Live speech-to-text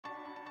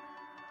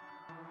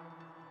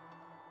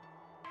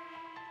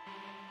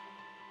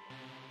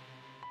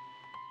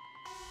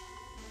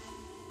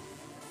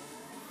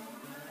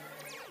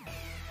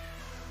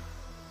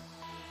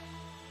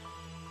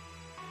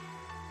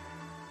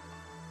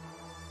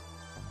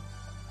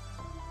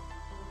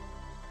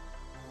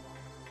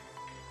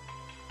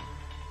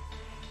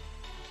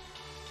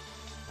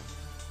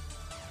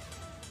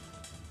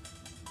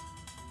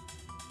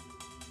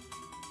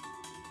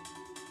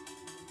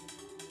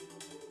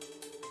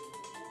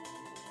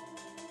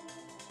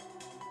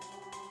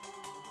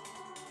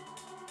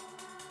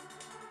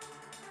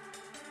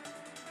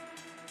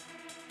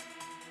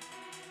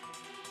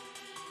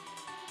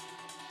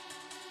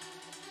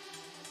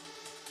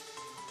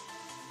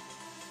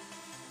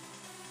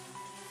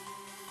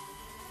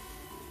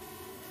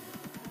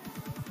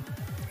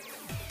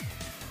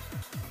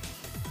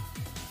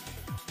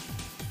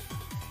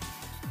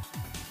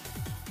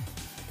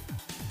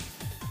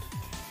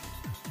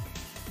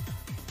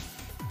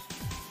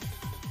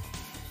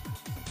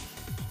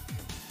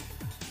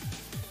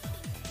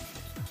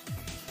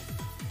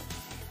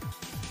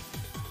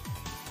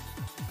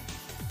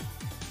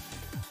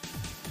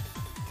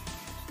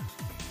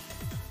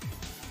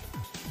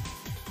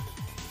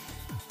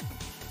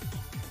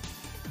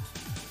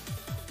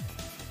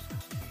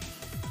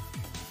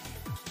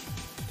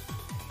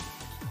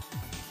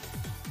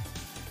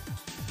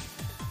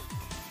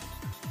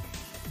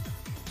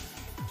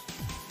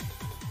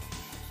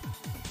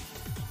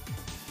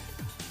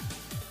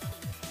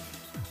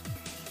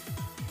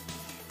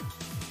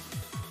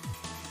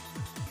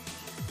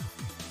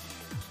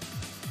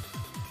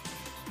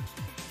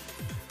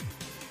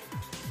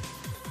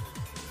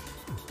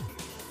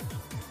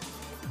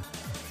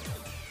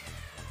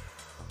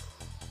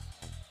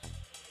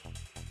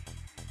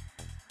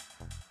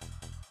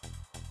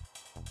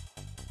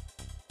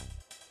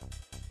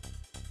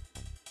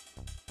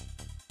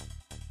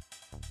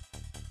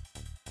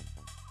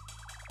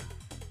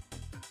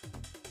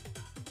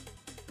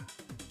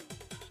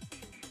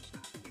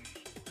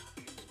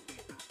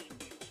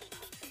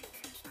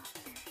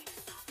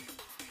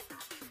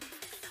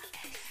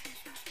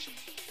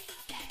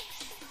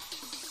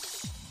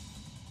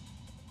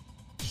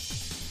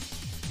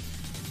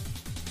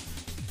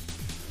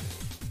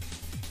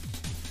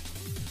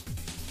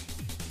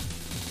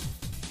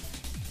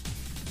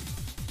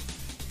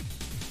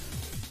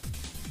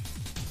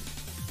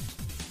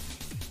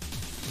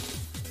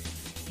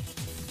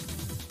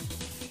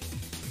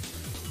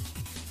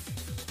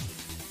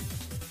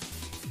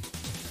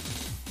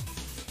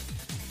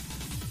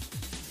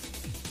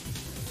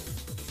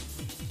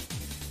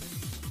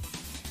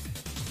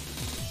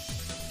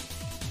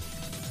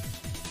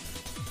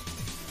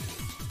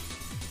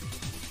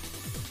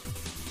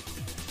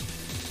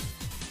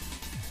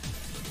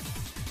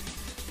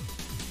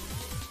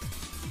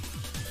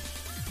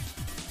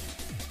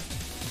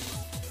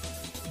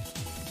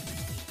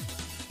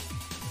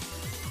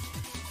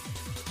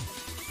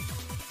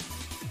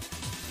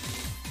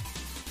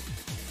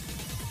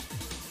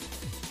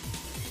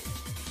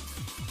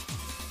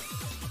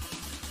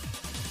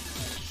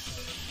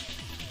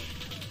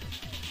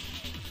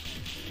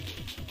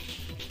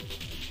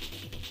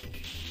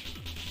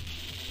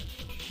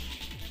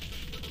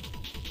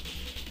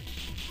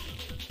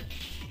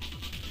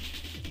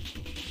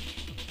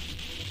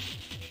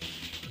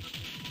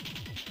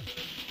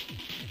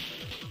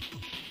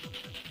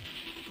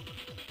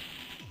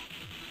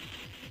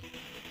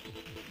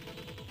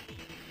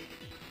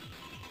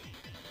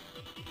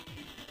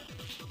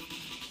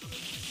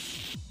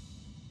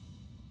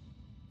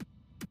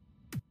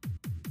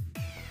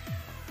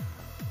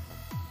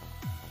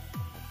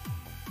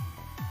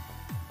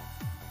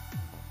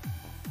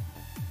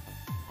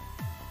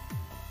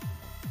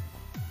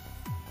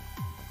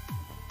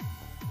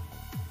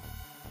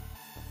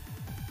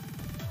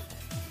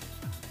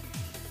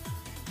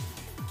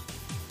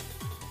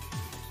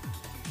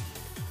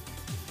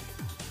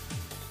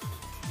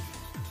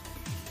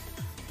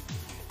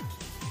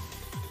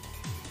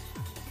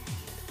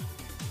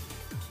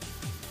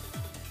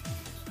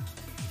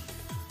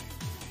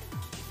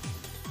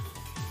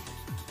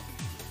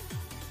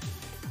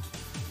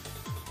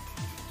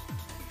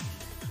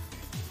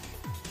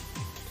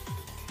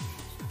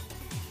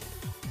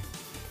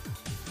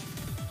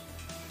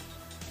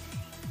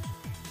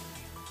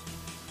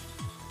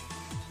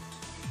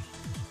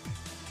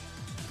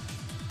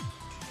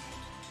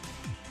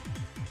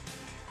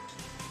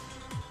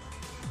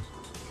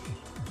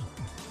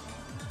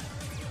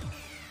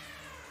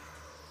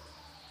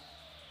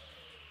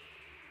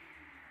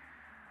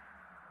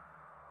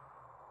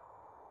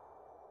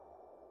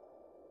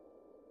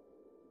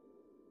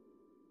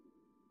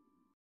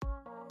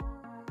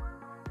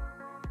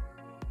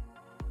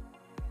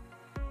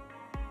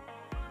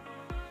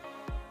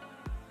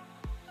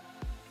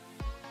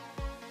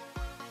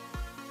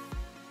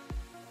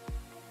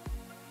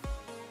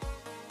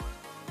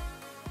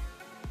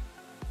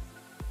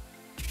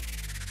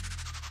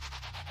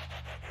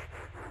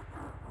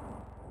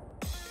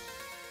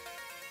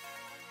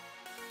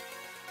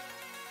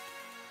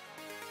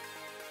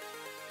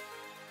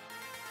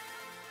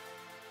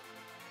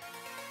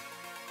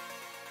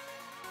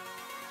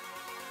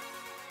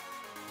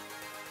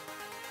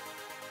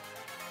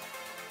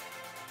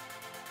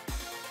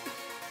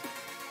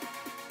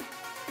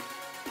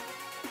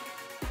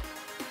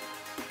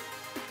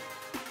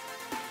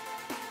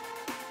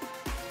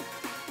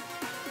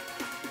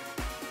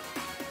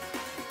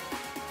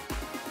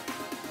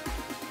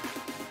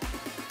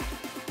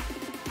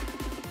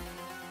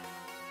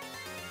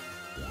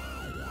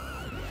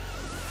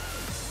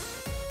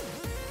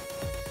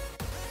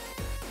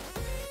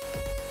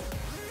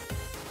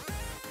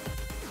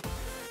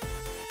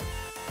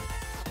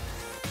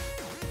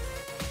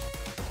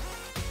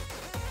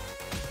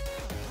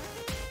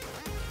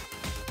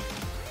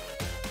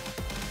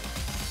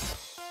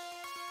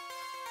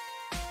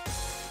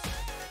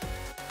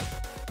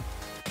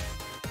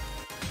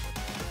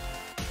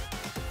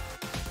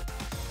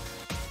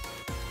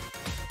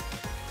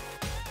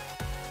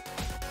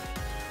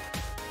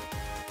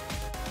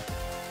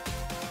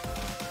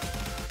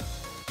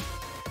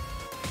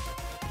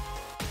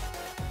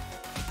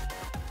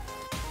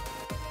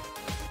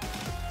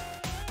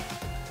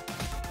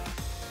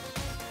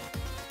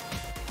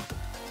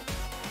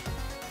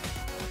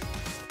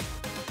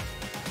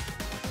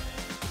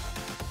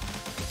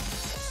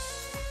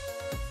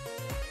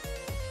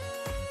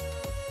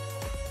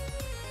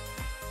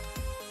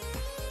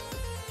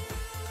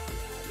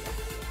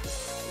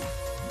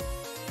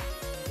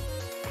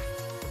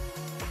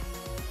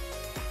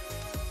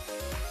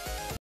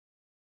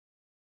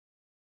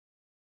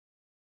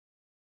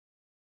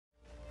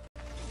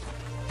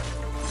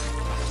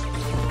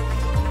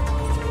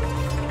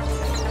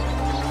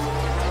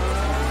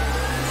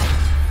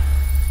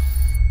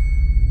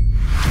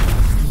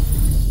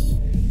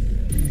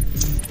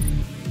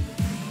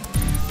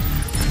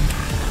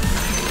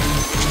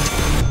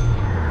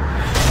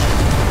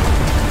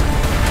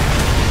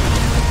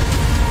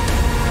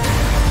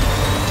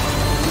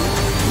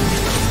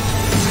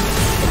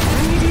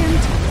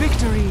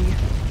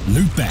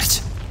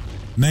LOOT.BET.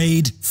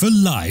 Made for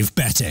live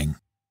betting.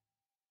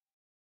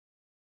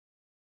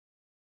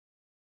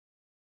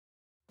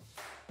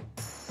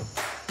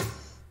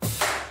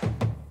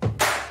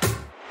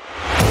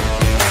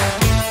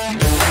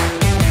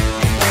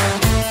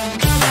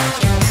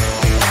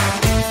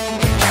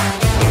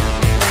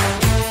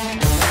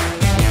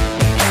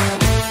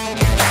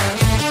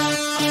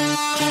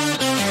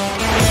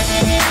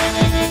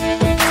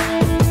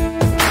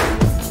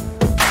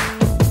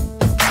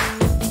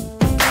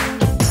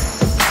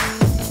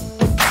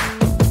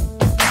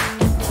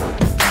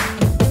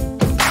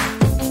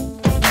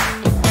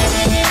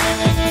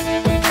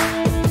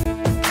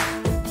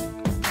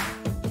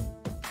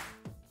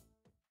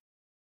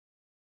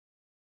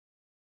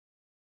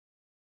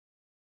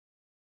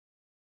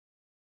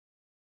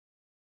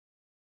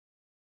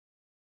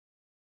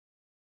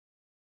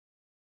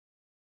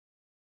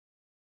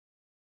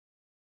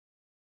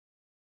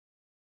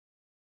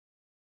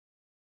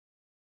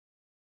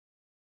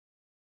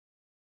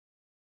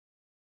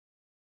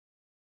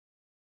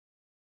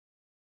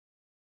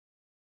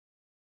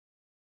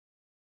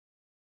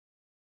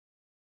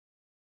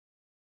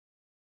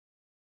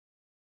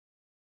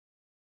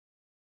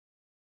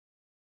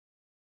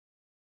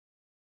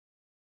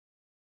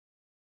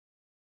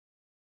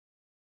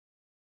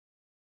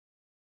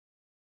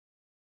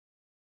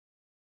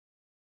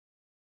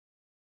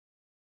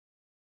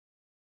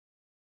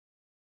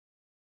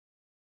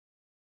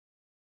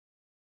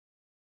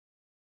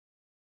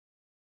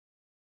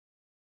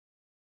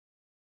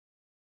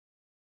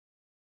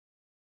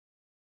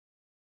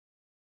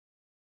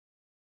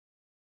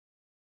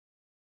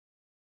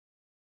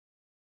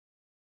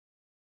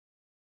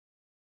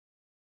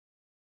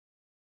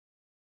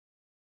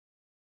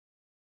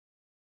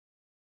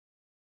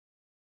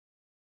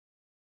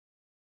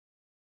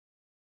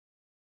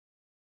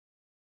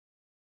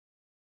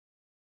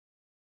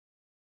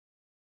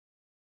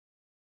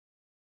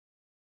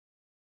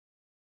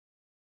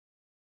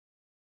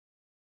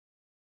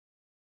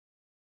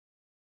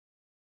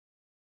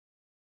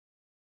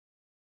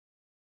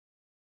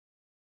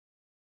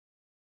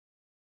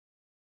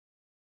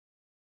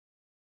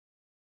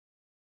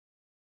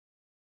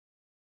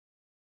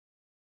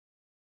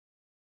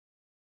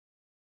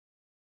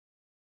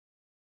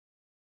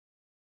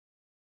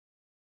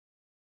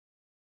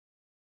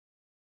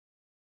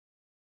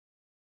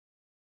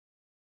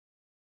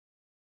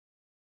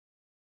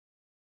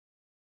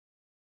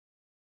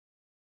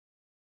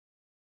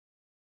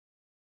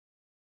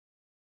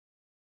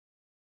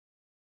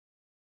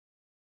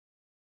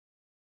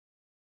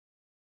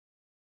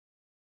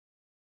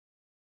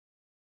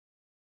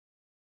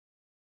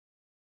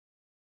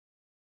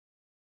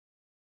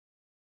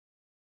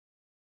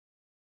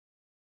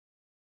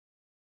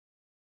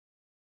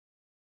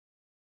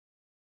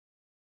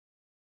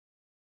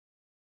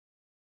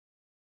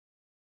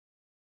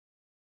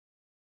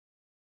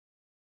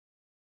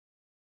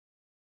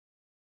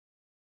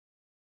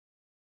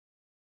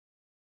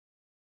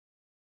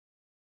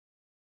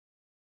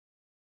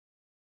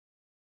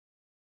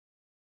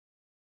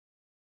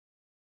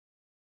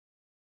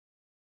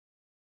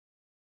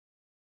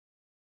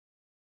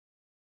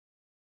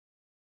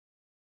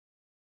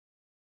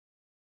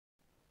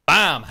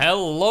 Bam!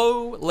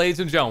 Hello, ladies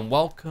and gentlemen.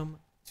 Welcome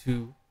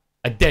to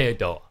a day of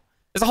DOTA.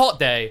 It's a hot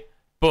day,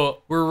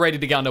 but we're ready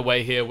to get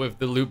underway here with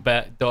the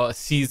LOOT.BET DOTA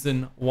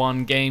Season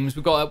 1 games.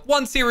 We've got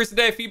one series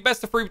today for you.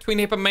 Best of 3 between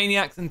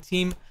Hippomaniacs and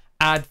Team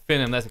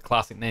Adfinum. That's a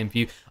classic name for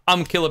you.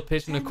 I'm Killer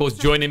Pitch, and of course,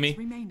 joining me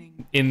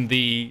in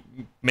the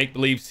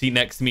make-believe seat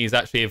next to me is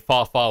actually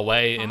far, far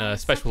away in a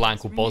special land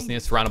called Bosnia,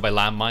 surrounded by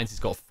landmines. He's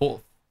got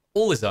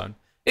all his own.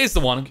 Here's the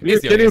one. Can you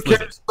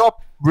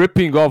stop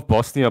ripping off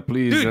Bosnia,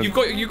 please? Dude,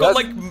 you've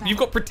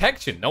got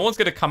protection. No one's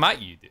gonna come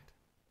at you, dude.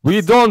 We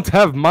don't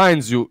have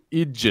mines, you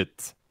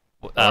idiot.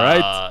 All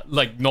right.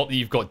 Like, not that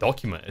you've got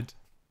documented.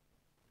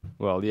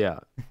 Well, yeah,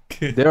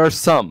 there are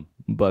some,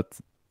 but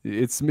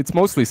it's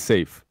mostly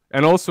safe.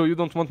 And also, you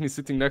don't want me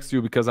sitting next to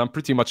you because I'm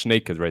pretty much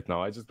naked right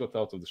now. I just got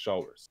out of the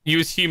showers.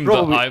 You assume that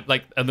on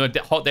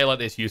a hot day like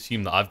this, you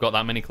assume that I've got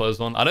that many clothes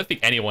on. I don't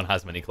think anyone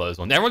has many clothes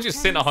on. Everyone's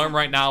just sitting at home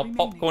right now,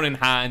 popcorn in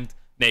hand,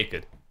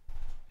 naked.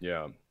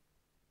 Yeah.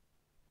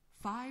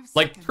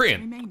 Like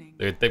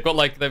Trian. They've got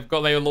like a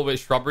little bit of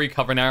shrubbery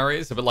covering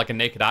areas, a bit like a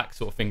naked axe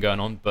sort of thing going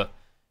on, but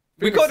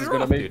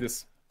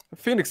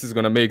Phoenix is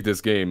gonna make this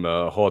game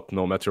hot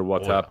no matter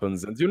what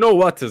happens. And you know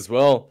what as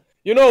well?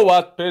 You know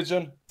what,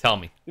 Pigeon? Tell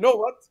me. You know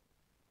what?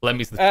 Let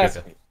me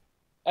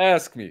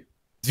Ask me.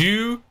 Do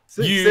you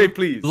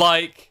please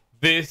like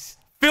this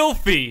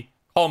filthy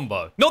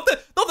combo? Not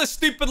the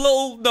stupid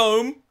little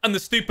gnome and the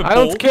stupid ball. I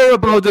don't care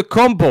about the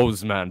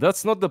combos, man.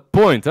 That's not the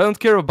point. I don't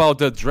care about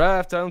the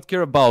draft. I don't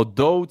care about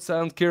dotes. I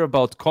don't care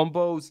about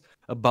combos,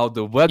 about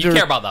the weather. You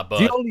care about that,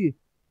 bud.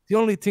 The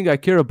only thing I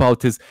care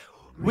about is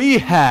we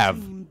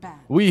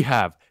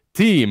have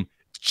Team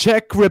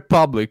Czech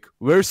Republic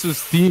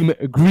versus Team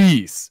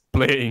Greece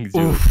playing.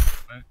 Dude.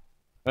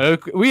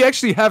 We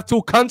actually have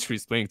two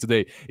countries playing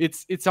today.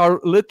 It's our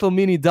little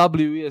mini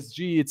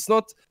WESG. It's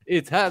not.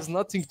 It has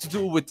nothing to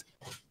do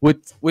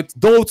with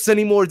dotes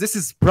anymore. This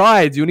is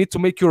pride. You need to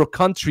make your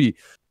country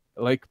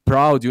like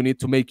proud. You need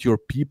to make your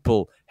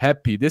people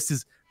happy. This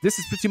is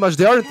pretty much.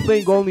 They aren't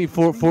playing only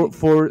for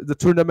the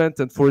tournament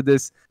and for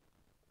this.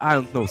 I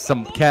don't know,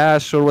 some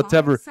cash or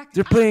whatever.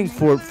 They're playing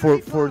for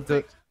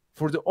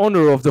the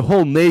honor of the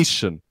whole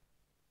nation.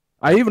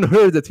 I even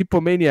heard that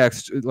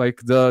Hippomaniacs,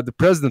 like the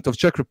president of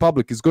Czech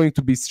Republic, is going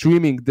to be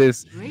streaming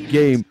this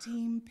game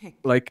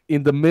like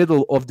in the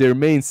middle of their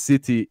main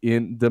city,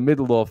 in the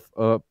middle of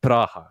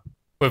Praha.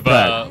 With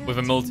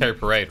a military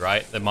parade,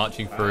 right? They're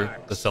marching through,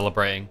 they're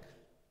celebrating.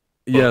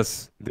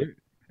 Yes.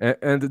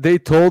 And they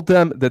told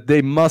them that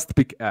they must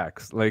pick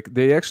X. Like,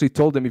 they actually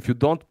told them, if you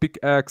don't pick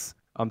X,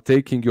 I'm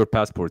taking your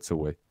passports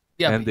away.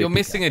 Yeah, but you're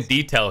missing a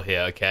detail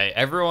here, okay?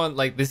 Everyone,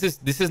 like, this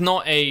is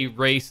not a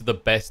race to the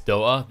best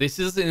Dota. This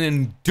is an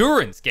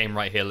endurance game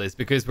right here, Liz,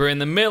 because we're in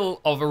the middle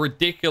of a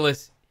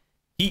ridiculous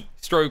heat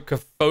stroke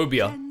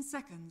phobia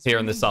here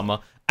in the summer.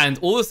 And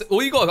all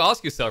you got to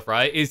ask yourself,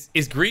 right, is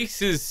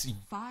Greece's,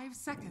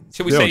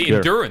 should we say,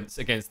 endurance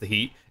against the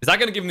heat, is that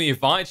going to give them the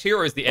advantage here,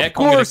 or is the aircon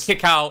going to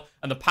kick out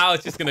and the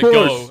power's just going to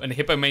go and the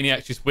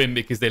Hippomaniacs just win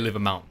because they live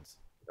in mountains?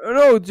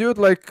 No, dude,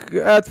 like,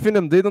 at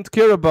Finland, they don't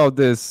care about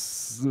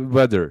this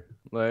weather.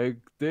 Like,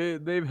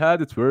 they've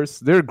had it worse.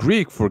 They're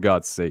Greek, for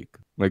God's sake.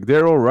 Like,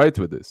 they're all right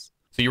with this.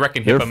 So you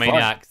reckon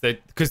Hippomaniacs,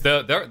 because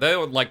they're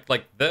like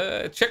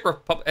the Czech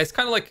Republic, it's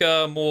kind of like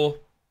more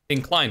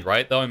inclined,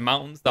 right? They're in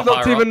mountains. They're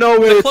don't even know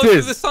where it is. They're close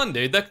to the sun,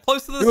 dude. They're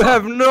close to the sun. You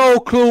have no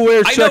clue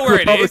where Czech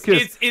Republic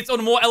is. It's on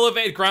a more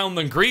elevated ground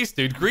than Greece,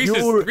 dude. Greece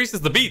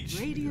is the beach.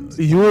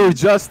 You're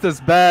just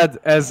as bad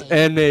as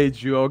NA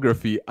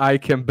geography. I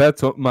can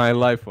bet my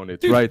life on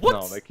it, dude,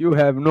 now. Like, you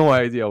have no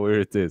idea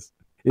where it is.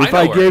 If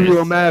I gave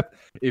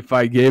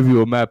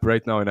you a map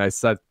right now and I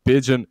said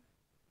Pigeon,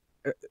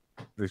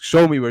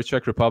 show me where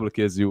Czech Republic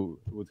is, you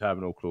would have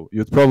no clue.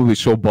 You'd probably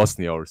show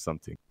Bosnia or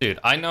something. Dude,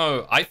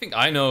 I think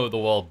I know the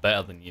world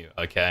better than you,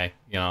 okay?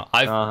 You know,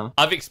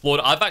 I've explored,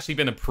 I've actually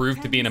been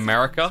approved to be in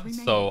America,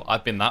 so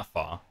I've been that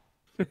far.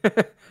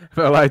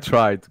 Well, I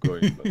tried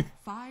going, but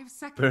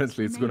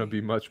apparently it's going to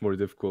be much more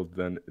difficult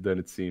than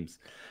it seems.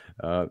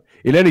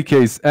 In any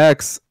case,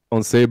 X on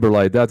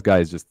Saberlight, that guy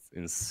is just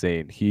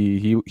insane.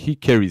 He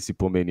carries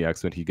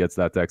Hippomaniacs when he gets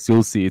that X.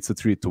 You'll see, it's a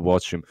treat to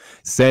watch him.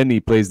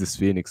 Seni plays this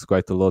Phoenix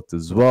quite a lot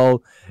as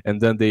well.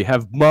 And then they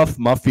have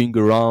muffing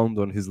around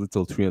on his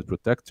little Treant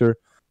Protector.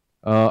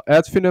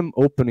 At Finem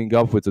opening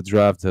up with a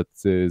draft that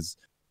is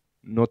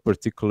not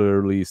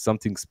particularly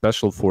something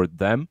special for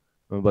them,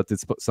 but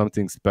it's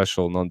something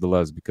special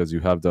nonetheless, because you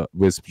have the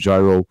Wisp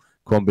Gyro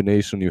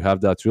combination, you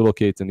have that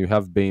Relocate, and you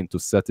have Bane to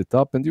set it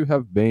up, and you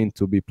have Bane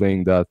to be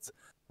playing that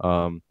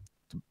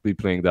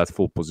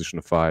full position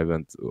of 5.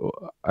 And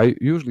I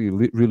usually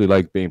really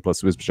like Bane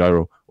plus Wisp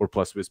Gyro or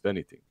plus Wisp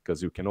anything,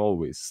 because you can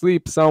always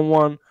sleep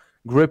someone,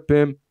 grip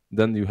him,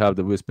 then you have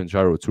the Wisp and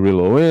Gyro to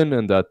reload in,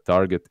 and that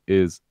target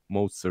is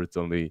most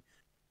certainly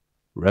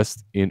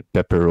Rest in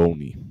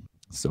Pepperoni.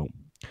 So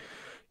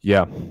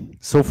yeah,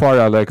 so far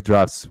I like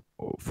drafts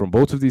from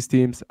both of these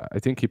teams. I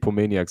think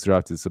Hippomaniac's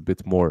draft is a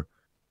bit more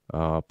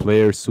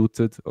player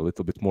suited, a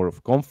little bit more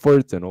of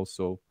comfort, and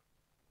also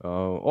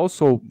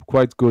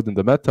quite good in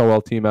the meta,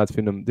 while Team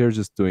Adfinem, they're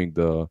just doing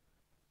the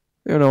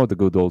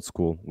good old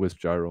school Wisp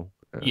Gyro.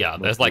 Yeah,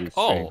 there's like,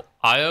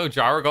 IO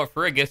Gyro got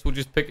free, I guess we'll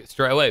just pick it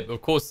straight away. But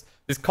of course,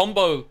 this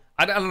combo,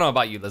 I don't know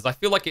about you, Liz, I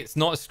feel like it's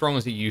not as strong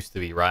as it used to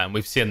be, right? And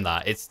we've seen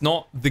that. It's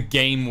not the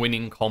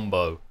game-winning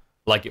combo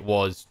like it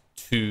was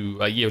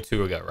a year or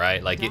two ago,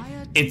 right? Like,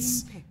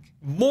 it's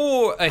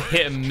more a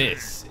hit and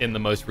miss in the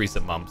most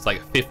recent months,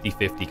 like a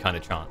 50-50 kind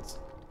of chance.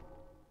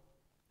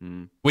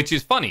 Which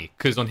is funny,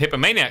 because on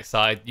Hippomaniac's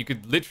side, you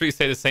could literally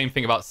say the same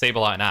thing about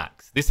Saberlight and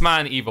Axe. This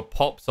man either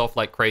pops off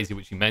like crazy,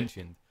 which you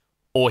mentioned,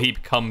 or he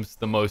becomes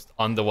the most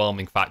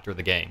underwhelming factor of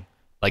the game.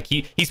 Like,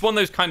 he's one of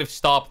those kind of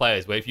star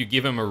players where if you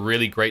give him a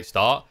really great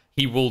start,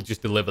 he will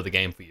just deliver the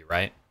game for you,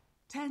 right?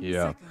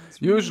 Yeah.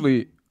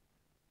 Usually,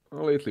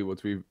 lately,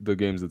 the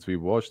games that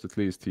we've watched, at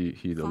least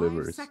he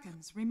delivers.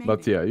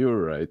 But yeah,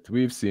 you're right.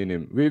 We've seen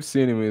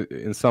him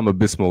in some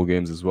abysmal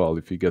games as well.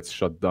 If he gets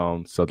shut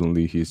down,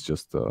 suddenly he's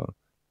just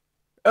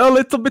a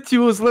little bit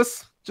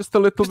useless, just a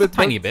little bit,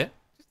 tiny bit.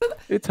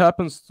 It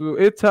happens to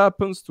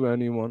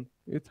anyone.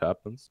 It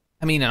happens.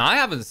 I mean, and I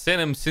haven't seen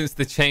him since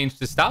the change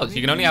to stouts. You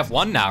can only have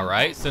one now,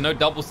 right? So no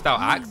double stout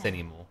Axe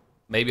anymore.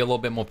 Maybe a little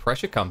bit more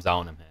pressure comes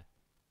out on him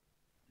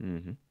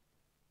here.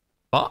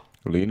 But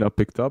Lina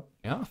picked up.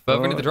 Yeah,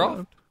 further into the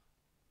draft.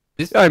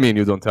 I mean,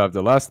 you don't have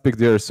the last pick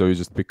there, so you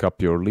just pick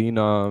up your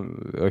Lina,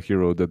 a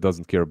hero that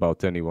doesn't care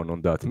about anyone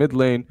on that mid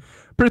lane.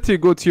 Pretty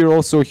good here,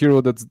 also a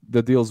hero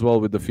that deals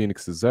well with the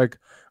Phoenix's egg.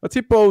 At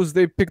Hippos,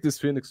 they picked this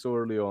Phoenix so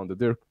early on that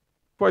they're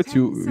quite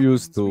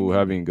used to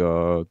having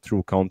a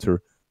true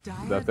counter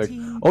that egg.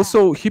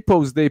 Also,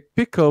 Hippos, they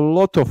pick a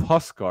lot of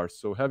Huskars,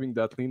 so having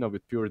that Lina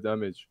with pure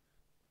damage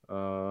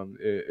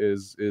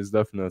is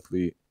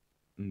definitely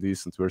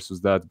decent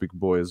versus that big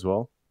boy as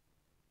well.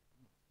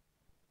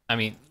 I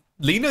mean,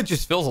 Lina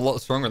just feels a lot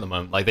stronger at the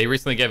moment. Like, they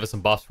recently gave us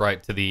some buffs,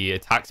 right, to the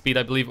attack speed,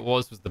 I believe it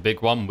was the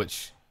big one,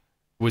 which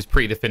was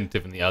pretty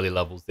definitive in the early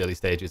levels, the early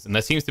stages. And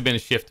there seems to have been a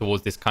shift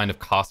towards this kind of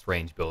cast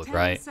range build,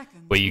 right?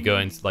 Where you go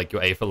into, like,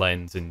 your Aether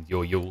lanes and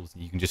your Yules,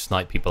 and you can just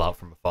snipe people out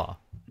from afar.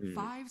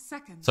 5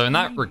 seconds. So in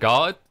that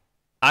regard,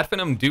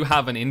 Advenom do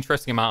have an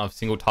interesting amount of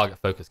single target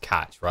focus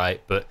catch,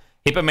 right? But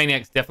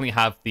Hippomaniacs definitely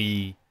have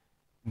the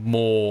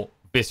more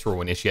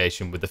visceral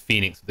initiation with the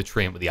Phoenix, with the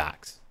Treant, with the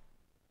Axe.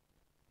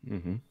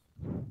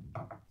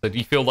 So do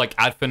you feel like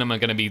Advenom are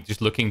going to be just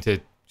looking to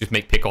just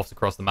make pickoffs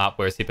across the map,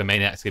 whereas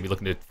Hippomaniacs are going to be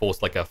looking to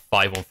force like a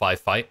 5-on-5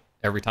 fight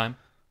every time?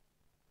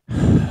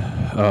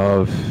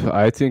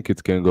 I think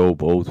it can go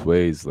both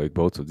ways. Like,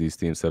 both of these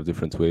teams have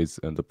different ways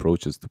and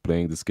approaches to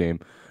playing this game.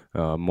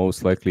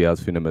 Most likely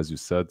Advenom, as you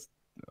said,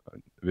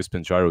 Wisp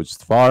and Gyro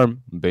just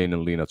farm, Bane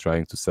and Lina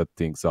trying to set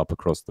things up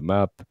across the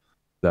map.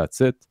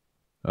 That's it.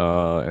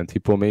 And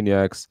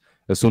Hippomaniacs,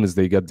 as soon as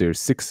they get their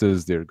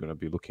 6s, they're going to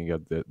be looking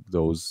at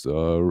those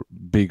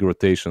big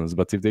rotations.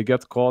 But if they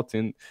get caught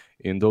in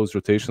those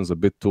rotations a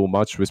bit too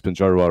much, Wisp and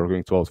Gyro are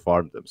going to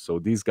out-farm them. So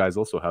these guys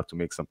also have to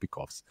make some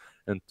pickoffs.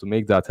 And to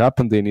make that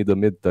happen, they need a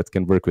mid that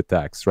can work with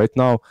Axe. Right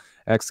now,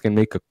 Axe can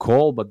make a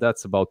call, but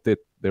that's about it.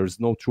 There's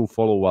no true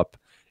follow-up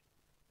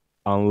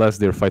unless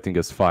they're fighting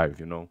as 5,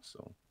 you know?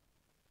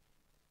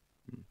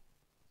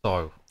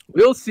 So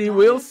we'll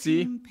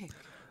see.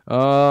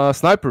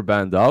 Sniper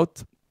band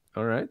out.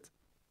 All right.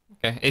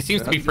 Okay. It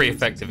seems to be pretty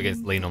effective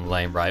against Lean on the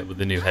lane, right? With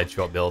the new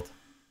headshot build.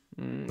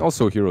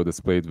 Also, hero that's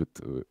played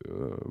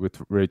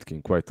with Wraith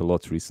King quite a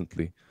lot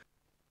recently.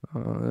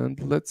 And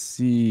let's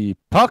see.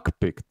 Puck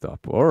picked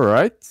up. All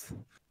right.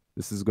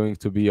 This is going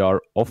to be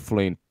our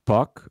offlane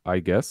Puck, I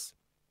guess.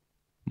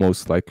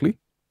 Most likely.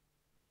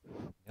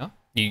 Yeah.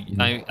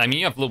 I mean,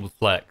 you have little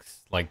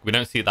flex. Like, we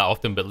don't see it that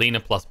often, but Lina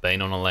plus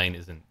Bane on a lane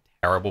isn't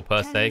terrible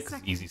per se, because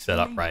it's easy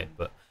setup, right?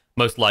 But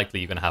most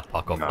likely you're going to have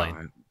Puck off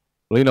lane.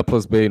 Lina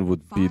plus Bane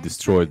would be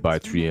destroyed by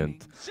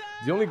Treant.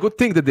 The only good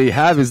thing that they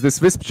have is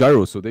this Wisp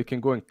Gyro, so they can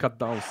go and cut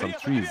down some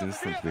trees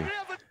instantly.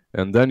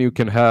 And then you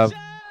can have...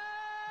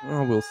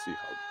 Oh, we'll see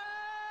how...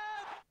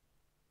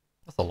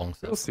 That's a long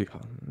set.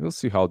 We'll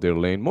see how they're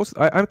lane.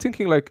 I'm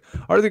thinking, like,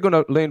 are they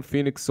gonna lane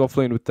Phoenix off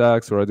lane with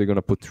Axe, or are they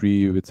gonna put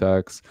 3 with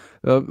Axe?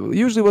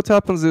 Usually what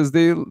happens is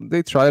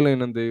they try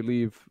lane and they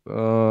leave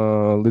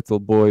little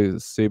boy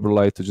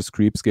Saberlight to just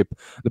creep skip.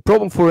 The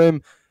problem for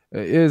him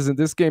is, in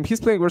this game,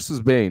 he's playing versus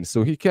Bane,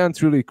 so he can't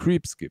really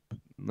creep skip.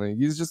 Like,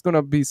 he's just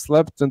gonna be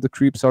slept and the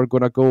creeps are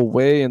gonna go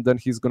away, and then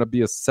he's gonna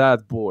be a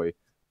sad boy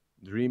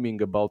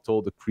dreaming about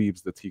all the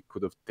creeps that he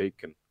could have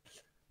taken.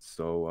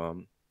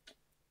 So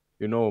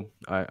you know,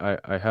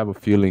 I have a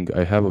feeling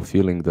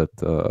that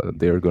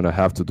they're gonna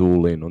have to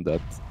duel lane on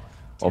that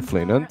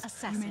offlane end.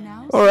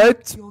 All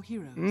right,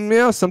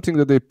 yeah, something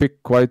that they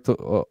pick quite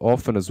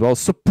often as well.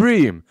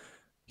 Supreme,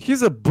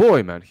 he's a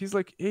boy, man. He's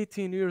like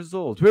 18 years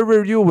old. Where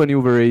were you when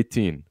you were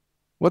 18?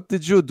 What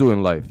did you do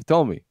in life?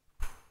 Tell me.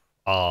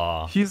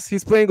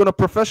 He's playing on a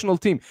professional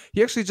team.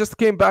 He actually just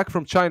came back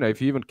from China. If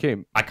he even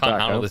came, I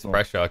can't handle this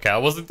pressure. Okay, I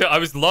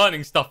was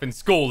learning stuff in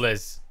school,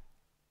 Liz.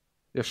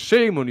 Yeah,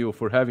 shame on you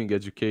for having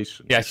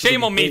education. Yeah,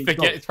 shame on me for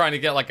trying to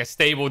get like a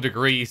stable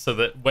degree so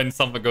that when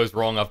something goes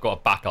wrong, I've got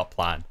a backup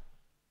plan.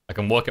 I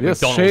can work at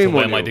McDonald's and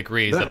wear my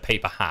degree as a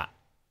paper hat.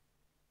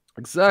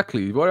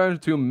 Exactly. Why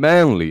aren't you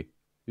manly?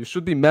 You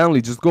should be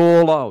manly. Just go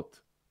all out.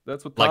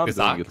 That's what I'm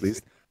doing, at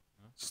least.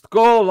 Just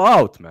go all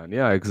out, man.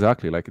 Yeah,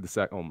 exactly. Like the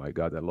set. Oh my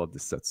god, I love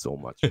this set so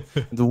much.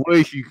 The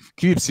way he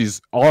keeps his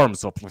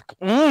arms up,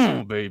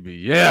 like, baby,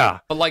 yeah.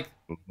 But like,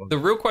 the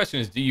real question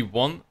is, do you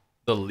want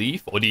the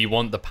Leaf or do you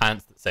want the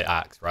pants that say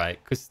Axe,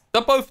 right? Because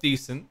they're both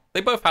decent.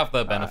 They both have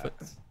their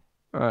benefits.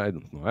 I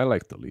don't know. I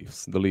like the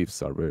Leafs. The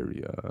Leafs are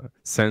very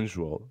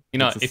sensual. You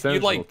know, it's a if you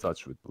like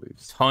touch with the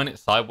Leafs. Turn it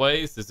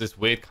sideways, there's this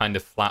weird kind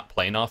of flat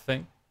planar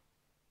thing.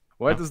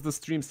 Why does the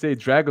stream say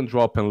Dragon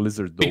Drop and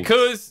Lizard Dose?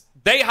 Because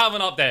they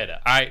haven't updated it.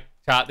 All right,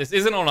 chat. This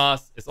isn't on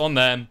us. It's on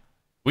them.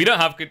 I don't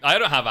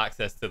have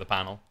access to the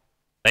panel.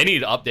 They need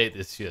to update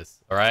this shit.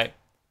 All right.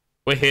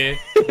 We're here.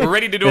 We're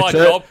ready to do our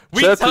job.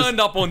 We turned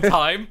up on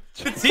time.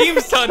 The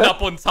team's turned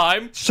up on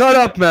time. Shut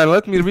up, man.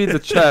 Let me read the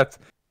chat.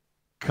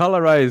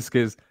 Colorize,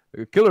 guys.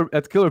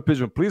 Killer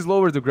Pigeon, please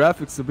lower the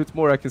graphics a bit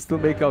more. I can still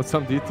make out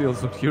some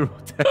details of hero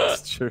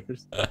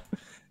textures.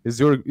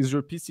 Is your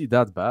PC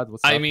that bad?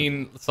 What's happening? I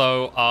mean,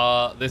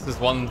 so this is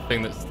one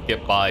thing that's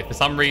skipped by. For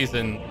some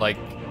reason, like,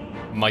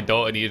 my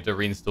DOTA needed to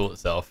reinstall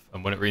itself,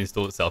 and when it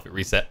reinstalled itself, it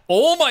reset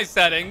all my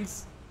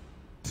settings.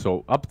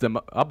 So up them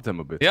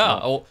a bit.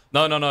 Yeah.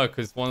 No,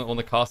 because one of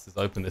the casters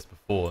opened this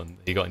before, and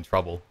he got in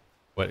trouble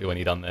when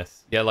he done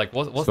this. Yeah, like,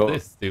 what's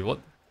this, dude? What?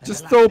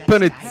 Just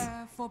open it.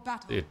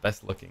 Dude,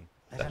 best looking.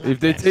 If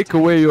they take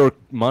away your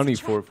money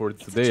for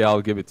today,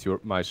 I'll give it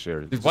my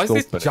share. Dude, why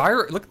is this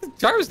gyro? Look at the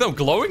gyro's now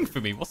glowing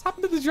for me. What's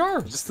happened to the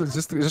gyro?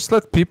 Just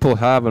let people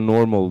have a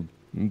normal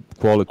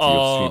quality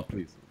of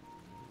stream, please.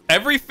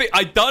 Everything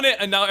I done it,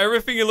 and now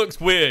everything looks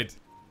weird.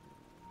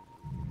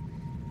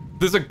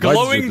 There's a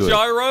glowing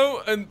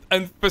gyro,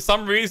 and for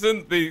some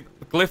reason the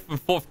glyph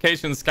and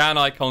fortification scan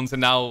icons,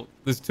 and now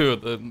there's two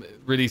of them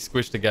really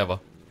squished together.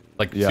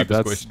 Like, Yeah, super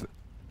that's... squished.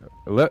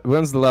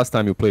 When's the last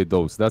time you played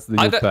those? That's the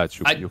new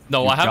patch.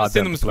 No, I haven't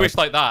seen them squished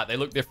like that. They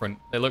look different.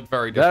 They look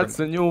very different. That's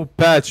a new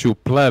patch, you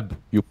pleb.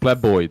 You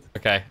pleboid.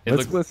 Okay.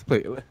 Let's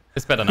play.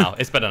 It's better now.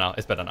 It's better now.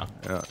 It's better now.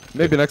 Yeah.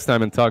 Maybe next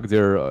time in Tag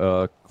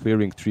they're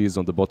clearing trees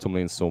on the bottom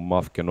lane so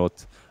Muff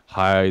cannot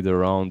hide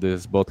around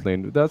this bot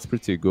lane. That's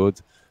pretty good.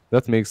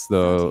 That makes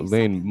the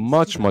lane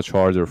much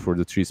harder for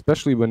the tree,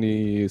 especially when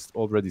he's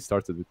already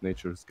started with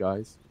Nature's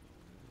Guys.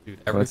 Dude,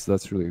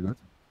 that's really good.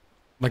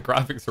 My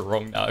graphics are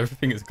wrong now.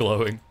 Everything is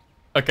glowing.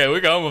 Okay,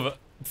 we're going with it.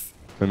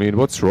 I mean,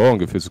 what's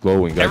wrong if it's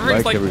glowing? I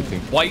like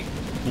everything. White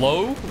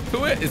glow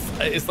to it.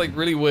 It's like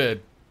really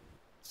weird.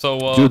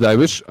 So dude, I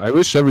wish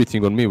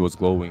everything on me was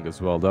glowing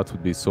as well. That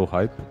would be so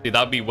hype. Dude,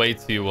 that'd be way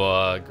too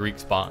Greek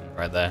Spartan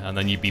right there, and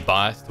then you'd be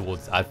biased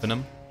towards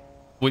Adphenim,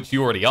 which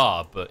you already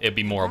are, but it'd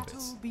be more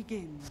obvious.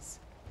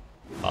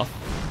 Oh,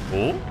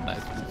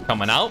 that's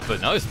coming out,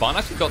 but no, Spartan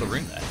actually got the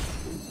rune there.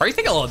 He's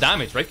taking a lot of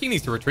damage. Red King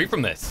needs to retreat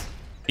from this.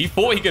 He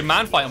thought he could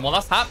man fight him while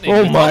that's happening.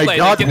 Oh my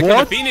god, they're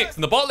gonna Phoenix,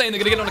 and the bot lane, they're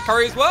gonna get on the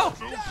curry as well.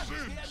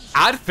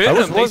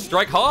 Adphenim, they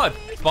strike hard.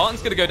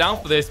 Spartan's gonna go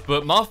down for this,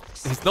 but Muff,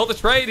 it's not the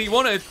trade he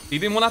wanted. He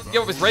didn't want to have to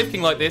give up his Wraith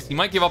King like this. He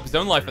might give up his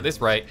own life at this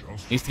rate.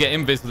 He needs to get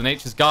invis with the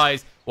Nature's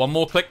Guys. One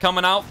more click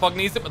coming out. Fug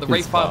needs it, but the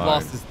Wraith Fire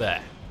Blast is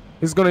there.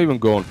 He's gonna even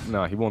go on.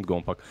 Nah, he won't go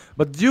on Puck.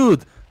 But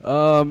dude,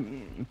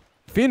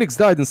 Phoenix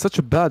died in such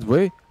a bad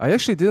way. I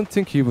actually didn't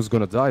think he was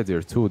gonna die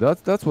there too.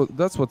 That's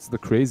what's the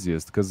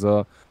craziest, because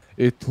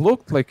it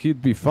looked like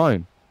he'd be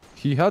fine.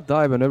 He had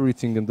dive and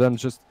everything, and then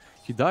just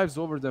he dives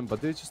over them,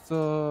 but they just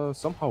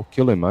somehow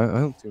kill him. I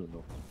don't even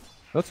know.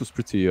 That was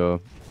pretty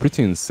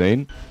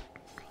insane.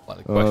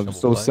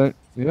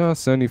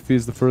 Senny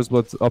feeds the first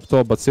blood up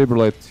top, but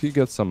Saberlight, he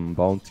gets some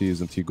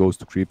bounties and he goes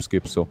to creep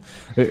skip. So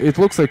it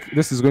looks like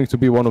this is going to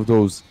be one of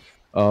those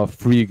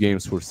free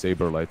games for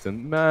Saberlight.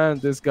 And man,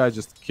 this guy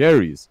just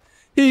carries.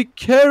 He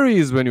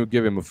carries when you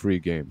give him a free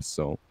game.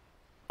 So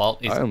well,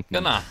 he's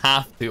gonna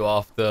have to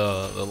after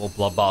the little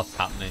bloodbaths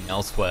happening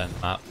elsewhere in the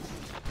map.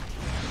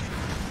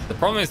 The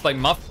problem is, like,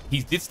 Muff,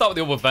 he did start with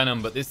the Orb of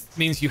Venom, but this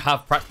means you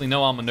have practically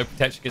no armor, no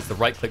protection against the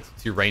right clicks of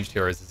two ranged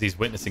heroes, as he's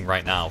witnessing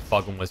right now.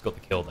 Fug almost got the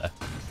kill there.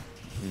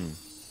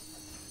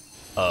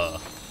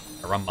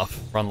 Run, Muff.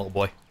 Run, little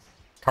boy.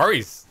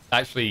 Curry's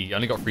actually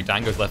only got 3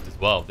 Dangos left as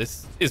well.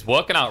 This is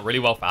working out really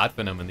well for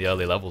Adphenim in the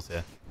early levels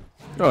here.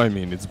 Oh, I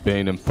mean, it's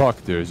Bane and Puck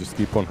there. Just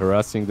keep on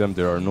harassing them.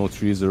 There are no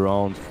trees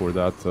around for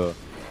that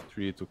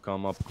tree to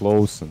come up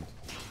close. And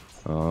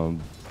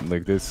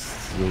like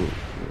this,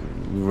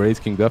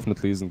 Wraith King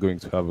definitely isn't going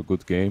to have a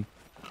good game.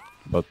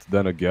 But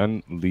then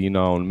again,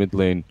 Lina on mid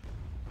lane,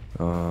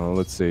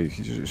 let's say,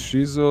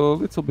 she's a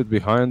little bit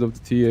behind of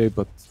the TA,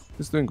 but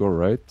he's doing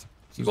alright.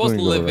 He was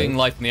living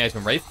life in the edge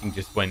when Wraith King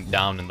just went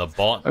down in the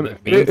bot. I mean,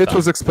 it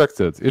was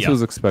expected. It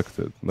was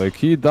expected. Like,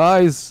 he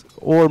dies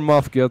or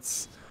Muff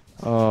gets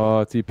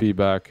TP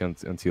back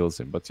and heals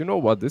him. But you know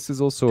what? This is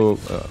also...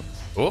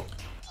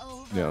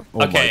 yeah.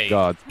 Oh my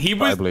god. He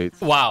was...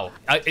 Wow.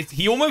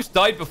 He almost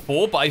died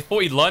before, but I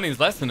thought he'd learn his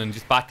lesson and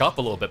just back up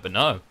a little bit, but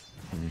no.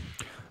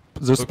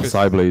 Just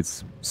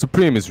Psyblades.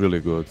 Supreme is really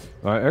good.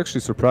 I'm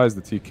actually surprised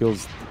that he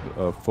kills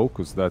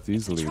Focus that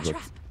easily, but...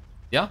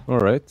 Yeah.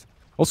 Alright.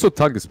 Also,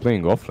 Tug is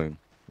playing offlane.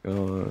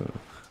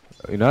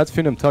 In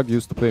Adphenim, Tug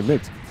used to play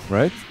mid,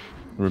 right?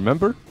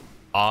 Remember?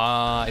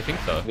 I think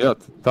so. Yeah,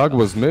 Tug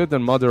was mid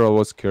and Madara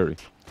was carry.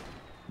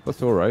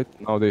 But alright,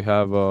 now they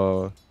have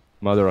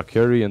Madara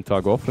carry and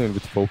Tug offlane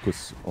with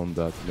Focus on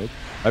that mid.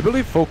 I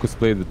believe Focus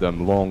played with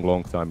them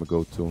long time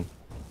ago too.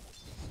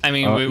 I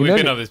mean, we've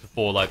been over this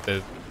before, like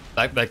the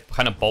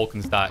kind of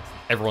Balkan stacks.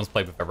 Everyone's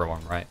played with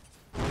everyone, right?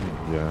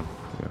 Yeah.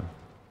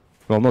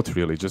 Well, not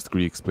really, just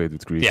Greeks played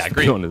with Greeks. Yeah,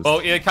 Greeks.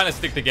 Well, yeah, kind of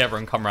stick together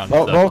and come around.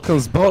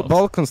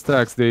 Balkan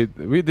stacks, we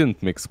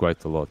didn't mix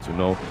quite a lot, you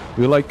know.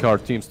 We like our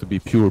teams to be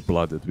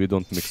pure-blooded. We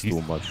don't mix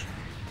too much.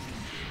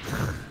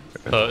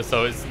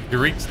 So it's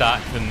Greek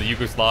stacks and the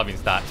Yugoslavian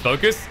stacks.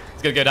 Focus.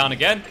 It's gonna go down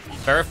again.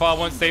 Verifier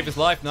won't save his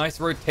life. Nice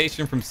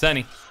rotation from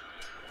Senny.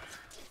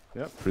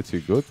 Yeah,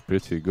 pretty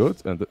good.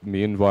 And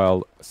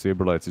meanwhile,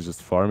 Saberlight is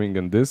just farming.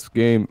 And this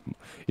game,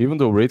 even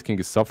though Wraith King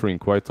is suffering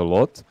quite a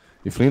lot,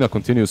 if Lina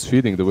continues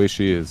feeding the way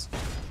she is,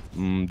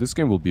 this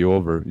game will be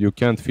over. You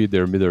can't feed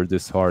their midder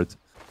this hard.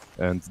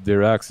 And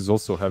their Axe is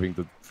also having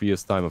the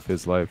freest time of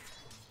his life.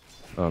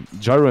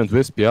 Gyro and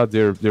Wisp, yeah,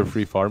 they're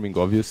free farming,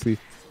 obviously.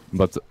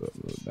 But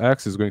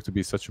Axe is going to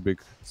be such a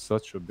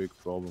big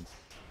problem.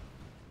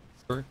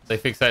 They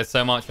fixate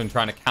so much when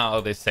trying to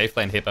counter this safe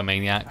lane hit by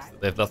Maniacs that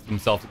they've left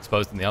themselves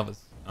exposed than the others.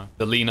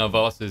 The Lina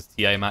versus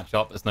TA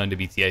matchup is known to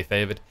be TA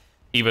favored,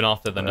 even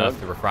after the nerf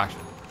to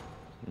Refraction.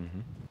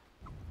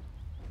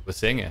 We're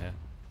seeing it here.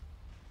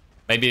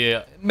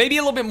 Maybe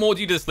a little bit more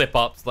due to the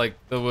slip-ups. Like,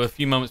 there were a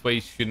few moments where he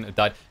shouldn't have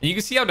died. And you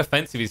can see how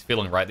defensive he's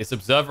feeling, right? This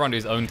Observer under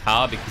his own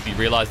tower because he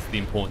realizes the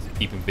importance of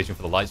keeping vision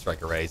for the Light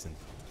Strike arrays. And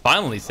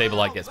finally,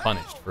 Saberlight gets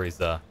punished for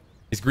his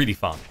greedy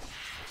farm.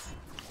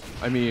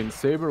 I mean,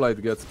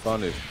 Saberlight gets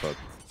punished, but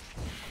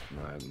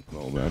I don't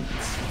know, man.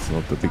 It's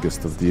not the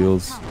biggest of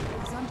deals.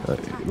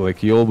 Like,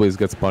 he always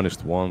gets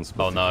punished once,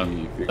 but oh no,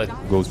 he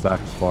goes back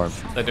to farm.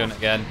 They're doing it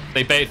again.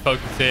 They bait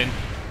focus in.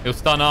 He'll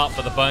stun up,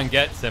 but the burn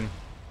gets him.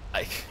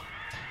 Like,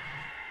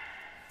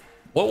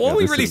 what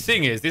we're really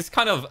seeing is this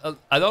kind of,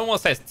 I don't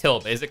want to say it's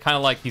tilt, but is it kind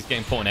of like he's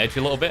getting put on edge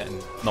a little bit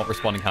and not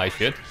responding how he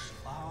should?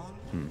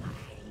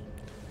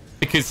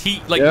 Because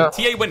he, like,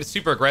 TA went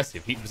super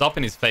aggressive. He was up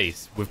in his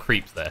face with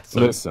creeps there. So.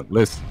 Listen.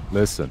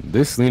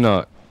 This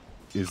Lina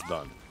is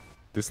done.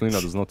 This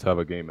Lina does not have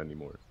a game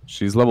anymore.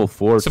 She's level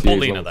 4. Support TA is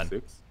Lina, level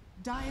then. 6.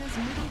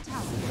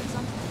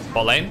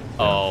 Bot lane?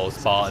 Oh,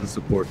 Spartan.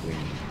 Support Lina.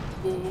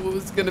 Ooh,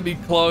 it's going to be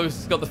close.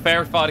 He's got the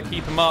Fair Fire to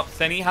keep him up.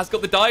 Senny has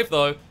got the dive,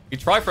 though. You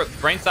try for it.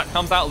 Brain Stack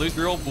comes out. Lose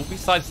reroll. Will be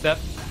sidestep.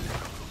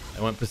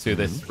 They won't pursue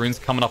this. Rune's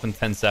coming up in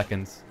 10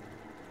 seconds.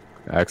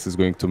 Axe is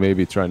going to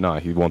maybe try. Nah,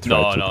 he won't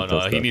try.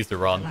 No. He needs to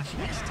run.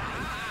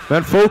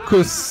 Man,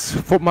 focus.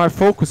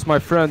 My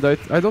friend.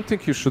 I don't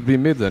think you should be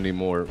mid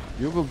anymore.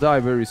 You will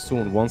die very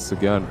soon once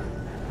again.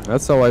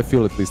 That's how I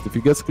feel, at least. If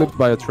he gets clipped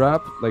by a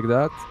trap like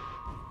that,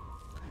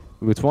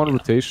 with one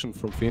rotation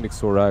from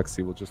Phoenix or Axe,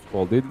 he will just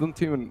fall. They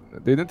didn't even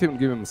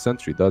give him a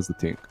sentry. That's the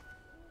thing.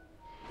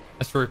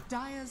 That's true.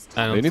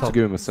 And they need to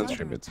give him a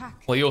sentry mid.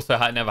 Well, he also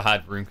never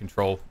had rune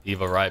control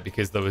either, right?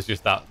 Because there was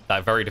just that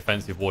very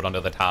defensive ward under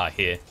the tower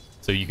here.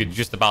 So you could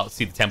just about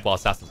see the Templar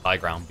Assassin's high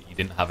ground, but you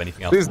didn't have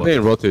anything else. This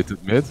Bane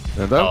rotated mid,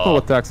 and I don't know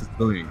what Tax is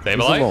doing. He's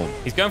alone.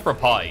 He's going for a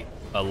party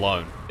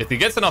alone. If he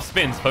gets enough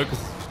spins, Focus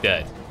is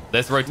dead.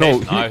 There's the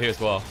rotation out here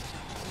as well.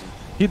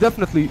 He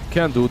definitely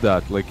can do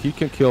that. Like, he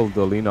can kill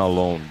the Lina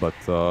alone, but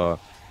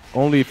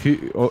only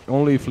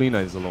if Lina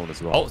is alone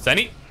as well. Oh,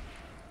 Zenny.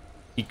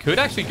 He could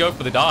actually go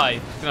for the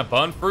dive. He's gonna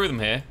burn through them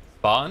here.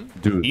 Spartan.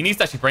 Dude. He needs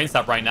to actually brain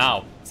stab right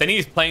now. Zenny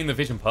is playing the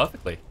vision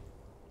perfectly.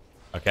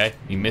 Okay,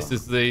 he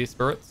misses the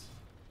spirits.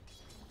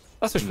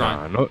 That's a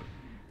shrine.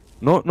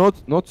 Nah,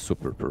 not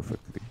super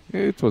perfectly.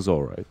 It was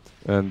alright.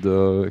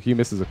 And he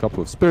misses a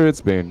couple of spirits.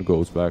 Bane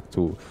goes back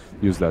to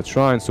use that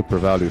shrine, super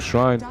value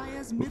shrine,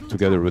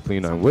 together with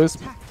Lina and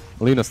Wisp.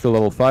 Lina still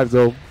level 5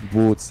 though,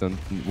 boots and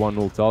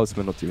 1-0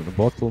 talisman, not even a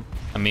bottle.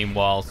 And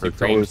meanwhile,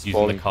 Supreme's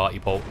using the Carty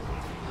Bolt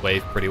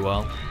wave pretty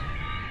well.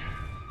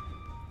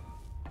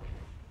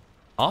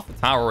 Half the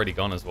tower already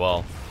gone as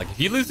well. Like, if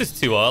you lose this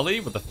too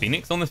early with the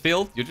Phoenix on the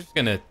field, you're just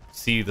gonna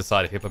see the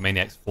side of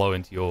Hippomaniacs flow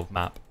into your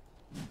map.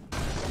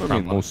 I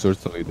mean, most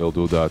certainly they'll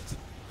do that.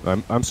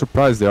 I'm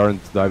surprised they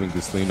aren't diving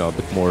this Lina a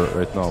bit more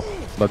right now.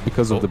 But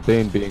because of the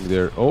Bane being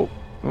there...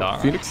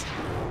 Phoenix?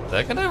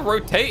 They're gonna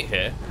rotate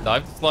here.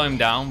 Dive to slow him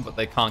down, but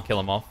they can't kill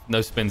him off.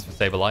 No spins for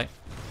Saberlight.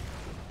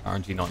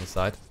 RNG not on his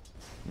side.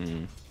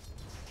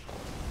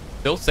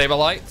 Still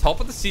Saberlight, top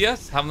of the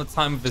CS, having the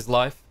time of his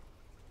life.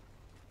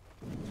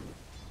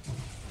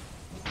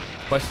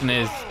 Question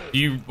is, do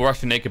you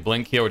rush a Naked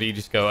Blink here, or do you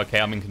just go, okay,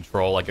 I'm in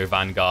control, I go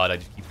Vanguard, I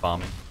just keep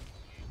farming?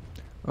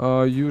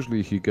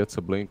 Usually he gets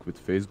a blink with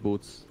phase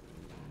boots,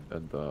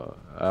 and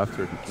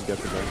after he can get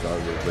the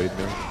Vanguard, will trade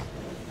him.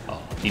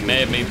 Oh, he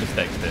may have made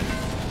mistakes there.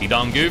 He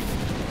done goof.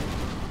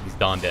 He's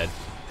done dead.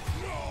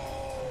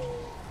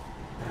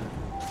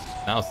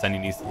 Now Senny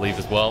needs to leave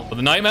as well. But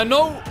the Nightmare,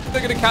 no!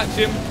 They're going to catch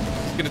him.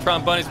 He's going to try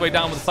and burn his way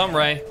down with the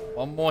Sunray.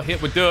 One more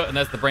hit would do it, and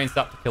there's the Brain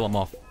Stab to kill him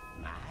off.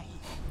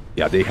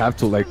 Yeah, they have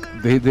to, like,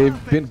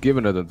 they've been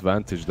given an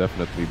advantage,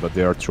 definitely, but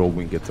they are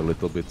throwing it a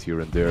little bit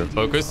here and there.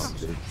 Focus.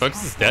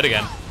 Focus is dead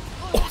again.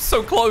 Oh,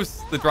 so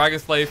close. The Dragon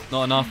Slave,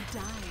 not enough.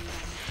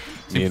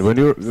 I mean, when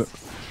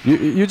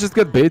you just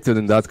get baited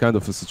in that kind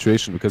of a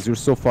situation because you're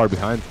so far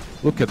behind.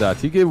 Look at that.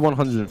 He gave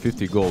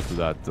 150 gold to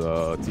that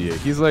TA.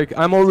 He's like,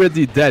 I'm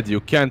already dead.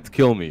 You can't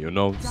kill me, you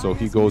know? So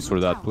he goes for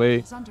that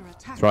play.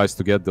 Tries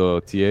to get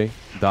the TA.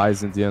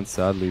 Dies in the end,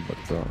 sadly, but...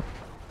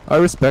 I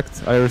respect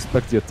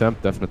the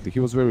attempt, definitely. He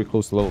was very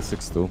close to level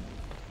 6 too.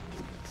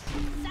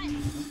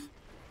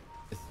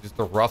 It's just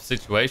a rough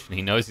situation.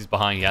 He knows he's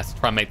behind. He has to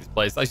try and make this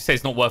play. As you say,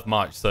 it's not worth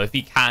much. So if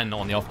he can,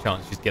 on the off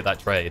chance, just get that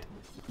trade,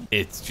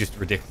 it's just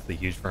ridiculously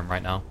huge for him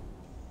right now.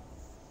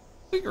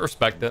 So you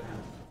respect it.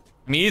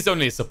 I mean, he's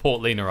only a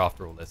support Lina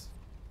after all this.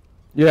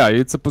 Yeah,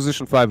 it's a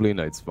position 5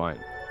 Lina. It's fine.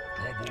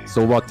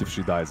 So what if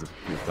she dies a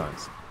few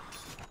times?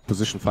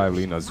 Position 5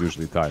 Lina is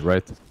usually tied,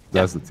 right?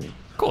 That's the thing.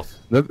 Of course.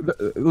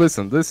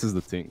 Listen, this is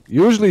the thing.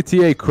 Usually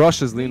TA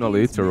crushes Lina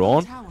later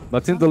on,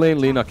 but in the lane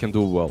Lina can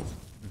do well.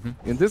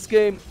 In this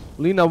game,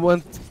 Lina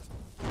went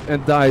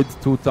and died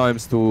 2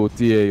 times to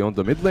TA on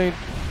the mid lane,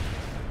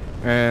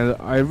 and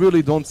I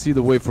really don't see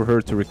the way for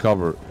her to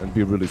recover and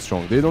be really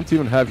strong. They don't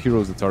even have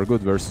heroes that are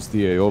good versus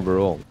TA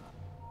overall.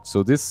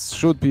 So this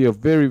should be a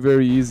very,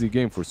 very easy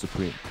game for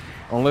Supreme,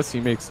 unless he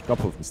makes a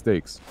couple of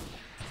mistakes.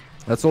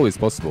 That's always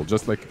possible,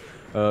 just like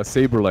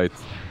Saberlight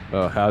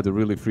had a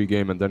really free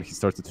game and then he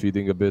started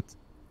feeding a bit,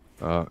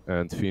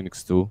 and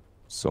Phoenix too,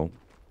 so...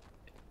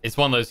 It's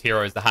one of those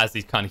heroes that has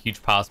these kind of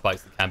huge power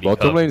spikes that can be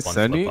bottom lane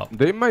Senny,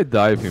 they might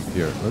dive him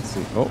here. Let's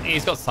see. Oh,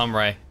 he's got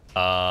Sunray,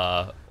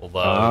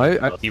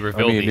 although he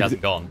revealed he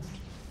hasn't gone.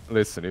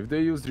 Listen, if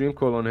they use Dream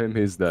Coil on him,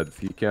 he's dead.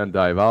 He can't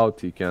dive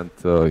out, he can't,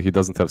 he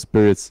doesn't have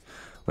spirits.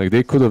 Like,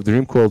 they could have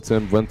dream called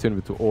him, went in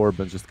with the orb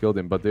and just killed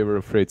him, but they were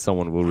afraid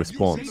someone will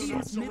respond.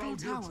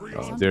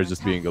 So they're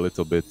just being a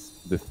little bit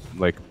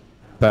like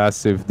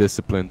passive,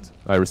 disciplined.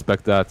 I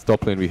respect that.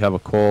 Top lane, we have a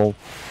call.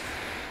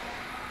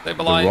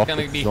 Saberlight is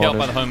going to be hit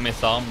by the home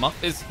missile.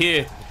 Muff is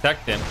here to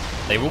protect him.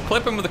 They will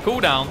clip him with a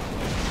cooldown.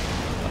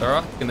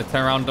 They're going to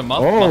turn around to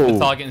Muff. Muff the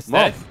target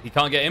instead. He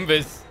can't get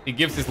invis. He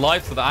gives his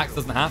life so the Axe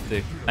doesn't have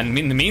to. And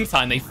in the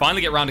meantime, they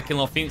finally get around to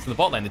killing off Phoenix in the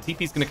bot lane. The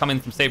TP is going to come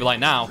in from Saberlight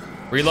now.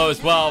 Reload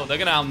as well. They're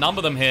going to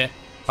outnumber them here.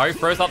 Harry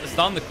throws out the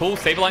stun. The cool.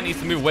 Saberlight needs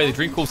to move away. The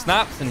Dream Call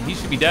snaps, and he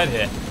should be dead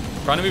here.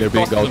 Trying to move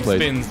across some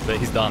spins, but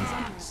he's done.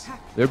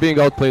 They're being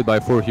outplayed by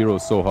 4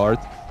 heroes so hard.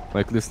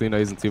 Like, this Lina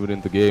isn't even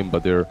in the game,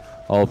 but they're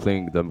all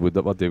playing them with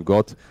what they've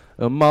got.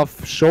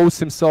 Muff shows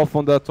himself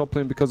on that top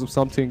lane because of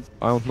something.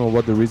 I don't know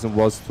what the reason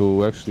was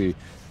to actually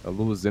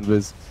lose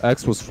invis.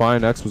 Axe was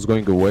fine. Axe was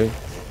going away.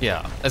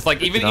 Yeah, it's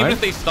like even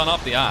if they stun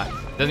up the Axe,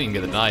 he doesn't even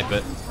get the deny,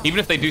 but even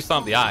if they do stun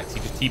up the Axe,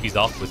 he just TP's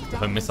afterwards because the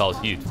home missile is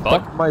huge.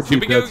 Buck might be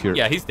dead here.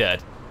 Yeah, he's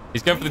dead.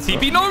 He's going for the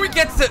TP. No, he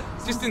gets it!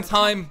 Just in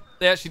time.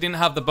 They actually didn't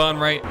have the burn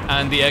rate,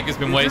 and the egg has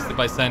been wasted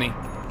by Senny.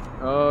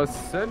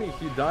 Senny,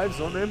 he dives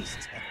on him,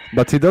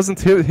 but he doesn't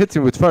hit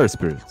him with Fire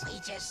Spirit.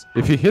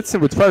 If he hits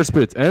him with Fire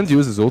Spirit and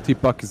uses ulti,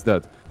 Puck is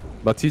dead.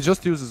 But he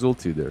just uses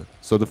ulti there.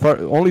 So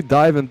the only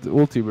dive and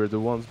ulti were the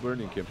ones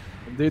burning him.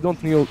 And they don't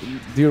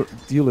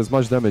deal as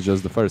much damage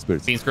as the Fire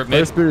Spirits.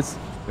 Fire Spirits,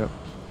 yeah.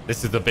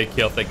 This is the big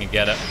kill if they can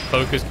get it.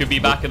 Focus could be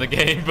back in the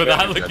game, but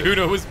that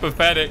Laguna was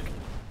pathetic.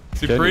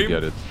 Supreme,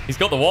 get it? He's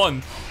got the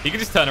wand. He can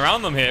just turn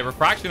around them here.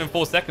 Refraction in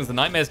 4 seconds. The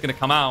Nightmare's going to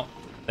come out.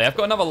 They have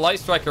got another Light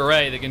Strike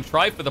array. They can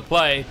try for the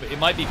play, but it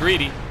might be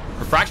greedy.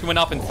 Refraction went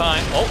up in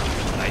time.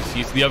 Oh, nice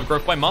use of the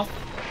overgrowth by Muff.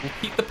 We'll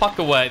keep the puck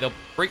away. They'll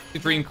break the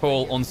Dream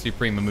Call on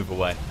Supreme and move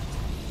away.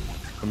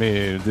 I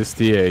mean, this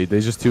TA, they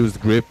just used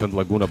Grip and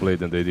Laguna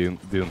Blade and they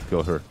didn't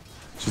kill her.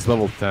 She's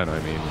level 10, I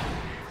mean.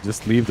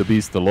 Just leave the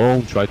beast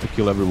alone, try to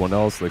kill everyone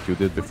else like you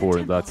did before,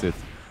 and that's it.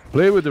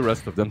 Play with the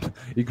rest of them.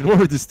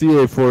 Ignore this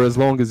TA for as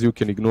long as you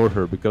can ignore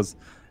her, because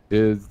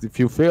if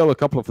you fail a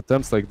couple of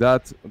attempts like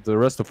that, the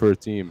rest of her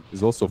team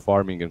is also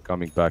farming and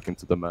coming back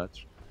into the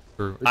match.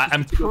 True.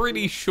 I'm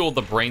pretty sure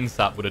the Brain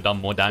Sap would have done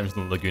more damage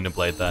than the Laguna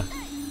Blade there.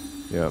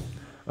 Yeah.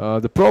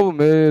 The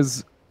problem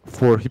is,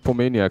 for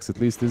Hippomaniacs at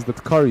least, is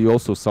that Kari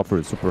also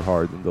suffered super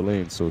hard in the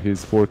lane. So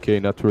his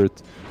 4k net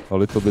worth a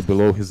little bit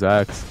below his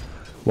Axe,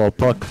 while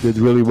Puck did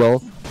really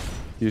well.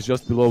 He's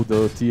just below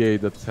the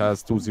TA that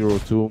has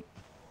 202.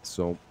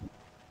 So...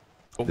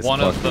 But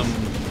one of them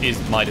is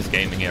Midas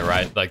Gaming here,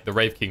 right? Like, the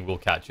Wraith King will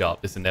catch up.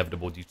 It's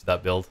inevitable due to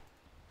that build.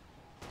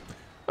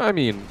 I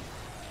mean,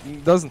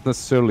 it doesn't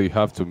necessarily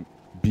have to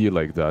be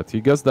like that.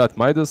 He gets that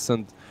Midas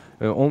and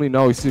only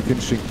now is he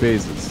finishing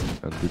phases.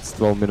 And it's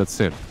 12 minutes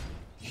in.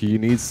 He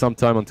needs some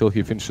time until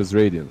he finishes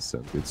Radiance.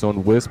 And it's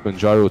on Wisp and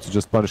Gyro to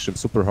just punish him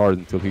super hard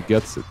until he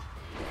gets it.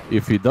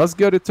 If he does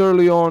get it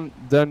early on,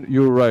 then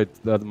you're right,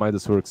 that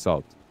Midas works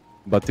out.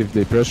 But if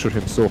they pressure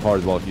him so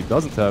hard while he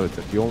doesn't have it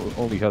and he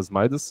only has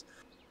Midas,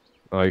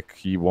 like,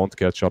 he won't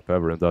catch up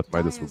ever, and that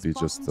Midas will be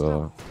just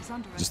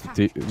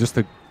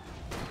a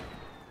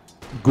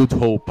good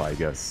hope, I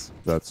guess.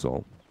 That's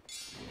all.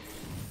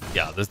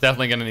 Yeah, there's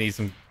definitely going to need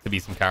to be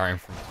some carrying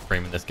from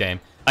Supreme in this game.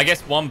 I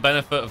guess one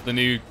benefit of the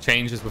new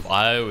changes with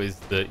IO is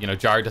that, you know,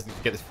 Gyro doesn't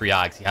just get this free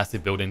Ags. He has to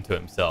build into it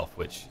himself,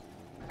 which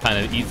kind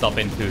of eats up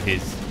into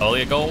his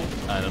earlier goal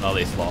and an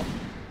earlier slot.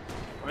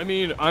 I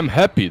mean, I'm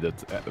happy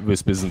that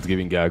Wisp isn't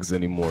giving Ags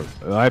anymore.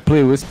 I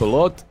play Wisp a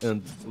lot,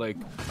 and, like,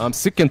 I'm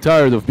sick and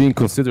tired of being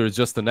considered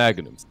just an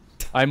agonist.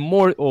 I'm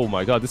more... Oh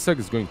my god, this egg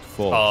is going to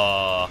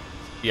fall.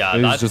 Yeah,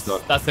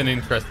 that's an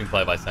interesting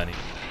play by Senny.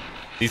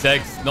 These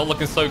eggs not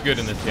looking so good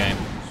in this game.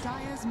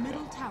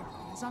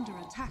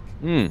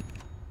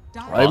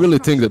 I really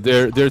think that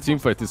their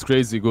teamfight is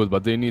crazy good,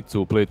 but they need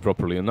to play it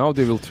properly. And now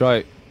they will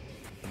try...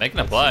 Making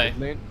a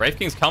play. Wraith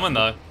King's coming,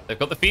 though. They've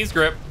got the Fees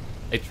grip.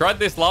 They tried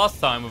this last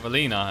time with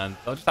Alina, and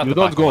they'll just have to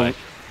back away.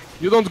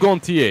 You don't go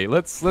on TA.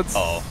 Let's...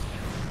 Oh.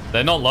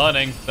 They're not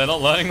learning. They're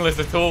not learning this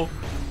at all.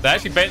 They're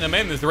actually baiting them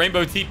in. There's the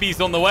Rainbow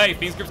TP's on the way.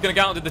 Fiend's Grip's going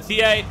to go out into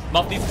the TA.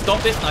 Muff needs to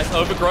stop this. Nice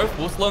overgrowth.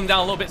 We'll slow him down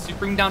a little bit.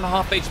 Supreme down to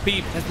half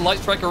HP. There's the Light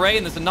Strike Array,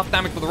 and there's enough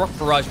damage for the Rocket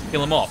Barrage to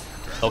kill him off.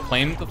 They'll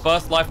claim the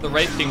first life of the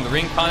Wraith King. The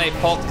Reincarnate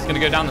Pot is going to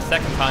go down the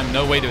second time.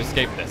 No way to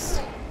escape this.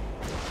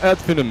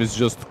 Adfinum is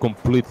just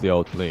completely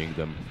outplaying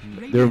them.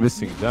 They're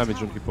missing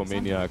damage on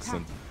Hippomaniacs,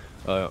 and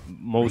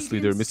mostly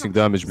they're missing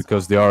damage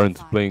because they aren't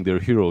playing their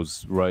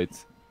heroes right.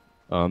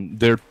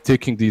 They're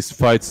taking these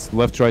fights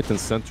left, right, and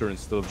center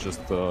instead of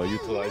just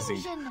utilizing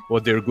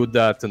what they're good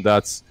at, and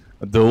that's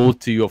the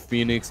ulti of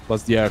Phoenix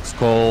plus the Axe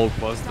Call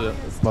plus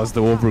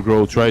the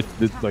Overgrowth. Right,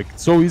 it's like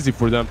so easy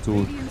for them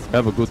to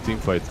have a good team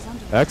fight.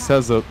 Axe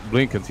has a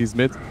blink and he's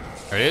mid.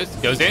 There he is.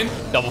 Goes in.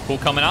 Double pull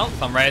coming out.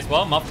 Sunray as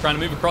well. Muff trying to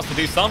move across to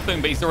do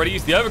something, but he's already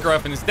used the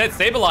Overgrowth, and instead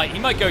Saberlight, he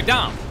might go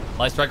down.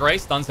 Light Strike Array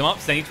stuns him up.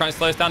 Senny trying to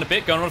slow us down a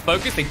bit. Going on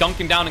focus. They dunk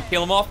him down and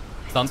kill him off.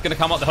 Stun's going to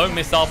come up the home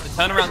missile. The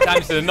turnaround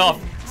damage is enough.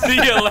 See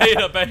you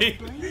later,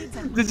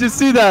 babe. Did you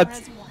see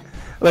that?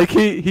 Like,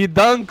 he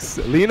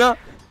dunks Lina,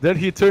 Then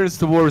he turns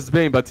towards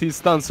Bane, but he's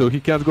stunned, so he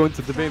can't go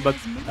into the Bane. But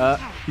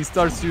he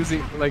starts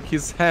using, like,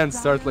 his hands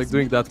start like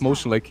doing that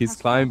motion, like he's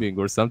climbing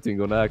or something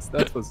on Axe.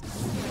 That was,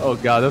 oh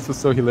god, that was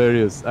so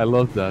hilarious. I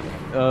love that.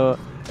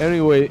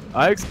 Anyway,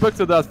 I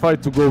expected that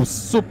fight to go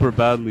super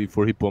badly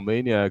for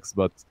Hippomaniacs,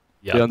 but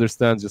they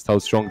understand just how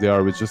strong they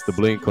are with just the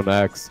blink on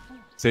Axe.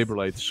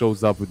 Saberlight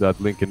shows up with that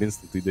blink and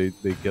instantly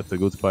they get a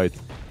good fight.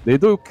 They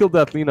do kill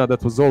that Lina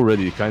that was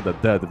already kind of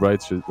dead,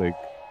 right? She, like,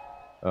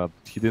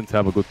 he didn't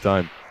have a good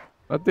time.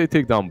 But they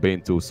take down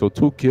Bane too, so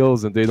 2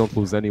 kills and they don't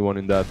lose anyone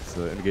in that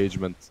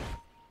engagement.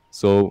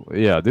 So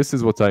yeah, this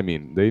is what I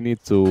mean. They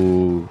need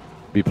to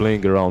be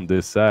playing around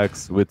this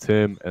Axe with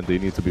him, and they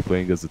need to be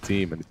playing as a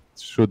team, and it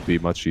should be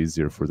much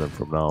easier for them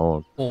from now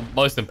on. Well,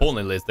 most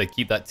importantly, Liz, they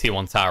keep that tier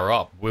 1 tower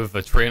up. With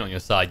a train on your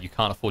side, you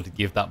can't afford to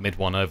give that mid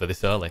one over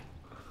this early.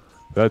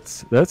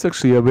 That's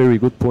actually a very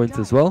good point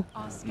as well.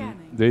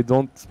 They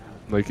don't,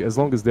 like, as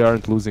long as they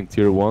aren't losing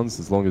tier 1s,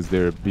 as long as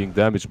they're being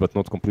damaged but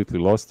not completely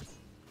lost,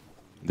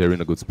 they're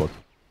in a good spot.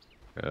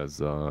 As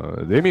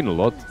they mean a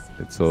lot.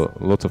 It's a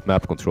lot of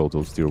map control,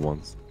 those tier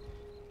 1s.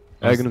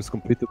 Aghanim's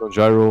completed on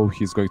Gyro.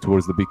 He's going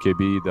towards the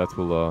BKB. That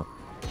will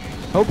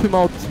help him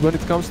out when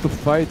it comes to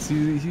fights.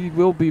 He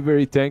will be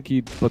very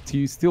tanky, but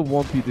he still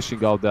won't be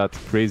dishing out that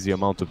crazy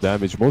amount of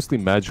damage. Mostly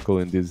magical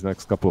in these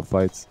next couple of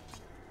fights.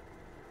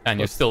 And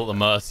you're still at the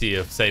mercy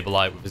of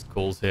Saberlight with his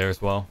calls here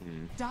as well.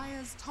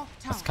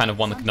 That's kind of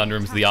one of the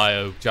conundrums of the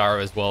IO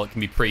Gyro as well. It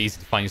can be pretty easy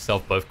to find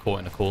yourself both caught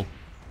in a call.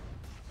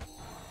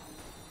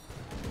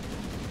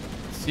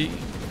 See,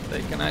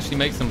 they can actually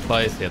make some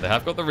plays here. They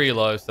have got the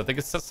reload, so if they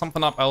could set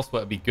something up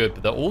elsewhere, it'd be good.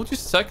 But they're all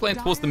just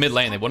circulating towards the mid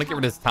lane. They want to get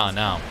rid of this tower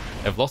now.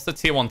 They've lost the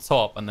tier 1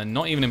 top, and they're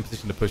not even in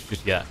position to push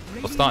just yet.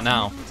 They'll start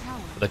now.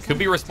 But there could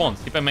be a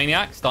response.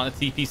 Hippomaniac starting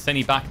to TP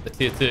Senny back at the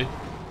tier 2.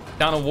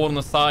 Down a ward on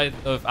the side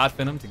of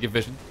Adfinum to give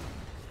vision.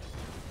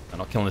 They're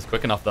not killing this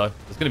quick enough, though.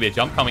 There's going to be a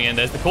jump coming in.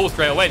 There's the call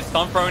straight away. The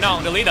stun thrown out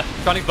on Alina.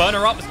 Trying to burn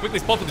her up as quickly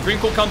as possible. The Dream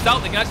Call comes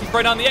out. They can actually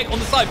throw down the egg on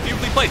the side.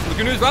 Beautifully placed.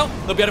 Laguna as well.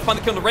 They'll be able to find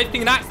the kill on the Wraith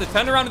King and Axe. They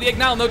turn around with the egg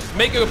now, and they'll just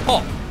make it a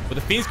pop. With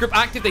the Fiend's Grip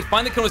active, they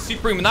find the kill on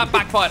Supreme, and that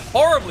backfired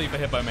horribly for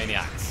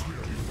Hippomaniacs.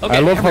 Okay, I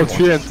love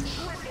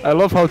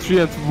how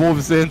Treant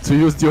moves in to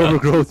use the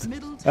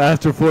Overgrowth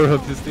after 4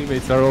 of his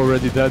teammates are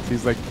already dead.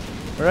 He's like,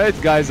 alright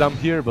guys, I'm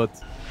here, but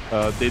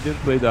they didn't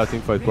play that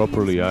teamfight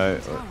properly.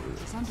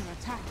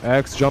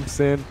 Axe jumps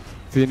in.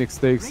 Phoenix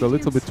takes a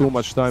little bit too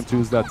much time to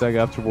use that tag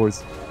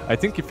afterwards. I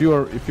think if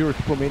you're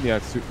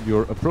Hippomaniacs,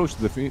 your approach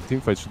to the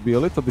teamfight should be a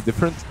little bit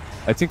different.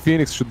 I think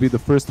Phoenix should be the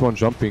first one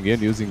jumping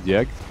in using the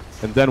egg,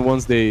 and then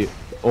once they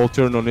all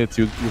turn on it,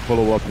 you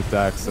follow up with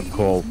Axe and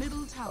call.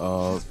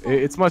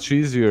 It's much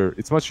easier.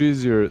 It's much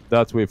easier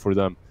that way for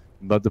them.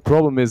 But the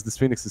problem is this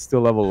Phoenix is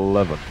still level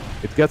 11.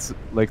 It gets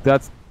like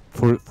that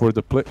for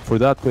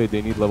that play.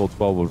 They need level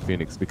 12 or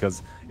Phoenix,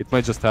 because it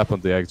might just happen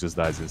the egg just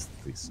dies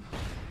instantly.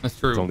 That's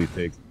true.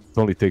 It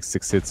only takes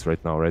 6 hits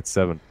right now, right?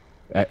 7,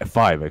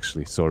 5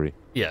 actually. Sorry.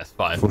 Yes,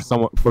 5.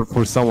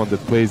 For someone that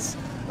plays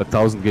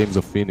 1,000 games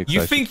of Phoenix.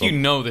 You think you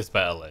know this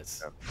better,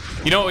 Liz?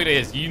 Yeah. You know what it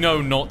is. You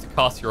know not to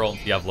cast your ult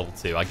if you have level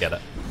 2. I get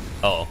it.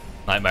 Uh oh,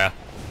 Nightmare.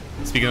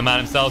 Speaking of the man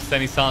himself,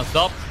 Senny silenced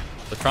up.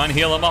 They're trying to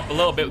heal him up a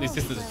little bit with the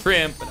assistance of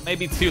Triumph, but it may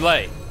be too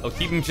late. They'll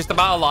keep him just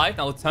about alive.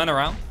 Now they'll turn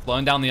around,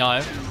 blowing down the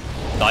IO.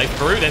 Dive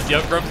through. There's the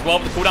Overgrowth as well,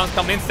 but the cooldown's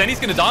coming in. Senny's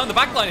going to die on the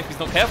backline if he's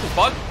not careful.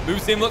 Bug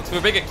moves him, looks for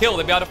a bigger kill.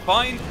 They'll be able to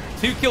find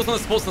 2 kills on the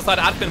sports side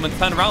of Adfinum and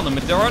turn around them.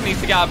 Madara needs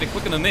to get out of it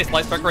quicker than this.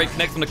 Light Strike Rate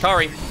connects on the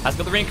Curry. Has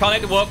got the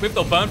Reincarnate to work with.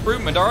 They'll burn through.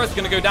 Madara's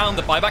going to go down.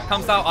 The buyback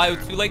comes out. IO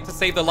too late to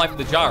save the life of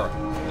the Gyro.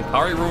 The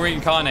Curry will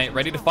Reincarnate,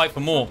 ready to fight for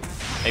more.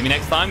 Maybe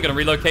next time. Going to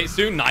relocate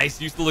soon. Nice.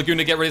 Use the Laguna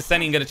to get rid of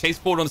Senny and going to chase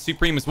forward on the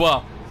Supreme as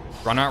well.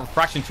 Run out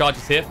refraction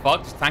charges here.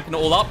 Fug just tanking it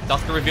all up.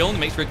 Dusk to reveal and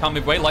make sure he can't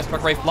midway. Light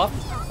Strike Ray fluff.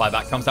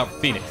 Buyback comes out for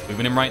Phoenix.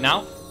 Moving in right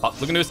now. Puck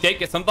looking to escape.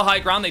 Gets under the high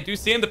ground. They do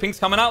see him. The ping's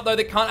coming out though.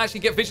 They can't actually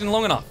get vision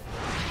long enough.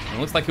 And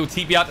it looks like he'll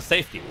TP out to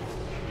safety.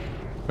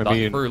 I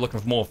mean, through looking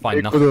for more.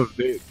 Find nothing.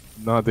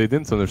 They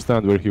didn't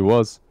understand where he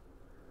was.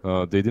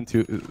 They didn't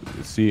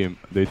see him.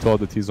 They thought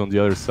that he's on the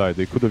other side.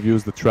 They could have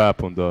used the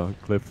trap on the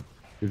cliff.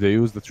 If they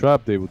used the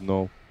trap, they would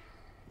know.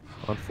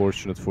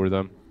 Unfortunate for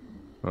them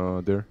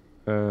there.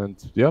 And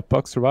yeah,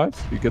 Puck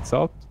survives. He gets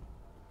out.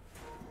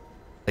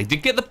 They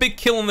did get the big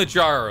kill on the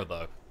Gyro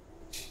though.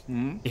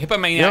 The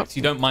Hippomaniacs,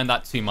 you don't mind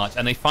that too much.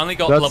 And they finally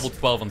got level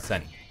 12 on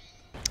Senny.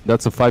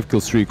 That's a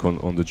 5-kill streak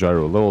on the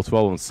Gyro. Level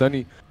 12 on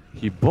Senny.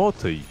 He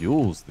bought a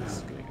Yules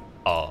this game.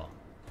 Oh.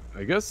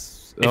 I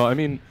guess. I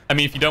mean,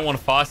 if you don't want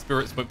to fire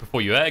Spirit Smoke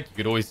before you egg, you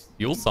could always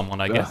Yule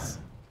someone, I guess.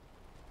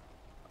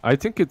 I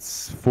think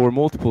it's for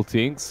multiple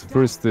things.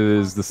 First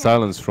is the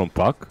silence from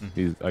Puck.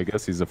 I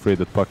guess he's afraid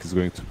that Puck is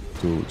going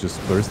to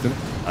just burst him.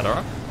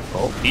 Adora.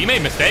 Oh. He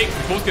made mistakes.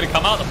 The call's going to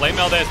come out. The flame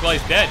mail there as well.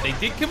 He's dead. They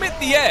did commit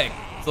the egg.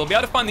 So they'll be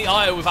able to find the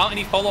IO without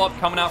any follow-up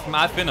coming out from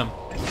Adfinum.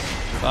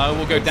 So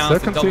we'll go down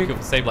to double kill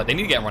for Saberlight. They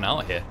need to get everyone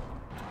out of here.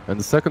 And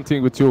the second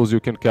thing with Yules, you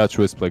can catch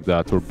Wisp like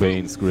that, or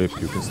Bane's grip.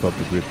 You can stop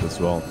the grip as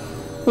well.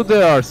 So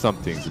there are some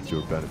things that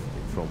you're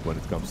benefiting from when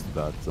it comes to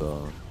that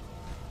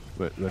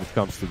when it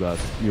comes to that,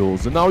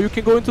 mules. And now you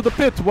can go into the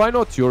pit. Why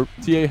not? Your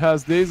TA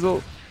has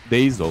Dazo.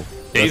 Dazo.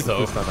 That's the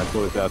first time I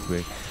call it that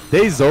way.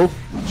 Dazo.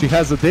 She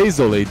has a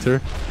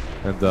Dazolator.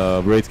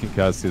 And Wraith King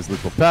has his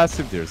little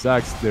passive. There's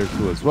Axe there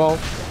too as well.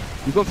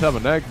 You don't have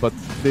an egg, but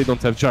they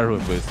don't have Gyro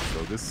Invasive.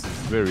 So this is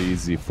very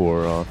easy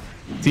for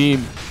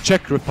Team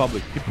Czech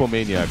Republic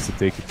Hippomaniacs to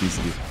take it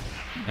easily.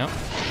 Yep.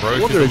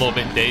 Roche is a little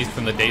bit dazed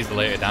from the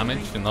Dazolator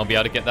damage, and they'll be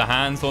able to get their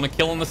hands on a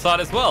kill on the side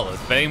as well, as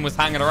Vayne was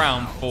hanging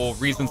around for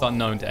reasons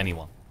unknown to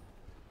anyone.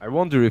 I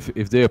wonder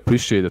if they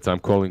appreciate that I'm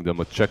calling them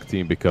a Czech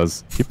team,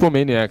 because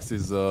Hippomaniacs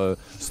is a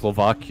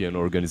Slovakian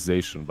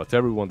organization, but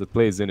everyone that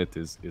plays in it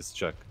is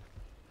Czech.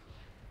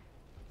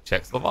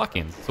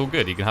 Czech-Slovakians. It's all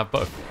good. You can have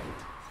both.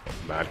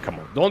 Man, come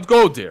on. Don't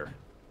go there.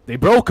 They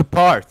broke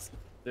apart.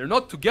 They're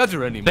not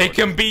together anymore. They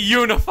can be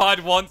unified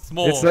once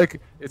more.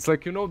 It's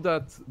like you know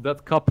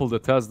that couple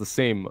that has the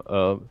same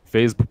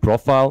Facebook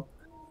profile,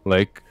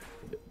 like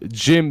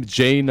Jim,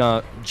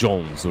 Jana,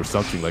 Jones or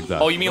something like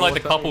that. Oh, you mean like the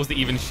couples that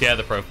even share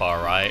the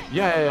profile, right?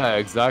 Yeah,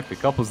 exactly.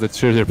 Couples that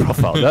share their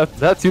profile.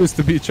 that used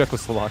to be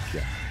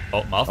Czechoslovakia.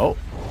 Oh, Muff. Oh.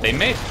 They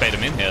may have spade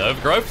him in here.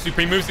 Overgrowth.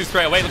 Supreme moves him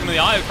straight away. Look him in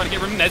the eye. Trying to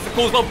get rid of him. There's the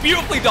call as well.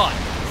 Beautifully done.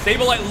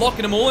 Saberlight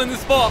locking them all in the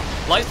spot.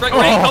 Light Strike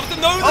Rain comes to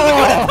nose. There's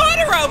a good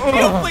turnaround.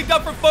 Beautifully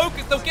done from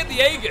Focus. They'll get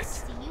the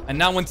Aegis. And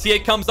now when TA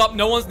comes up,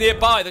 no one's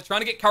nearby. They're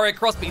trying to get carried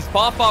across, but he's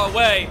far, far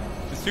away.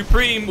 The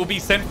Supreme will be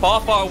sent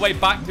far, far away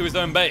back to his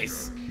own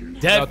base.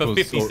 Dead for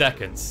 50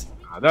 seconds.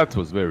 That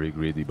was very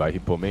greedy by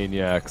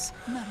Hippomaniacs.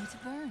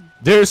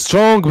 They're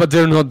strong, but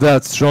they're not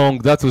that strong.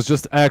 That was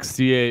just Axe,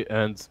 TA,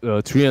 and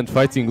Treant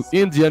fighting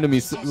in the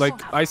enemies. Like,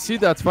 I see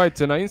that fight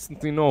and I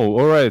instantly know,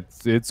 alright,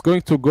 it's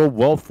going to go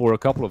well for a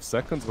couple of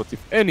seconds, but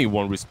if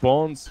anyone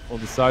respawns on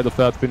the side of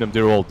that Pinem,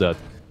 they're all dead.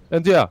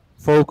 And yeah,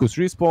 Focus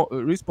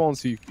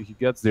respawns, he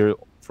gets there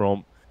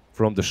from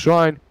the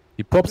shrine,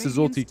 he pops his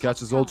ulti,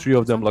 catches all three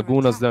of them,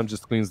 Lagunas them,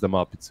 just cleans them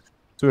up. It's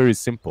very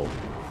simple.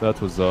 That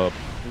was a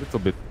little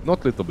bit,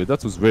 not little bit,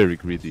 that was very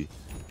greedy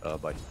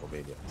by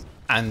Hippomaniacs.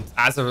 And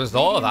as a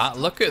result of that,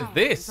 look at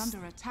this.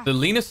 The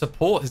Lina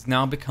support has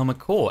now become a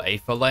core.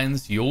 Aether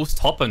Lens, Yule's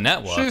top of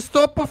network. She's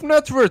top of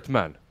network,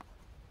 man.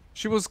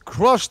 She was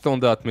crushed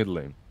on that mid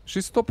lane.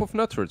 She's top of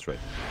network, right?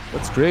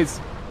 That's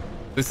crazy.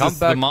 This is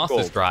the master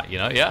strat, you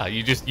know? Yeah,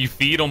 you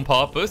feed on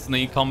purpose and then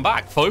you come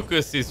back.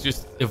 Focus is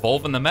just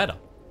evolving the meta.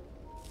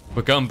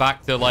 We're going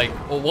back to like,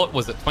 well, what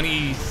was it?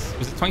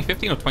 Was it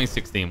 2015 or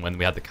 2016 when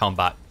we had the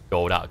combat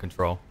gold out of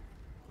control?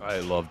 I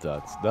love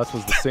that. That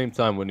was the same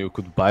time when you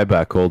could buy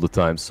back all the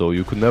time, so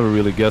you could never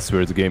really guess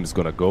where the game is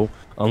gonna go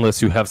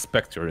unless you have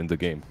Spectre in the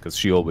game, because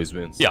she always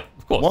wins. Yeah,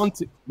 of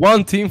course.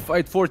 One team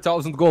fight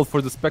 4,000 gold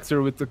for the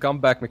Spectre with the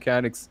comeback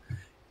mechanics.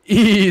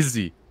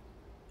 Easy.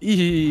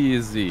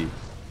 Easy.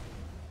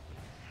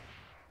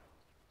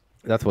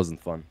 That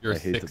wasn't fun. I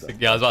hated that.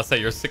 Yeah, I was about to say,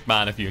 you're a sick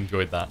man if you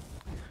enjoyed that.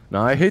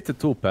 Now, I hated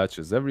two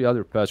patches. Every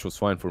other patch was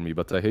fine for me,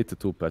 but I hated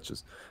two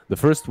patches. The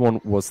first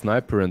one was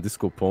Sniper and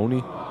Disco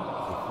Pony.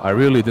 I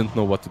really didn't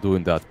know what to do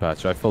in that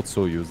patch. I felt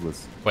so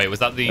useless. Wait, was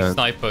that the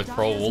Sniper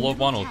Troll Warlord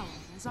one? Or?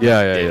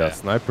 Yeah.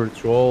 Sniper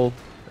Troll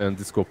and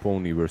Disco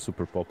Pony were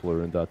super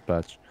popular in that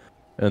patch.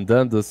 And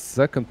then the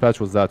second patch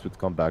was that with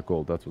Comeback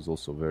Gold. That was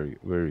also very,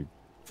 very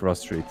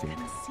frustrating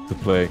to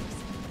play.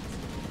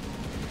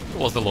 It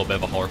was a little bit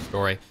of a horror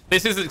story.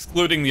 This is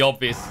excluding the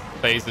obvious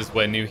phases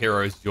where new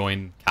heroes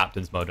join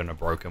Captain's Mode and are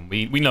broken.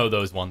 We know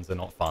those ones are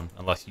not fun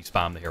unless you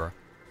spam the hero.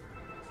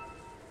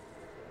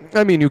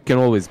 I mean, you can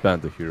always ban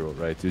the hero,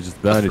 right? You just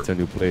ban it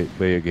and you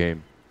play a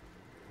game.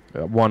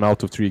 1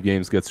 out of 3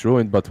 games gets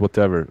ruined, but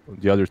whatever.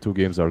 The other 2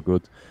 games are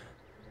good.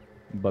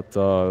 But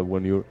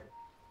when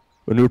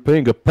you're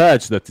playing a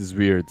patch that is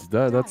weird,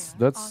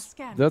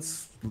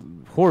 that's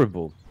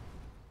horrible.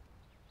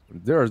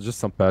 There are just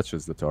some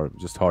patches that are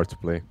just hard to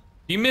play.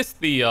 You missed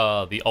the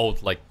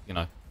old, like, you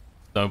know,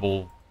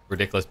 snowball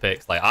ridiculous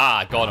picks, like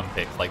I got him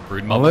picks like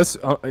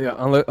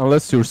Broodmother.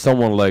 Unless you're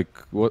someone like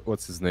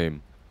what's his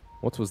name?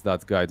 What was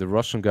that guy? The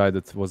Russian guy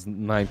that was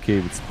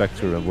 9k with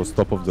Spectre and was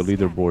top of the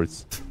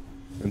leaderboards.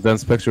 And then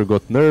Spectre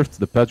got nerfed,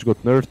 the patch got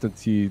nerfed, and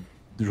he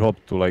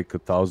dropped to like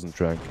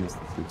 1,000 rank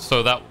instantly.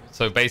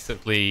 So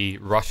basically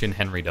Russian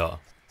Henry DOTA.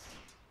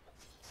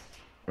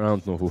 I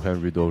don't know who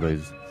Henry DOTA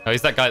is. Oh,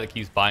 he's that guy that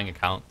keeps buying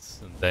accounts,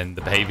 and then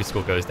the behavior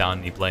score goes down,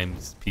 and he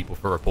blames people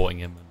for reporting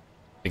him.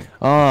 And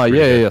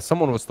yeah.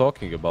 Someone was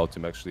talking about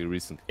him actually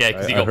recently. Yeah,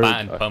 because he got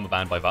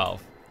perma-banned by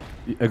Valve.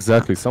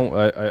 Exactly.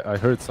 I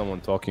heard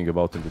someone talking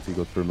about him that he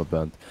got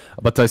perma-banned,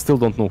 but I still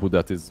don't know who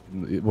that is.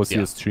 Was he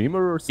a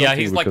streamer or something? Yeah,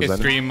 he's like a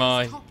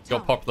streamer. He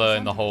got popular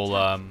in the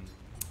whole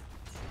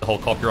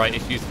copyright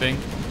issues thing,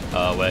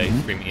 where he's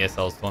streaming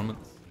ESL's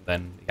tournaments.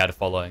 Then he had a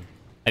following,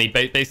 and he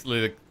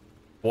basically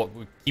what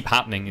would keep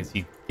happening is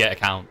he'd get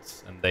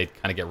accounts and they'd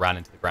kind of get ran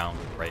into the ground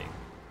with rating.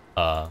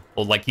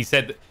 Or like he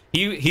said,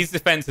 his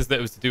defense is that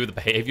it was to do with the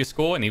behavior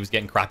score, and he was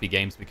getting crappy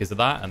games because of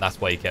that, and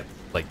that's why he kept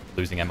like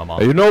losing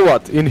MMR. You know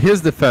what? In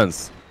his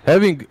defense,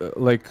 having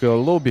like a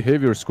low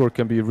behavior score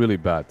can be really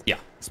bad. Yeah.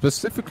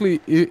 Specifically,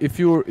 if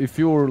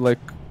you're like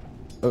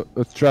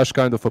a trash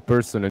kind of a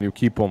person and you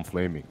keep on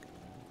flaming.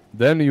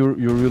 then you're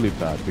really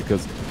bad.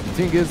 Because the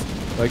thing is,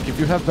 like, if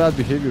you have bad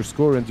behavior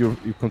score and you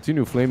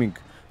continue flaming,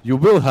 you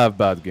will have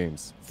bad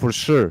games for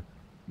sure.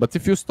 But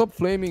if you stop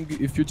flaming,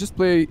 if you just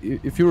play,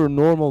 if you're a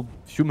normal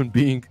human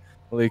being,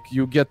 like,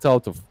 you get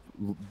out of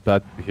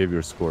bad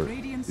behavior score.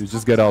 You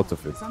just get out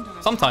of it.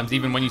 Sometimes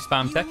even when you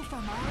spam tech.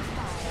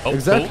 Oh,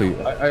 exactly.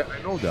 Cool. I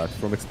know that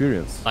from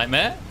experience.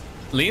 Nightmare.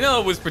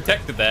 Lina was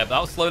protected there, but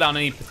that'll slow down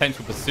any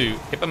potential pursuit.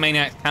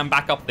 Hippomaniacs can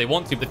back up if they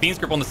want to, but the Fiend's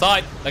Grip on the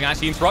side, they can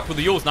actually interrupt with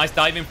the Yules. Nice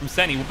dive in from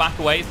Senny. Will back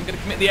away. Isn't going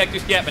to commit the egg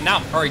just yet, but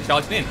now Curry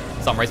charging in.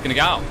 Sunray's going to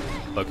go out.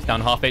 Focus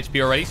down half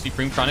HP already.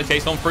 Supreme trying to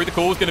chase on through. The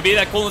call's going to be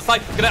there. Call on the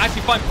side. Going to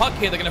actually find Puck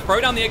here. They're going to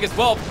throw down the egg as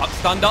well. Puck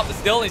stunned up, but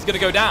still, he's going to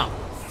go down.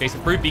 Chase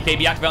approved.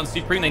 BKB activate on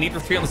Supreme. They need to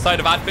retreat on the side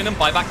of Adfinum.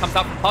 Buyback comes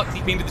out from Puck.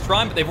 Deep into the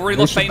shrine, but they've already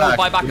lost Bane on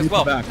buyback as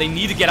well. They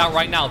need to get out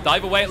right now.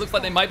 Dive away. It looks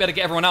like they might be able to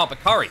get everyone out, but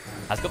Curry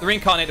has got the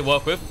Reincarnate to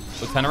work with.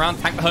 Will turn around,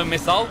 tank the home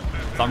missile.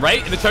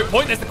 Sunray in the choke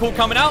point. There's the call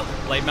coming out.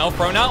 Blade Mail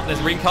thrown out.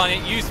 There's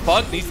Reincarnate used.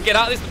 Pug needs to get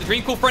out of this, but the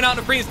Dream Call thrown out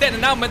and free instead.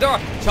 And now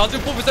Medora charging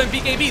full for his own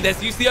BKB.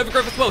 There's use the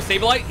Overgrowth as well.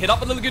 Saberlight hit up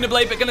with the Laguna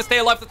Blade, but going to stay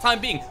alive for the time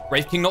being.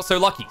 Wraith King not so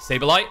lucky.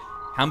 Saberlight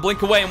can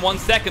blink away in 1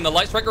 second. The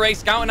Light Striker Ray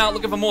scouting out,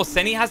 looking for more.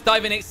 Senny has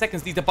dive in 8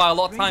 seconds. Needs to buy a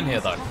lot of time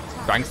here, though.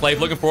 Dragon Slave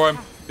looking for him.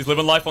 He's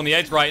living life on the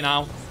edge right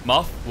now.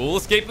 Muff will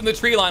escape from the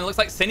tree line. Looks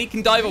like Senny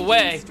can dive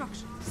away.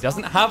 He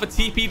doesn't have a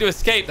TP to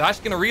escape. They're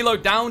actually going to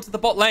reload down to the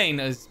bot lane,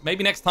 as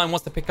maybe next time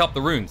wants to pick up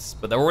the runes.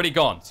 But they're already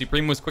gone.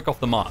 Supreme was quick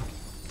off the mark.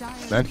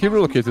 Man, he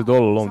relocated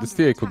all along. This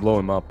TA could blow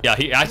him up. Yeah,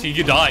 he actually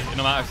could die in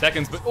a matter of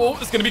seconds. But oh,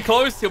 it's going to be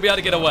close. He'll be able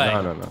to get away.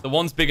 No. The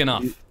one's big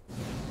enough.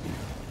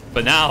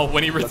 But now,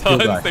 when he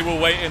returns, they were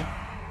waiting.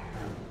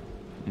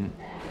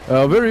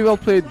 Very well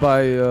played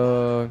by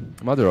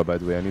Madara, by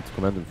the way. I need to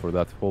commend him for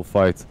that whole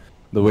fight.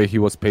 The way he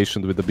was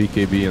patient with the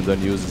BKB and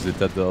then uses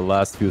it at the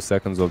last few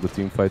seconds of the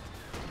team fight.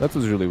 That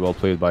was really well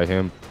played by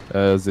him,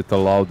 as it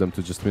allowed them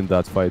to just win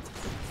that fight.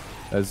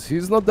 As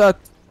he's not that...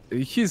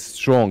 He's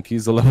strong.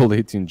 He's a level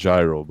 18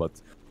 gyro, but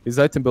his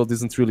item build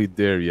isn't really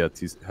there yet.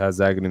 He has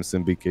Aghanims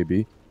and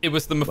BKB. It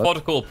was the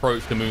methodical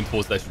approach to Moon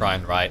towards their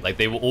shrine, right? Like,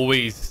 they were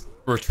always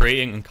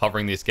retreating and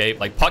covering the escape.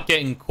 Like, Puck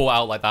getting caught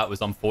out like that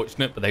was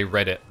unfortunate, but they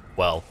read it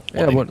well.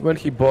 Yeah, when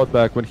he bought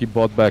back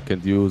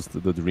and used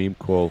the Dream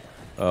Call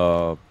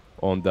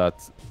on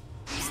that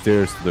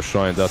stairs to the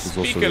shrine, that was also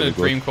really good. Speaking of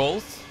Dream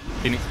Calls,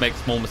 Phoenix makes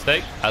a small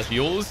mistake. As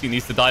Yules, he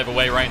needs to dive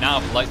away right now,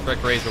 but Light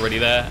Strike Ray is already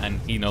there, and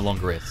he no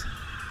longer is.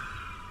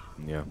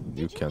 Yeah,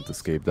 you can't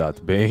escape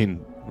that.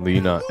 Bane,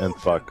 Lina, and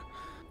Puck.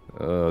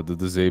 The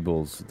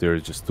disables, there are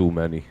just too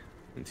many,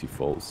 and he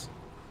falls.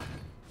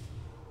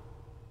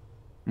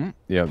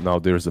 Yeah, now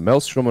there's a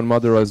Maelstrom on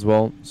Mother as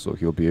well, so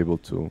he'll be able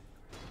to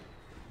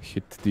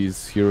hit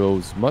these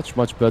heroes much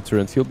better,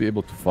 and he'll be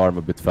able to farm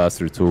a bit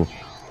faster too.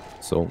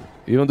 So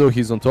even though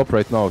he's on top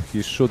right now,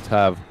 he should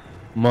have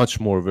much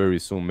more very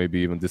soon. Maybe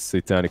even this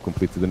Satanic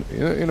completed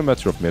in a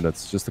matter of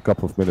minutes, just a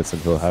couple of minutes,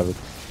 and he'll have it.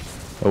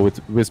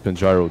 With Wisp and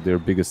Gyro, their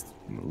biggest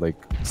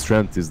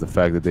strength is the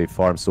fact that they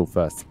farm so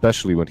fast,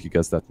 especially when he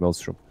gets that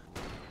Maelstrom.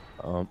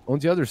 On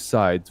the other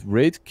side,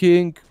 Wraith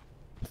King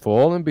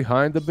falling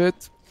behind a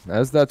bit.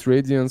 As that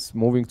Radiance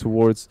moving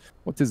towards...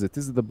 What is it?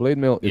 Is it the Blade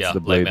Mail? It's the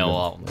Blade Mail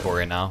on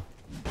Courier now.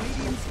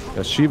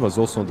 Yeah, Shiva's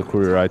also on the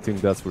Courier. I think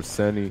that's for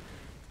Senny.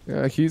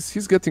 Yeah,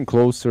 he's getting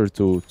closer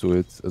to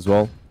it as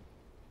well.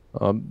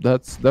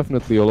 That's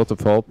definitely a lot of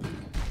help.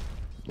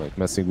 Like,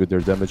 messing with their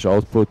damage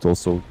output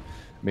also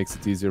makes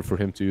it easier for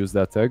him to use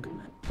that egg.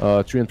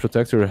 Treant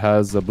Protector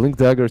has a Blink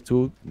Dagger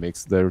too,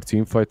 makes their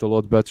team fight a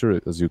lot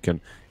better, as you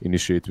can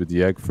initiate with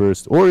the egg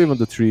first, or even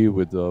the tree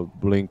with the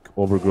Blink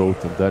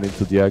Overgrowth and then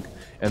into the egg.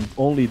 And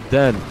only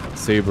then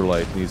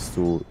Saberlight needs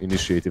to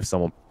initiate if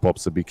someone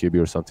pops a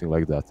BKB or something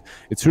like that.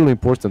 It's really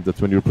important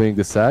that when you're playing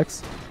this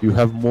axe, you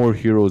have more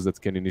heroes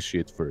that can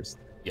initiate first.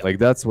 Yep. Like,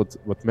 that's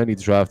what many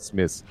drafts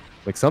miss.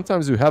 Like,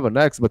 sometimes you have an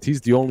axe, but he's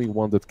the only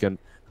one that can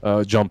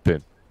jump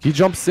in. He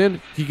jumps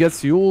in, he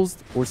gets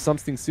used, or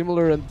something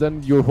similar, and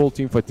then your whole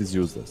team fight is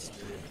useless.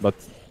 But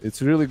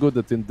it's really good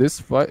that in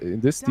this fight, in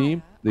this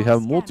team, they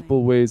have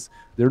multiple ways.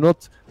 They're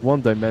not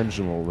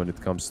one-dimensional when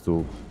it comes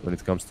to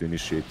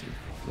initiating.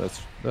 That's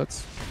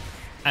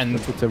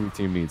what every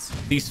team needs.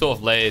 These sort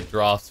of layered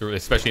drafts are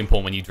especially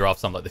important when you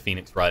draft something like the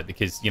Phoenix, right?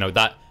 Because, you know,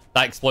 that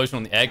explosion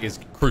on the egg is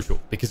crucial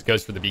because it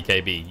goes for the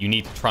BKB. You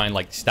need to try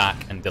and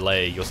stack and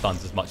delay your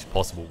stuns as much as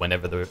possible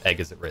whenever the egg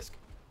is at risk.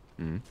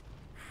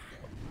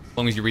 As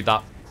long as you read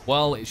that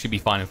well, it should be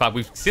fine. In fact,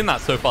 we've seen that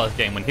so far this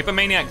game. When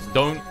Hippomaniacs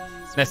don't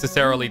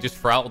necessarily just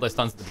throw out all their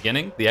stuns at the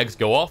beginning, the eggs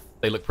go off,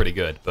 they look pretty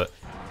good. But,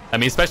 I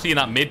mean, especially in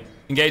that mid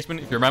engagement,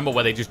 if you remember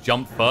where they just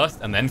jumped first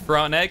and then threw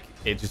out an egg,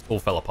 it just all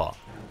fell apart.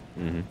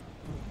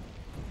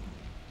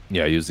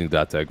 Yeah, using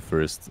that egg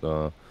first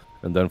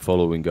and then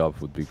following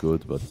up would be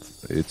good, but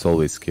it's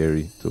always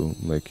scary to,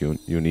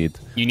 you need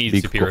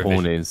big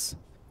cojones.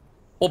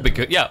 Or big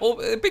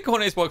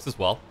cojones works as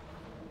well.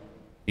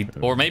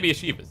 Or maybe a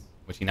Shiva's,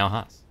 which he now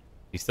has.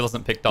 He still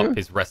hasn't picked up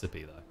his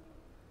recipe, though.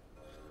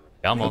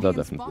 Come on. That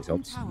definitely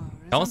helps. Come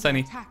on,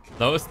 Senny.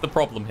 Notice the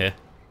problem here.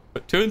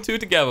 Put 2 and 2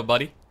 together,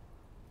 buddy.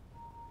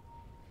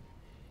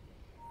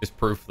 Just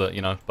proof that,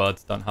 you know,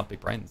 birds don't have big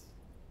brains.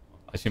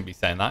 I shouldn't be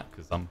saying that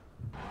because I'm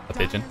a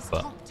pigeon,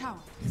 but...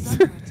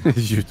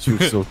 You're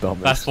so dumb.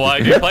 That's why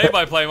I do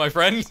play-by-play, my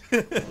friend.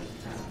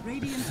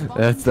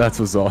 That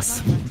was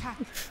awesome.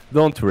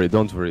 Don't worry.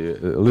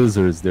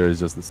 Lizards, there is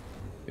just this.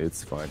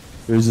 It's fine.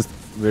 They're just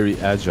very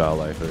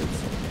agile, I heard.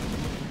 So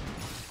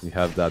we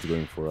have that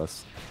going for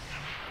us.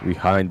 We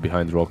hide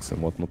behind rocks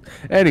and whatnot.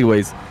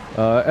 Anyways,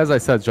 as I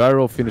said,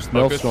 Gyro finished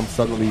Maelstrom,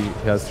 suddenly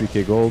has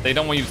 3k gold. They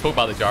don't want you to talk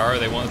about the Gyro,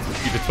 they want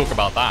you to talk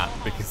about that,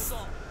 because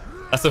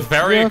that's a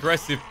very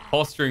aggressive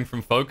posturing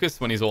from Focus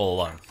when he's all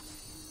alone.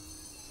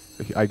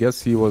 I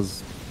guess he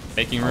was...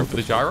 making room for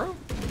the Gyro?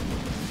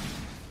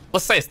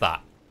 Let's say it's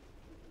that.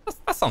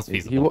 That sounds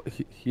feasible.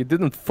 He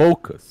didn't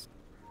focus.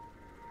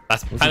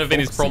 That's kind of been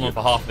his problem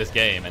for half of this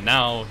game, and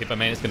now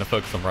Hippomane is going to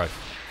focus on Roche.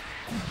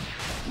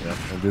 Yeah,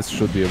 and this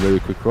should be a very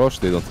quick rush.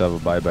 They don't have a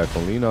buyback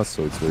on Lina,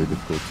 so it's very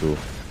difficult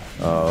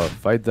to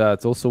fight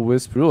that. Also,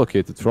 Wisp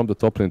relocated from the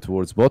top lane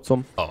towards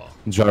bottom.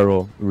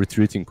 Gyro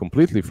retreating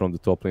completely from the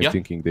top lane,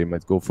 thinking they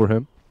might go for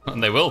him.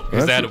 And they will,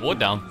 because they had a ward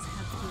down.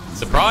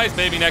 Surprise,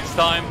 maybe next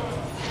time.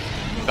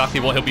 Exactly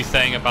what he'll be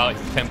saying about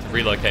his attempt to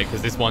relocate,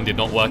 because this one did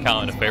not work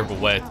out in a favorable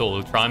way at all.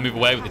 He'll try and move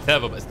away with the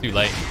Tether, but it's too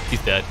late.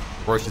 He's dead.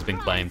 Roche has been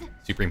claimed.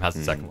 Supreme has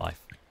the second life.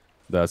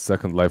 That's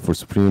second life for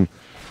Supreme.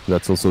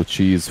 That's also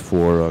cheese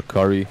for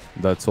Curry.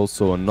 That's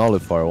also a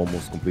nullifier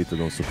almost completed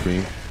on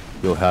Supreme.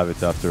 He'll have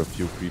it after a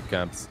few creep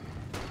camps.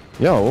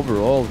 Yeah,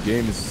 overall,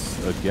 game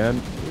is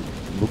again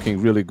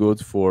looking really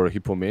good for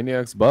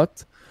Hippomaniacs,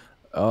 but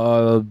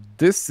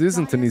this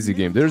isn't an easy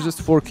game. They're just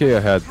 4k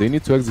ahead. They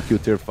need to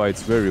execute their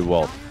fights very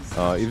well.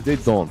 If they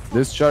don't,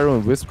 this Gyro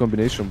and Wisp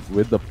combination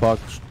with the puck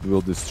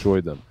will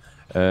destroy them.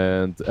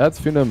 And at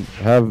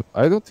Finam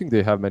I don't think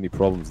they have many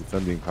problems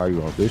defending high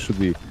ground. It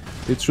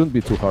shouldn't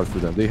be too hard for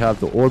them. They have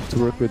the orb to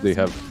work with. They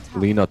have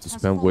Lina to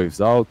spam waves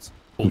out,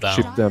 to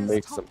chip them,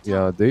 make some.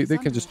 Yeah, they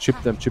can just chip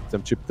them,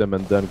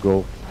 and then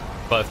go.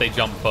 But if they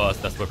jump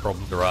first, that's where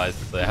problems arise.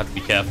 So they have to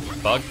be careful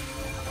with Bug.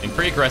 Being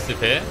pretty aggressive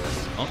here.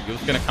 Oh,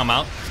 Yule's going to come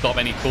out, stop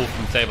any call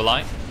from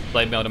Saberlight.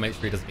 Blade Mail to make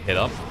sure he doesn't get hit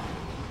up.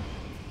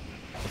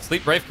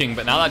 Sleep Brave King,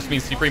 but now that just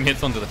means Supreme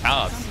hits onto the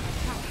towers.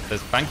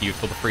 Says thank you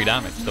for the free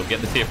damage. They'll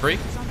get the tier 3.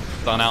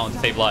 Stun out and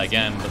Saberlight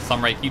again, but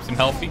Sunray keeps him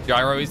healthy.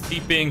 Gyro is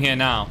TPing here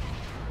now.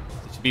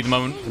 It should be the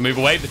moment to move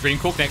away. The Dream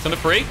Call connects on the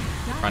 3.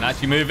 Trying to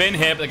actually move in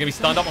here, but they're going to be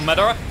stunned up on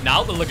Medora.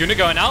 Now the Laguna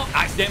going out.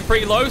 Axe getting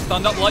pretty low.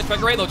 Stunned up the Light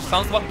Strike Array. They'll just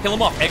sound up and kill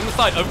him off. Egg on the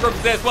side. Overgrowth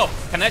is there as well.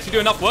 Can they actually do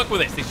enough work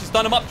with this? They should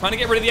stun him up, trying to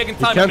get rid of the Egg in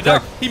time.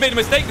 Medora, he made a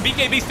mistake. The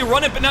BKB still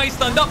running, but now he's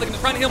stunned up. They're going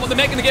to try and hit him with the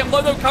mech. Going to get him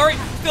low though. Curry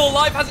still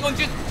alive. Hasn't gone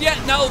just yet.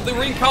 Now the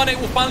Reincarnate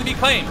will finally be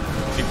claimed.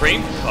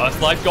 Supreme,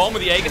 first life gone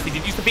with the Aegis. He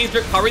did use the Fiend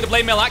Strip. Curry, the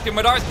Blade Mail active.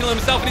 Madara's killing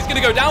himself, and he's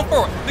going to go down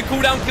for it. The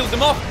cooldown kills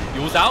him off.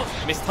 Yule's out.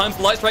 Mistimes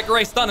the Light Strike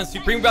Array stun, and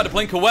Supreme about to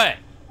blink away.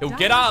 He'll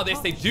get out of this.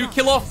 They do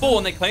kill off 4,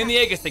 and they claim the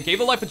Aegis. They gave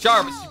the life for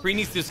Gyro, but Supreme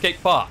needs to escape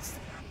fast.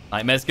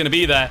 Nightmare's going to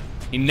be there.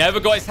 He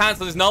never got his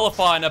hands on his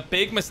nullifier, and a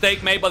big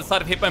mistake made by the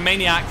side of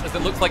Hippomaniacs, as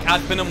it looks like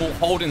Adfinum will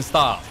hold in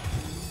style.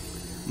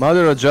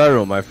 Mother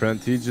Gyro, my friend,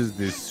 he just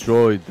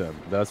destroyed them.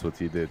 That's what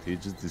he did. He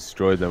just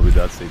destroyed them with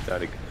that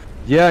satanic.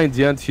 Yeah, in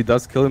the end, he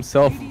does kill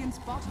himself,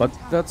 but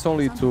that's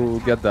only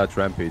to get that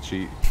rampage.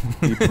 He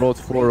brought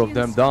 4 of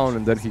them down,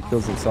 and then he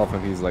kills himself,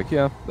 and he's like,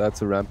 yeah,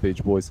 that's a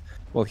rampage, boys.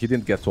 Well, he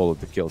didn't get all of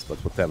the kills, but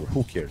whatever,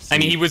 who cares? I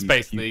mean, he was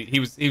basically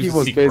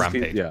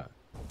rampage.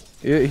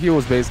 Yeah, he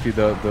was basically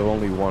the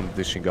only one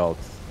dishing out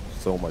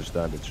so much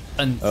damage.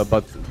 And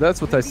but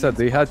that's what I said.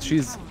 They had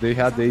cheese, they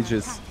had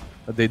Aegis.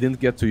 They didn't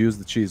get to use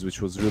the cheese,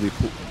 which was really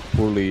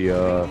poorly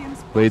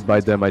played by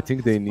them. I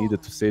think they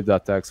needed to save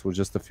that axe for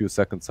just a few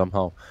seconds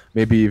somehow.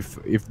 Maybe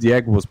if the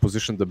egg was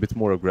positioned a bit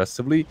more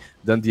aggressively,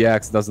 then the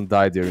axe doesn't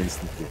die there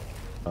instantly.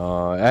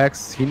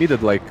 Axe, he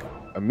needed like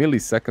a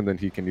millisecond and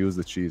he can use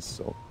the cheese.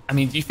 So I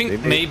mean, do you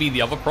think maybe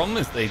the other problem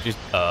is they just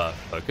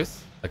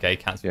focus? Okay,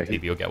 cancel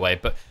TV will get away.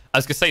 But I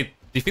was gonna say, do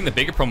you think the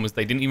bigger problem was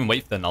they didn't even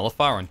wait for the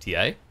nullifier on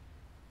TA?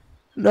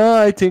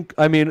 No,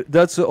 I mean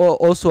that's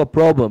also a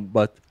problem,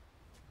 but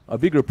a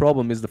bigger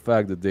problem is the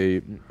fact that they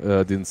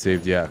didn't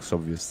save the axe,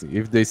 obviously.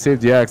 If they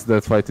saved the axe,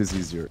 that fight is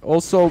easier.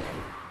 Also,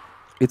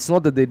 it's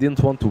not that they didn't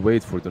want to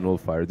wait for the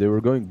nullifier. They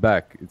were going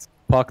back. It's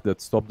Puck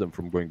that stopped them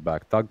from going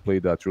back. Tug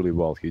played that really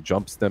well. He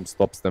jumps them,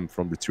 stops them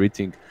from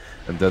retreating,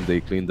 and then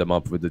they cleaned them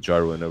up with the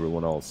Gyro and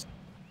everyone else.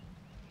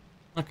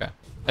 Okay.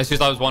 It's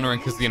just I was wondering,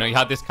 because, you know, you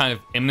had this kind of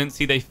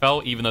imminency they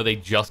felt, even though they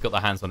just got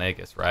their hands on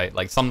Aegis, right?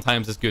 Like,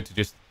 sometimes it's good to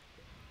just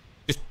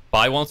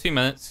buy 1 or 2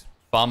 minutes,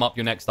 farm up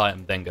your next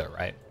item, then go,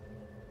 right?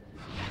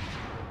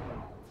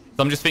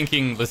 So I'm just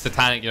thinking the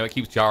Satanic, you know, it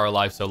keeps Gyro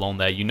alive so long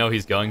there. You know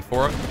he's going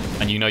for it,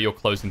 and you know you're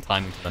close in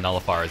timing to the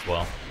nullifier as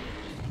well.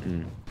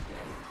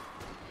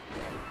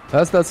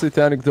 As that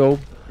Satanic, though,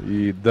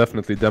 he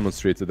definitely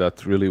demonstrated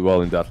that really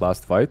well in that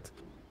last fight.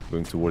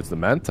 Going towards the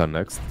Manta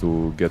next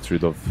to get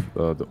rid of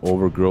the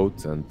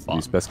overgrowth and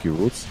these pesky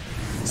roots.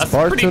 That's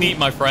pretty neat,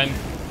 my friend.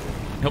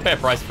 He'll pay a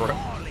price for it.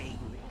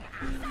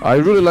 I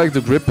really like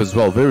the grip as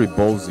well, very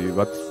ballsy.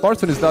 But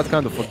Spartan is that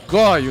kind of a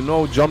guy, you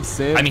know, jumps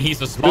in. I mean,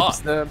 he's a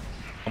spot.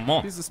 Come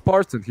on. He's a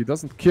Spartan. He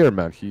doesn't care,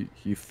 man.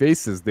 He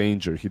faces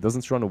danger. He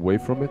doesn't run away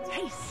from it.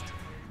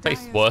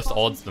 Tastes worse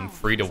odds than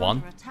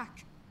 3-1. There's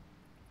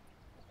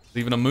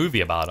even a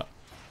movie about it.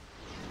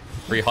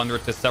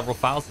 300 to several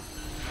thousand.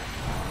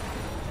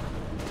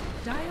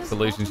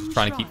 Solution's just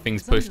trying to keep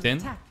things pushed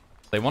in.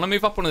 They want to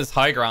move up on this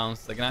high ground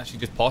so they can actually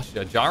just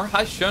posture. Gyro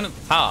has shown at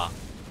the tower.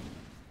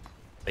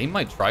 They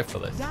might try for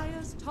this. At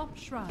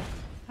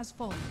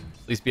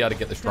least be able to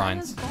get the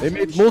shrines. They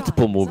made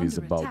multiple movies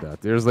about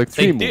that. There's like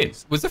 3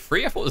 movies. Was there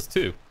 3? I thought it was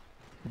 2.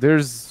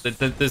 There's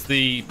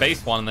the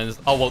base one, and then there's...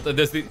 Oh, well,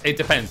 there's the... It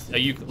depends. Are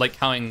you, like,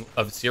 counting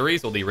a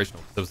series or the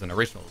original? There was an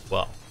original as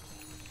well.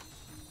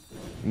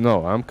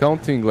 No, I'm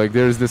counting, like,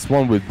 there's this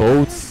one with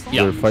boats.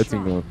 Yeah. They're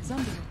fighting...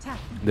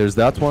 there's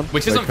that one.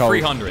 Which isn't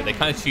 300. They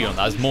kind of cheat on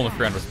that. There's more than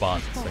 300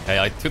 spawns. Okay,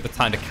 I took the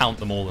time to count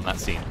them all in that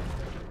scene.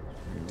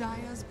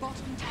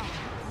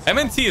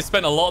 MNT has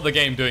spent a lot of the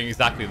game doing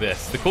exactly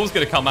this. The call's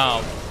going to come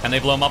out. Can they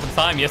blow him up in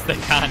time? Yes, they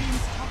can.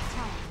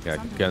 Yeah,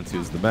 he can't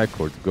use the mech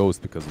or the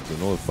ghost because of the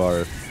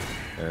nullifier.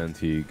 And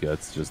he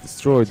gets just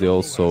destroyed. They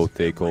also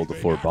take all the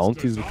 4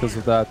 bounties because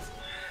of that.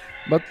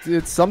 But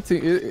it's something...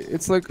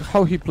 It's like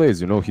how he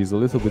plays, you know. He's a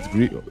little bit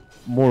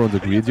more on the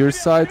greedier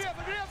side.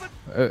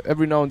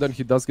 Every now and then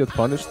he does get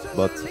punished.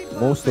 But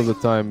most of the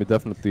time it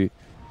definitely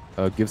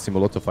gives him a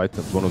lot of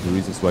items. One of the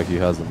reasons why he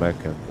has a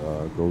mech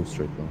and ghost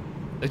right now.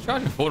 They're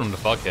trying to afford him to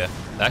fuck here.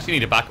 They actually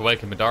need to back away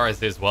because Madara is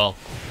here as well.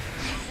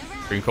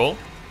 Green call.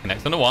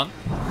 Connects on the 1.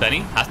 Then he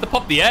has to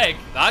pop the egg.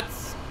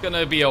 That's going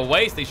to be a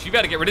waste. They should be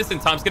able to get rid of this in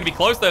time. It's going to be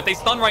close though. If they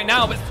stun right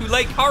now, but it's too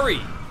late.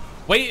 Curry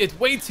waited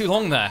way too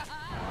long there.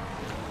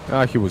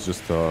 He was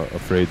just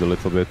afraid a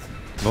little bit.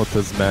 Not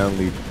as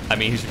manly. I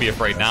mean, he should be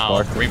afraid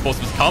now.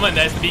 Reinforcements coming.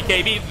 There's the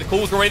BKB. The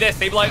calls were already there.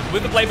 Sableye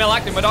with the blade mail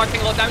active. Madara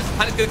taking a lot of damage. The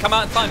panic is going to come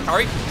out in time.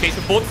 Curry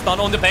chasing forward. Stun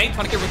on the Bane.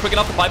 Trying to get rid quick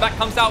enough. The buyback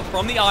comes out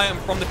from the Eye and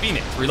from the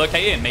Phoenix.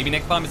 Relocate in. Maybe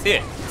next time is here.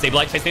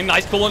 Sableye chasing.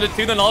 Nice call on the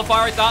 2. The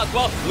nullifier is out as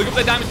well. Look at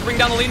the damage to bring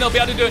down the lean. They'll be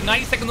able to do it.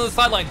 90 seconds on the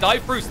sideline.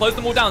 Dive through. Slows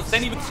them all down.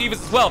 Senny with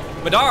Shivas as well.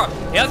 Madara,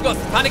 he hasn't got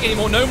panic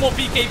anymore. No more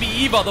BKB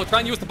either. They'll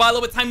try and use to buy a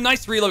little bit of time.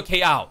 Nice to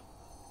relocate out.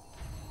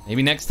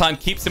 Maybe next time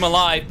keeps him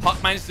alive.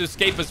 Puck manages to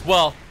escape as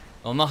well.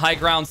 On the high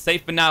ground,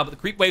 safe for now, but the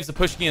creep waves are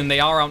pushing in. They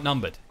are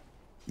outnumbered.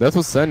 That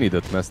was Senny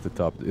that messed it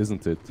up,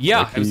 isn't it? Yeah,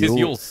 like it was his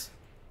Yules.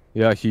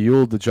 Yeah, he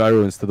uled the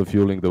gyro instead of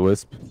uling the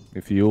wisp.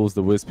 If he ules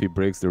the wisp, he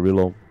breaks the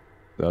reload.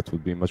 That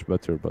would be much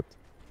better, but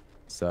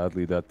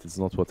sadly that is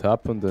not what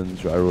happened, and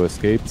gyro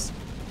escapes.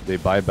 They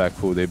buy back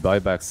who? They buy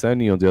back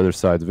Senny on the other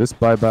side. Wisp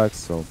buybacks,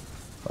 so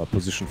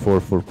position 4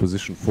 for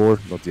position 4,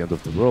 not the end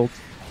of the world.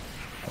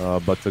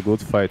 But a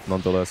good fight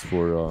nonetheless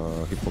for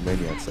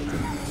Hippomaniacs, I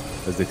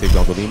think, as they take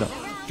down the Lina.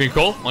 Dream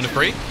call on the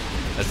 3.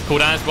 There's the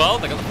cooldown as well.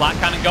 They got the flat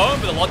cannon going,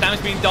 but a lot of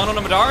damage being done on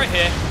the Madara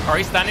here.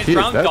 Curry standing his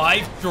ground,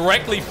 dives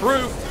directly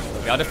through.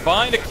 We got to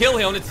find a kill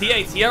here on the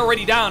TA. TA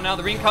already down. Now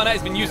the reincarnate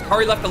has been used.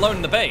 Curry left alone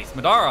in the base.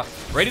 Madara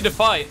ready to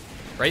fight.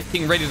 Wraith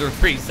King ready to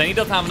retreat. Senny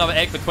doesn't have another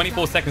egg for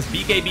 24 seconds.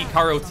 BKB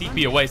Curry will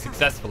TP away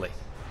successfully.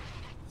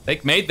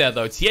 Fake made there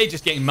though. TA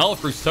just getting melted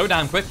through so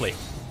damn quickly.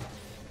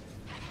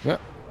 Yeah,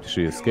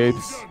 she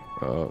escapes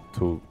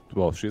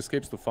she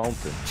escapes to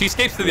Fountain. She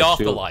escapes to the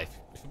afterlife.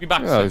 She'll be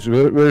back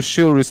soon. Where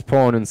she'll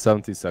respawn in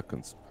 70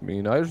 seconds. I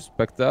mean, I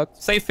respect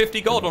that. Save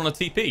 50 gold on a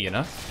TP, you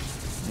know?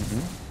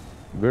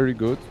 Very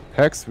good.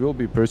 Hex will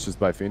be purchased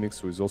by Phoenix,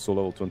 who is also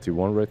level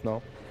 21 right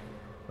now.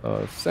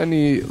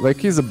 Senny, like,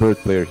 he's a bird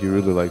player. He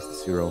really likes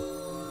this hero.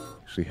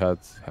 Actually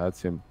had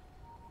him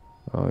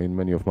in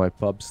many of my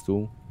pubs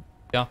too.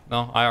 Yeah,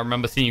 no, I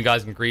remember seeing you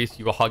guys in Greece.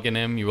 You were hugging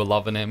him, you were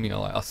loving him. You're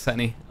like, oh,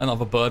 Senny,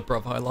 another bird,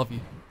 brother. I love you.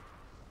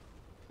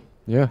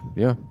 Yeah,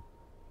 yeah.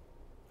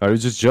 Are you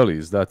just jelly?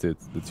 Is that it?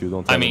 That you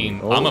don't have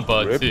I'm a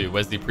bird too.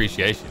 Where's the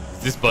appreciation?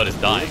 This bird is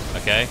dying,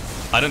 okay?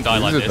 I don't die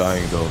like this.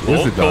 Dying, though.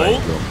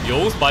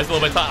 Yules buys a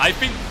little bit of time. I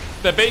think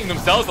they're baiting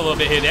themselves a little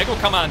bit here. The egg will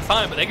come out in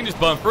time, but they can just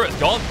burn through it. It's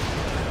gone.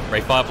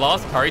 Great fire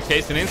blast. Curry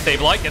chasing in.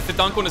 Sableye gets the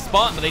dunk on the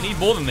spot, but they need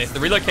more than this. They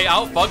relocate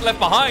out. Fug left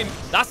behind.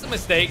 That's a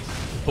mistake.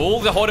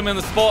 Cool to hold him in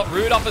the spot.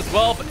 Root up as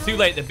well, but too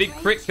late. The big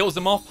crit kills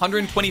him off.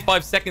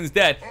 125 seconds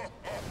dead.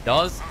 He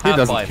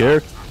doesn't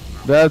care.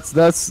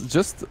 That's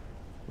just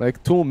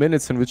like 2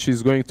 minutes in which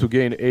he's going to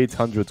gain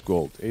 800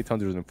 gold.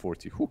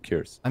 840. Who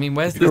cares? I mean,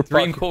 where's the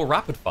dream call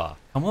rapid fire?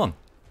 Come on.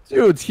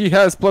 Dude, he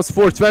has plus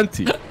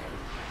 420.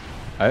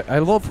 I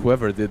love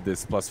whoever did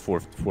this plus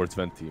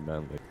 420,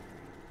 man. Like,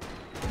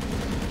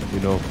 you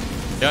know,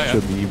 yeah.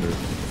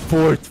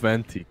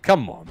 420.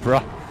 Come on,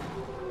 bro.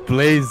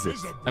 Blaze it.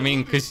 I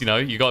mean, because, you know,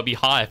 you got to be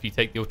high if you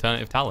take the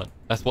alternative talent.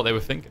 That's what they were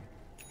thinking.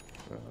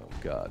 Oh,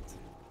 God.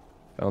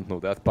 I don't know.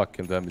 That puck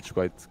can damage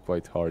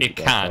quite hard. It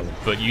can,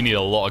 but you need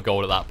a lot of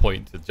gold at that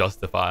point to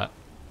justify it.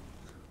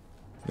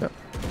 Yeah,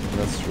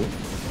 that's true.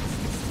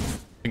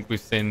 I think we've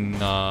seen...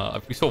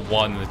 we saw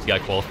one in the TI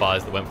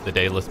qualifiers that went for the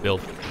Daedalus build.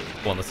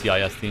 One of the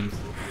CIS teams.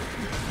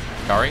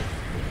 Curry,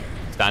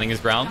 standing his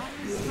ground.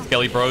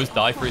 Skelly Bros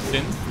die for his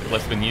sins.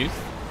 Less been used.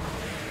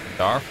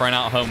 Dara throwing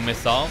out a home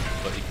missile,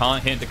 but he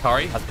can't hit into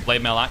Curry. Has the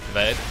blade mail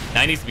activated.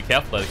 Now he needs to be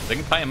careful because they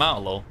can kite him out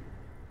a little.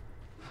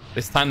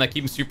 This time they're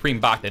keeping Supreme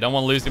back. They don't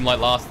want to lose him like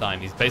last time.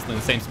 He's basically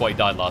in the same spot he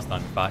died last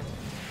time, in fact.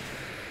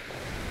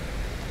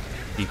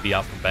 DP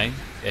out from Bane.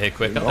 Get here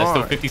quicker. There's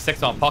still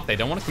 56 on Puck. They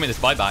don't want to commit this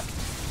buyback.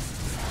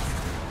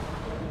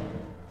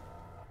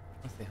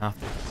 Unless they have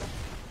to.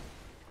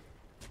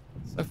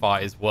 So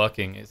far, it's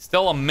working. It's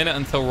still a minute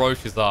until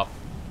Roche is up.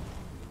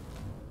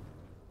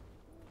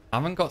 I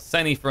haven't got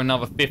Senny for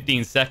another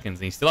 15 seconds,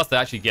 and he still has to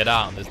actually get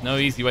out. There's no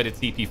easy way to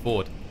TP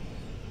forward.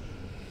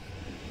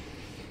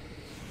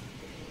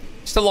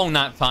 Just a long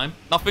nap time.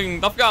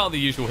 Nothing out of the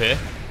usual here.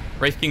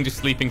 Wraith King just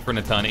sleeping for an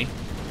eternity.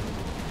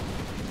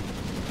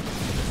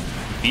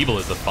 Feeble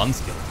is a fun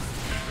skill.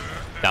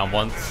 Down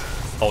once.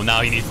 Oh,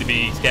 now he needs to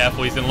be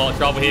careful. He's in a lot of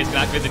trouble here. He's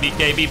going to activate the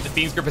BKB, but the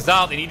Fiend's Grip is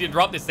out. They need to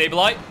interrupt this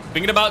Saberlight.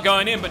 Thinking about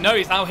going in, but no,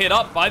 he's now hit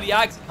up by the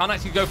Ags. He can't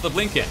actually go for the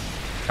blink in.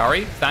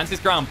 Curry stands his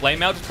ground.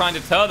 Flamemail to try and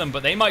deter them,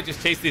 but they might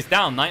just chase this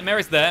down. Nightmare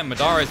is there.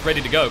 Madara is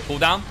ready to go. Cool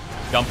down.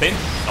 Jump in.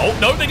 Oh,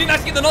 no, they didn't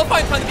actually get the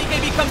knockback time. The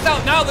BKB comes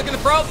out. Now they're going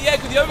to throw out the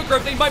egg with the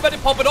overgrowth. They might better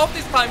pop it off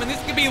this time, and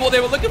this could be what they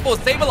were looking for.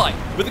 Saberlight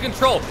with the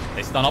control.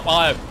 They stun up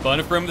Io.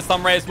 Burner for him with the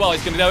Sunray as well.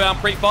 He's going to go down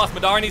pretty fast.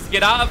 Madara needs to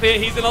get out of here.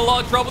 He's in a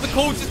lot of trouble. The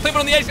call just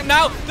clipping on the edge, and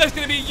now there's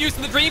going to be use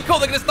of the Dream Call.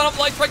 They're going to stun up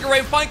Light Striker Ray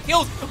and find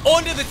kills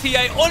onto the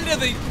TA, onto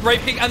the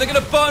Wraith King, and they're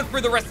going to burn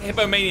through the rest of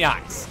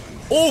Hippomaniacs.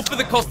 All for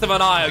the cost of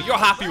an Io. You're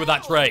happy with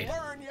that trade.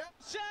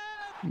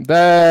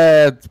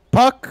 That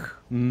Puck,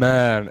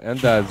 man, and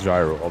that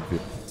Gyro,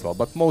 obviously.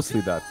 But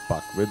mostly that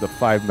Puck with the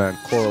 5-man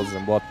corals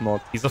and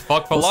whatnot. He's a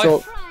fuck for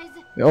life.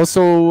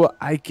 Also,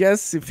 I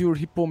guess if you're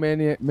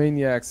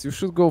Hippomaniacs, you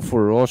should go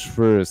for Roche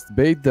first.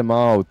 Bait them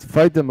out.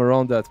 Fight them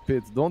around that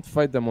pit. Don't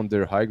fight them on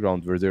their high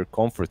ground where they're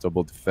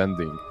comfortable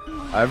defending.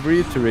 I've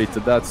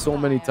reiterated that so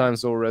many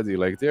times already.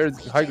 Like, their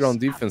high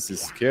ground defense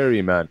is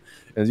scary, man.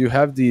 And you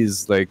have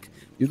these, like,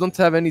 you don't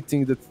have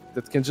anything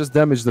that can just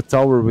damage the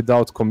tower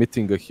without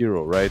committing a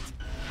hero, right?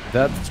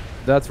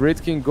 That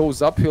Wraith King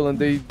goes uphill and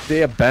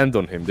they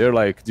abandon him. They're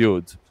like,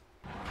 dude,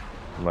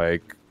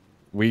 like,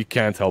 we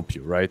can't help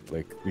you, right?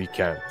 Like, we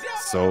can't.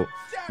 So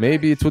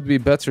maybe it would be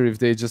better if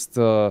they just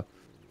go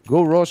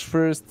Roche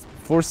first,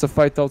 force a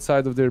fight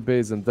outside of their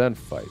base, and then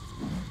fight.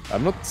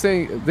 I'm not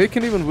saying they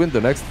can even win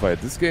the next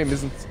fight. This game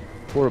isn't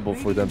horrible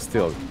for them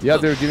still. Yeah,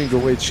 they're giving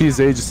away Cheese,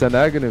 Aegis, and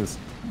Aghanims,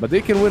 but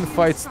they can win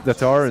fights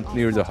that aren't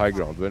near the high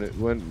ground.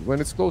 When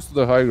it's close to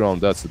the high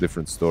ground, that's a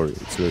different story.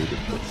 It's really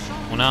good.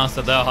 Well, now it's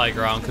at their high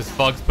ground because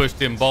Fugs pushed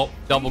him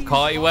double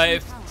Kali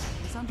wave.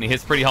 And he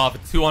hits pretty hard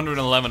for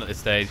 211 at this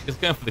stage.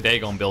 Just going for the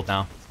Dagon build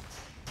now.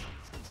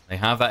 They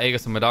have that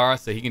Aegis and Madara,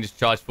 so he can just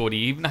charge 40.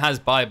 He even has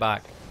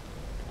buyback.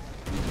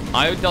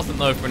 Io doesn't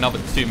know for another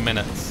 2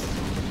 minutes.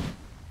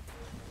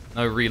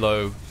 No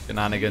reload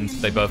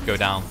shenanigans. They both go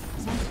down.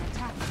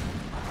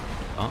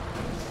 Oh,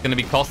 it's going to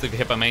be costly for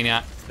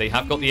Hippomaniacs. They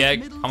have got the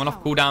egg coming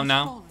off cooldown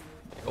now.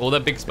 All their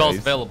big spells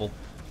available.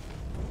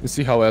 You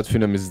see how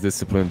Adfinum is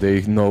disciplined.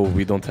 They know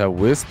we don't have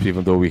Wisp,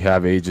 even though we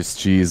have Aegis,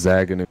 Cheese,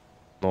 Aghanim.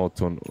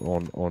 Not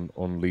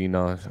on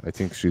Lina. I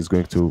think she's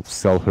going to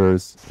sell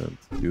hers and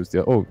use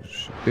the. Oh,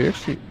 they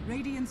actually.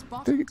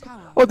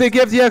 They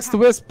gave the X to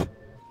Wisp.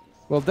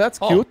 Well, that's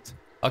cute.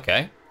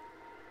 Okay.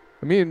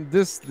 I mean,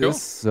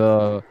 it's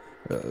a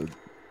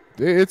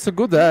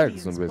good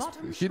axe on Wisp.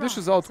 He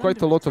dishes out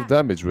quite a lot of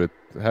damage with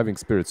having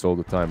spirits all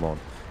the time on.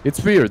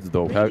 It's weird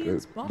though,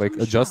 like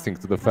adjusting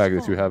to the fact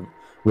that you have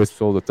Wisps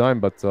all the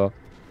time, but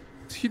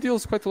he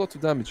deals quite a lot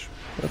of damage.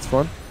 That's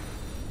fun.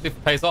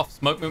 It pays off.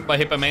 Smoke movement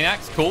by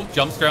Hippomaniacs. Cool.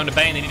 Jumps straight onto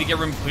Bane. They need to get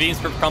room for the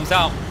script comes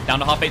out. Down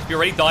to half HP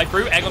already. Die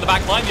through. Egg on the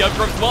back line. The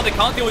overgrowth as well. They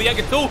can't deal with the egg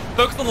at all.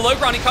 Focused on the low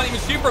ground. He can't even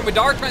shoot for it.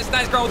 Madara trying to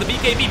stand his ground with the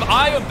BKB. But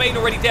Io and Bane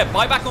already dead.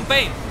 Buyback on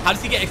Bane. How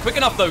does he get it quick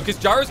enough though? Because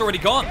Gyro's already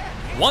gone.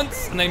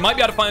 Once, and they might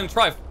be able to find him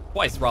try.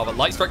 Twice rather.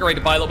 Light Striker ready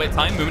to buy a little bit of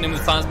time. Moving in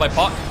with silence by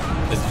Puck.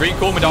 There's a Dream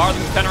Call. Madara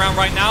looking to turn around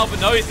right now. But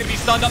no, he's going to be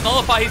stunned up.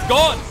 Nullify. He's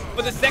gone.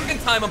 For the second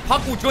time, and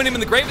Puck will join him in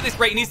the grave at this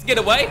rate. He needs to get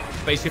away.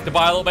 Phase shift to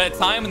buy a little bit of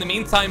time. In the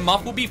meantime,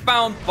 Muff will be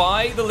found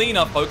by the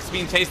Lina. Focus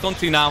being chased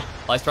onto now.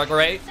 Light Striker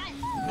Ray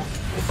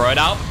will throw it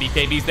out.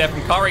 BKB's there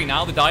from Curry.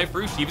 Now the dive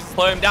through. Shivas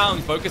slow him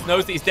down. Focus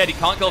knows that he's dead. He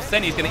can't kill off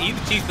Senny. He's going to eat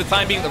the cheese for the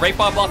time being. The Ray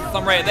Fire Blast and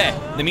Sunray are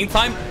there. In the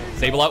meantime,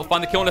 Saberlight will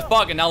find the kill on the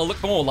Thug, and now they'll look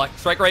for more. Like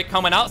Striker Ray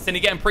coming out.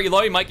 Senny getting pretty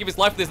low. He might give his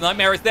life for this.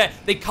 Nightmare is there.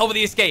 They cover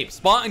the escape.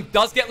 Spartan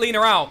does get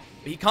Lina out,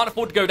 but he can't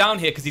afford to go down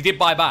here because he did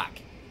buy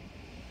back.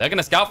 They're going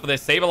to scout for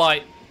this.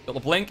 Saberlight got the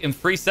blink in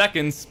 3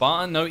 seconds.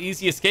 Spartan, no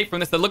easy escape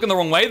from this. They're looking the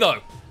wrong way, though.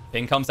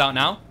 Ping comes out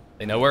now.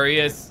 They know where he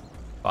is.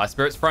 Fire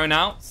Spirit's thrown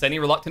out. Senny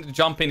reluctant to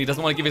jump in. He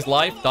doesn't want to give his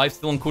life. Dive's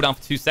still on cooldown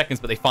for 2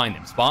 seconds, but they find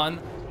him. Spartan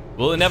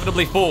will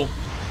inevitably fall.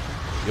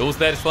 Yule's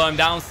there to slow him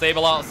down.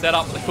 Saberlight set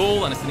up for the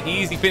cool, and it's an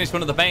easy finish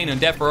under the Bane and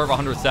dead for over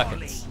 100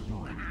 seconds.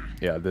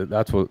 Yeah,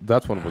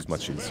 that one was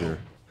much easier.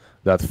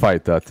 That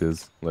fight, that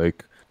is.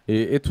 Like,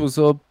 it was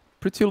a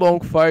pretty long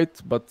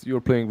fight, but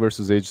you're playing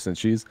versus Aegis and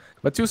Cheese.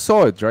 But you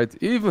saw it, right?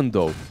 Even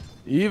though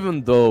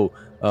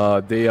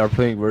they are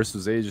playing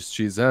versus Aegis,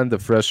 Cheese, and the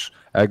fresh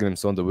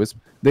Aghanims on the Wisp,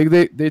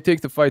 they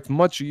take the fight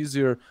much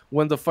easier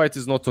when the fight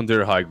is not on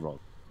their high ground.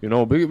 You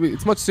know,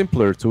 it's much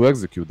simpler to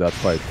execute that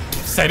fight.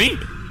 Senny?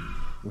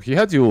 He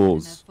had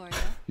Yules.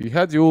 He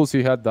had Yules,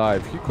 he had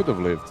dive. He could have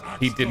lived.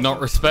 He did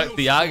not respect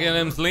the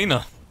Aghanim's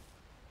Lina.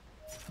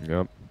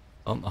 Yep.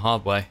 On the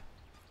hard way.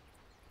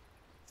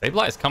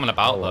 Sableye is coming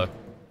about, though.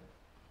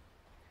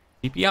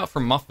 TP out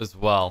from Muff as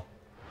well.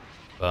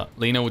 But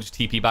Lina will just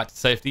TP back to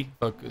safety.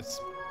 Focus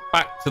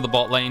back to the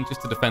bot lane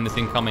just to defend this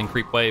incoming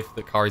creep wave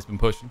that Kari's been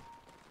pushing.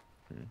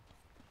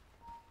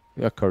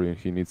 Yeah, Kari,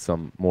 he needs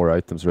some more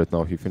items right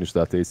now. He finished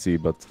that AC,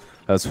 but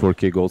has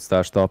 4k gold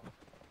stashed up.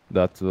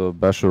 That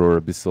Basher or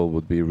Abyssal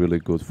would be really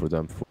good for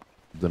them for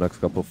the next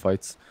couple of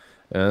fights.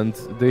 And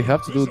they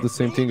have to do the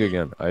same thing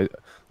again.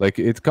 Like,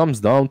 it comes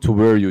down to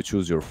where you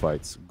choose your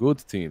fights. Good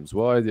teams,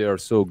 why they are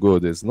so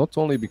good is not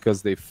only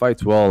because they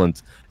fight well and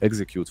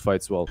execute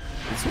fights well.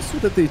 It's also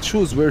that they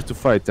choose where to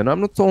fight. And I'm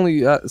not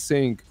only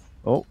saying,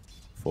 oh,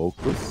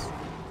 focus.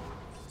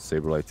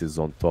 Saberlight is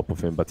on top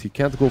of him, but he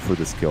can't go for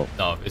this kill.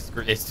 No, it's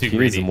too greedy. He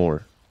needs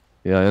more.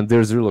 Yeah, and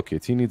there's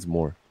Relocate. He needs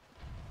more.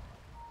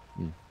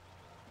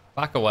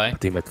 Back away.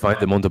 They might find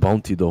them on the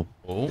bounty, though.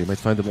 Ooh. They might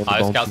find them on the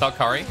bounty. Scouts out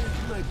Kari.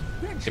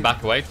 Get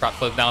back away. Trap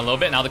slows down a little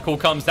bit. Now the call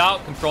comes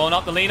out. Controlling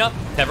up the Lina.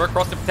 Tether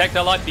across to protect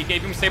her life.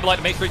 BKB from Saberlight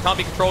to make sure he can't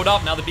be controlled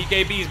up. Now the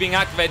BKB is being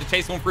activated to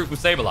chase one through from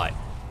Saberlight.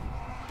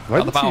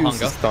 Why did he use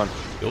the stun?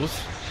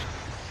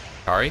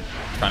 Kari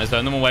trying to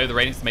zone them away with the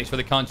Radiance to make sure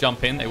they can't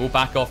jump in. They will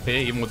back off here,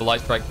 even with the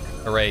Light Strike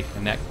array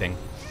connecting.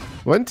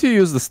 When did he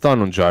use the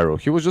stun on Gyro?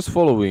 He was just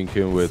following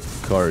him with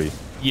Kari.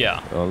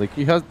 Yeah. Like,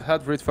 he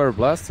had Great Fire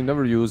Blast. He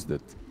never used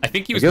it. I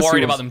think he was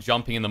worried about them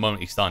jumping in the moment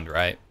he stunned,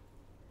 right?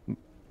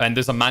 And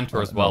there's a Manta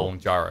as well on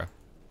Gyro.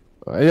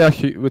 Yeah,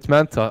 with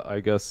Manta, I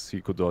guess he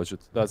could dodge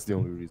it. That's the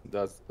only reason.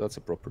 That's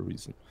a proper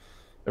reason.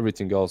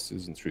 Everything else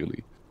isn't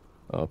really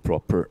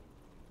proper.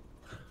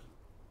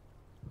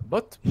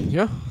 But,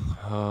 yeah,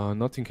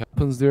 nothing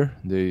happens there.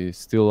 They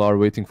still are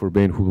waiting for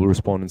Bane, who will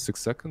respawn in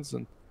 6 seconds.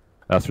 And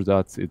after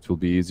that, it will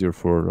be easier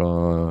for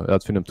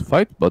Adfinem to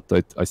fight. But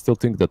I still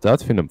think that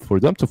Adfinem,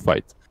 for them to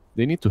fight,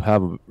 they need to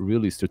have a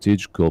really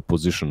strategical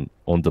position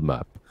on the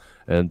map.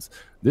 And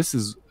this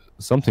is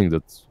something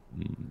that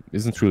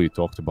isn't really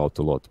talked about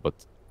a lot. But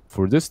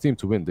for this team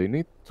to win, they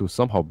need to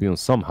somehow be on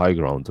some high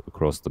ground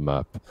across the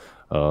map.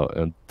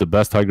 And the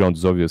best high ground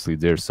is obviously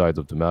their side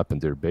of the map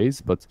and their base.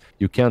 But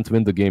you can't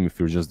win the game if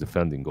you're just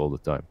defending all the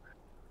time.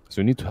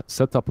 So you need to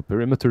set up a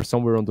perimeter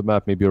somewhere on the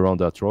map, maybe around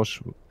that rush.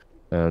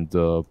 And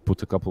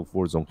put a couple of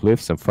wards on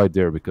cliffs and fight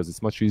there, because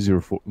it's much easier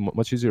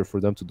for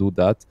them to do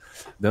that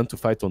than to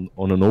fight on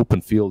an open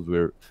field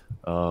where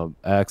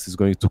Axe is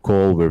going to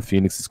call, where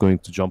Phoenix is going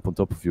to jump on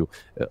top of you.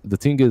 The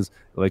thing is,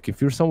 like, if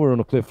you're somewhere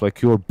on a cliff,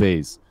 like your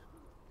base,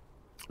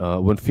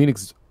 when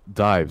Phoenix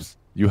dives,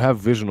 you have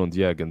vision on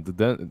the egg, and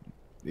then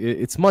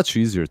it's much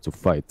easier to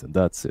fight, and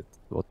that's it,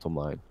 bottom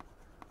line.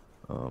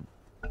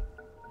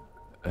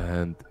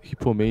 And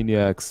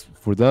Hippomaniacs,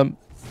 for them,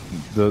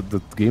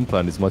 the game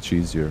plan is much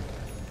easier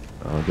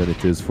than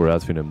it is for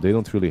Adfinem. They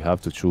don't really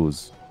have to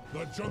choose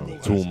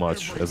too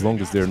much, as long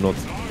as they're not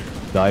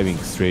diving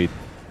straight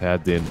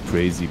head in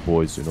crazy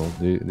boys, you know.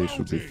 They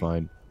should be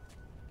fine.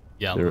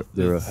 Yeah,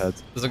 they're ahead.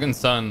 There's a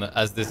concern that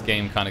as this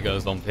game kind of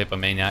goes on for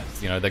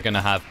Hippomaniacs, you know, they're going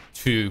to have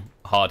 2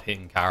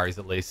 hard-hitting carries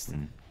at least.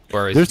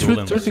 Whereas they're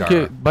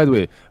 13k, by the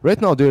way,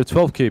 right now they're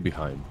 12k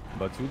behind,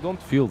 but you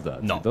don't feel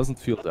that. No. It doesn't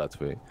feel that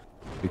way,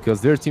 because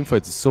their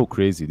teamfight is so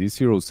crazy. These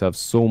heroes have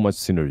so much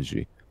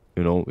synergy.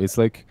 You know, it's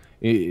like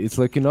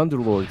in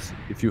Underlords,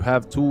 if you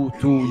have two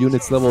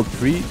units level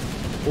 3,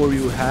 or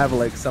you have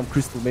like some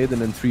Crystal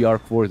Maiden and 3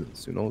 Arc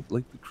Wardens, you know,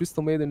 like the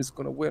Crystal Maiden is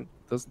gonna win.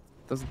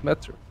 Doesn't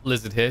matter.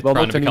 Lizard here, well,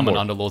 trying to become an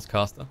Underlords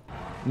caster.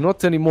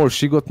 Not anymore.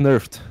 She got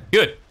nerfed.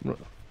 Good.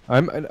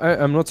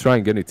 I'm not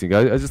trying anything.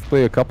 I just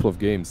play a couple of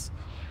games.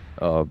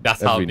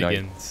 That's how it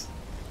begins.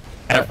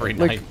 Every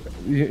night. Like,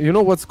 you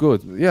know what's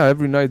good? Yeah,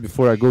 every night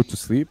before I go to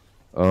sleep,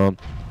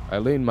 I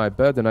lay in my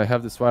bed and I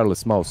have this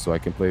wireless mouse, so I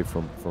can play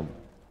from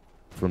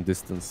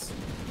distance,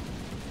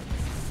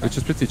 which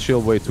is pretty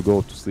chill way to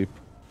go to sleep.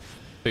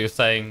 So you're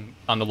saying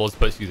Underlords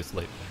puts you to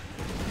sleep?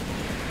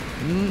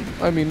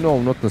 I mean, no,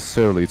 not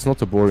necessarily. It's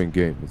not a boring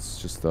game. It's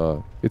just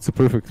it's a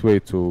perfect way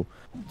to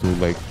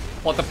like.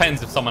 Well, it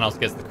depends if someone else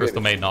gets the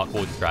Crystal Maiden Arc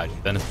Ward strategy,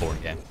 then it's a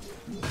boring game.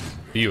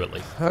 For you at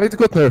least. It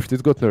got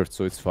nerfed,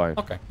 so it's fine.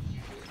 Okay.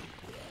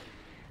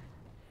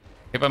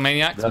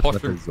 Hippomaniacs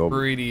posturing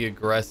pretty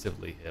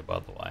aggressively here, by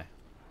the way.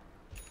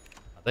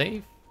 Are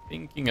they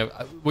thinking of...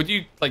 would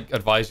you like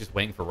advise just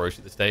waiting for Roche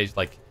at this stage?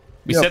 Like,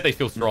 we said they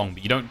feel strong,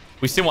 but you don't...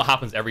 We've seen what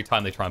happens every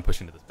time they try and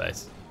push into the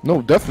space.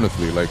 No,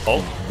 definitely. Like,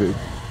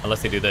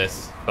 unless they do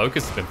this.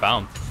 Focus has been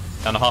found.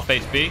 Down to half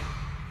HP.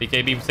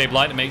 BKB from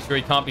Sableye to make sure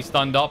he can't be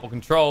stunned up or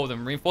controlled.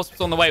 And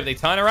reinforcements on the way, but they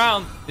turn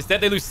around.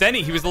 Instead, they lose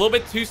Senny. He was a little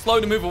bit too slow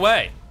to move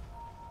away.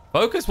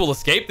 Focus will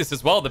escape this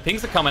as well. The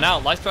pings are coming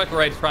out. Light Strike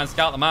Array to try and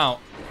scout them out.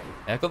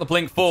 Yeah, got the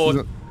blink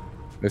forward.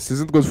 This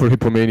isn't good for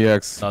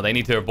Hippomaniacs. No, they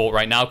need to abort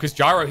right now because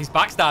Gyro, he's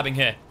backstabbing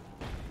here.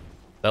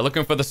 They're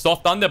looking for the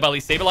soft underbelly.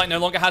 Saberlight no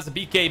longer has a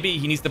BKB.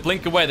 He needs to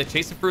blink away. They're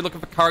chasing through,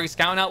 looking for Kari,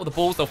 scouting out with the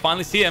balls. They'll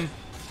finally see him.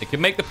 They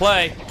can make the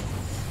play.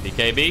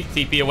 BKB,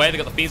 TP away. They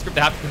got the Fiend Script.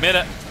 They have to commit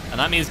it. And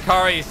that means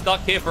Curry is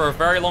stuck here for a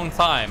very long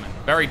time.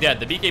 Very dead.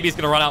 The BKB is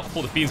going to run out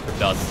before the Fiend's Grip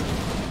does.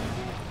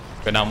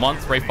 But now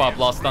once Ray Fire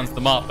Blast stuns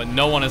them up, but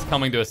no one is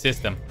coming to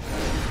assist him.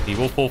 He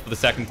will fall for the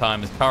second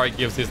time as Curry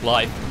gives his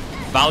life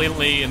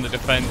valiantly in the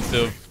defense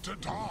of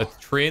a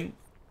Trin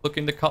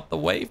looking to cut the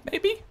wave,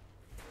 maybe?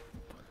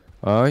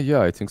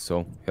 Yeah, I think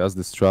so. He has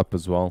this trap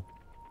as well.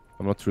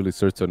 I'm not really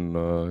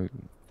certain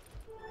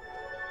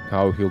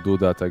how he'll do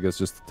that. I guess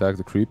just attack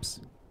the creeps.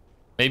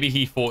 Maybe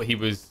he thought he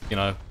was, you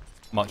know,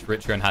 much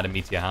richer and had a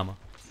Meteor Hammer.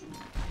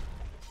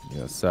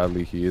 Yeah,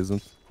 sadly he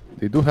isn't.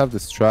 They do have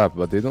this trap,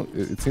 but they don't.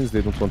 It seems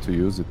they don't want to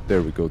use it.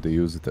 There we go. They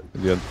use it at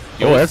the end.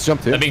 Oh, that's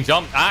jumped in. They're being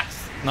jumped.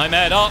 Axe.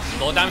 Nightmare up.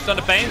 A lot of damage on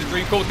the Pain. The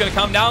Dream Core's going to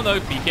come down, though.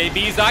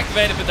 BKB is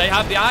activated, but they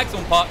have the Axe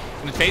on Puck.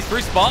 Going to chase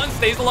through. Spartan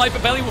stays alive,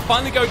 but Belly will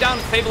finally go down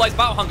and Saberlight's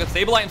Battle Hunger.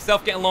 Saberlight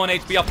himself getting low on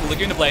HP after the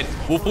Laguna Blade.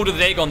 Will fall to the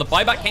Dagon. The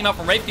buyback came out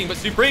from Wraith King, but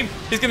Supreme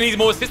is going to need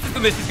more assistance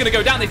than this. He's going to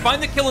go down. They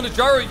find the kill on the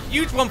Jaro.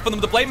 Huge one for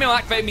them. The Blade Mail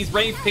activated means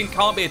Wraith King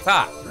can't be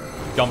attacked.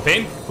 Jump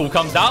in. Cool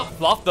comes out.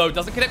 Fluff, though,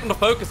 doesn't connect on the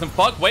Focus, and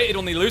Pug waited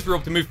on the Illusory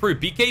Orb to move through.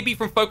 BKB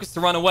from Focus to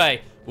run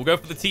away. We'll go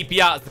for the TP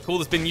out as the Cool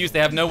has been used. They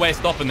have no way of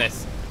stopping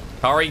this.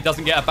 Curry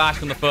doesn't get a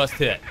bash on the first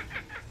hit.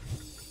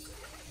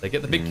 They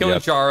get the big kill on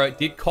Jaro. It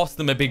did cost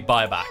them a big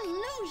buyback.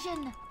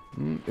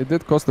 It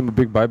did cost them a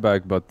big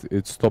buyback, but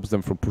it stops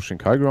them from pushing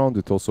high ground.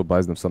 It also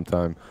buys them some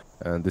time.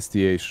 And this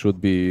TA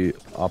should be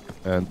up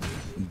and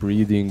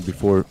breeding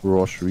before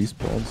Rosh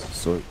respawns.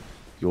 So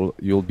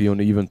you'll be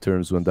on even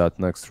terms when that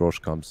next Rosh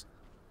comes.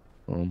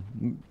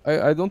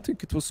 I don't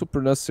think it was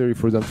super necessary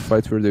for them to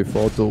fight where they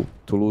fought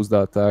to lose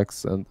that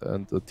axe and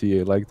a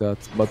TA like that.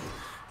 But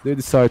they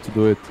decided to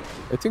do it.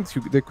 I think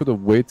they could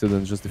have waited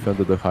and just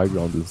defended the high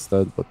ground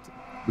instead. But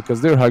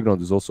because their high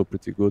ground is also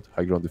pretty good.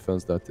 High ground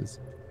defense, that is.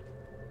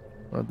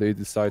 They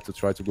decide to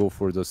try to go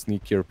for the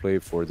sneakier play,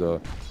 for the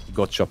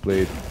gotcha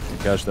play,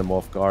 to catch them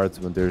off guard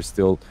when they're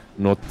still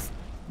not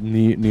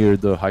near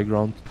the high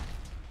ground.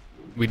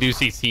 We do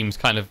see teams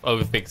kind of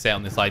overfixate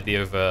on this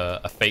idea of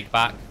a fake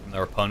back from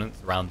their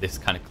opponents around this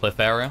kind of cliff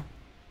area.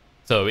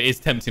 So it is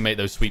tempting to make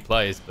those sweet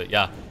plays, but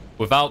yeah,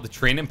 without the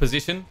Trin in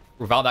position,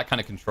 without that kind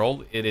of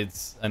control, it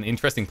is an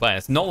interesting play.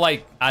 It's not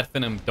like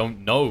Adfinum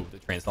don't know the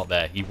Trin's not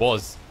there. He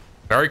was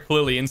very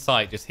clearly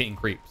inside, just hitting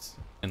creeps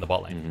in the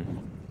bot lane.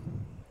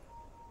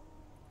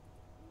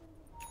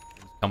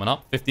 Coming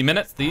up, 50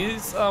 minutes.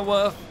 These are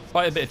worth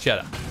quite a bit of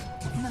cheddar.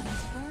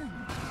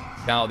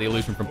 Scout the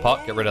illusion from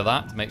Puck, get rid of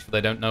that to make sure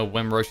they don't know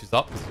when Rosh is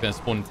up. It's going to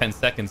spawn in 10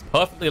 seconds.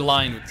 Perfectly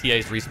aligned with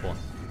TA's respawn.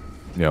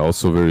 Yeah,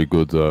 also very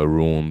good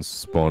runes.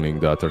 Spawning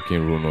that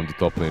arcane rune on the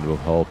top lane will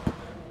help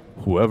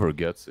whoever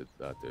gets it.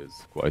 That is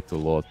quite a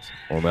lot.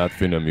 On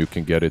Adfinum you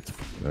can get it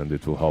and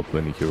it will help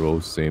any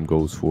heroes. Same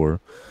goes for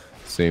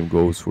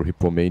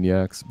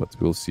Hippomaniacs, but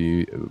we'll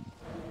see.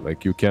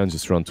 Like, you can't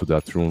just run to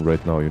that rune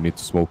right now. You need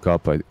to smoke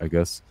up, I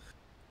guess.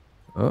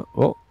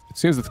 Well, it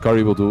seems that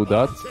Curry will do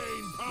that.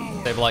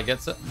 Saberlight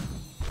gets it.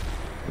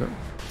 Yeah.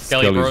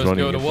 Skelly Bros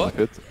go to work.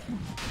 It.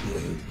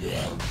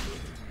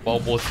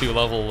 World War II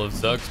level of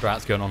Zerg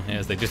strats going on here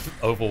as they just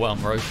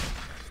overwhelm Rosh.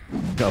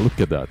 Yeah, look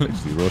at that,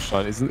 actually.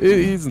 Roshan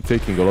isn't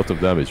taking a lot of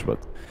damage, but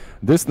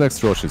this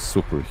next Rosh is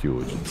super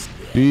huge. It's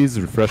Bees,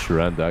 Refresher,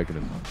 and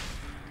Aghanim.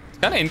 It's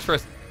kind of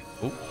interesting.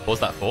 Ooh,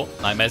 what's that for?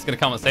 Nightmare's going to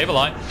come on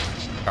Saberlight.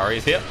 Curry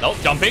is here. Nope,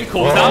 jumping,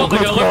 calls out. They're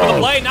going to look for the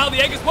play. Now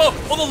the egg as well.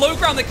 On the low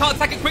ground, they can't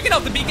attack it quick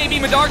enough. The BKB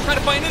Madara trying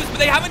to find this, but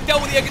they haven't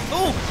dealt with the egg at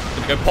all.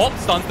 Going to go pop,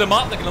 stuns them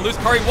up. They're going to lose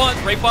Curry once.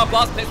 Ray Fire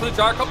Blast next to the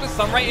Gyrocopter.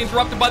 Sunray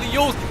interrupted by the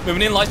Yules.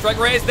 Moving in, Light Strike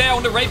Ray is there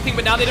on the Wraith King,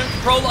 but now they don't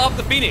control up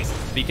the Phoenix.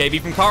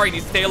 BKB from Curry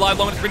needs to stay alive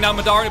long enough to bring down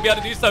Madara and be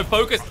able to do so.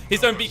 Focus,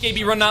 his own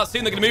BKB running out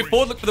soon. They're going to move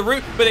forward, look for the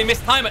root, but they miss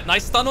time it.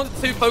 Nice stun on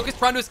the two. Focus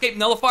trying to escape.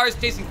 Nullifier is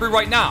chasing through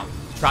right now.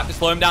 Trap to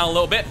slow him down a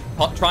little bit.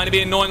 Pot trying to be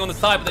annoying on the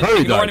side, but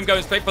they're ignoring him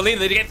going straight for Lena.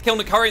 They get to kill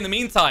the Curry in the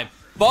meantime.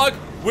 Bug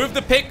with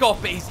the pick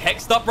off, but he's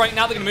hexed up right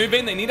now. They're going to move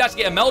in. They need to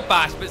actually get a melt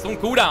bash, but it's on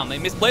cooldown. They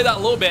misplay that a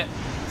little bit.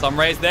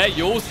 Sunray is there.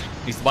 Yules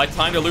needs to buy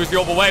time to lose the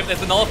orb away, but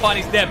there's a nullify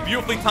and he's there.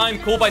 Beautifully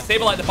timed call by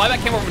Saberlight. The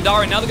buyback came from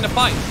Madara, and now they're going to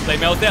fight.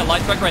 Blade Mail's there.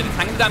 Light Strike Ray. They're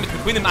tanking the damage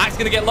between them. Axe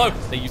going to get low.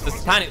 They use the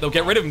Satanic. They'll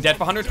get rid of him. Dead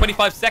for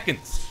 125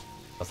 seconds.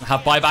 Doesn't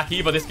have buyback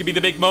either. This could be the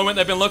big moment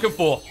they've been looking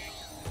for.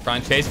 Try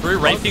and chase through.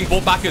 Wraith King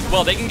bought back as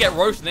well. They can get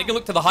Rosh and they can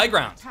look to the high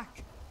ground.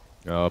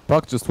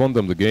 Puck just won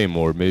them the game,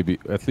 or maybe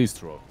at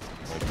least Rosh.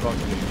 Like, Puck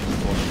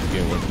just won the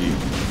game when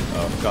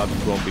he got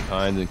from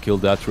behind and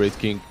killed that Wraith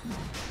King.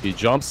 He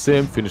jumps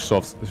him,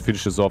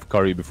 finishes off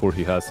Curry before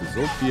he has his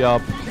ulti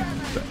up,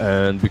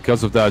 and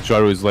because of that,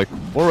 Jaro is like,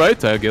 all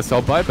right, I guess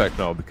I'll buy back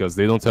now, because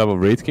they don't have a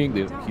Wraith King,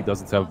 he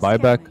doesn't have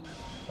buyback.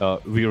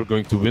 We are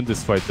going to win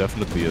this fight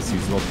definitely, as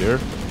he's not there,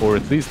 or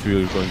at least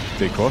we are going to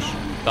take Rosh.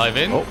 Dive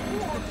in. Oh.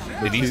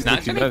 Did he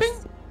snatch anything?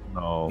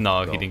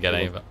 No, he didn't get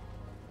any of it.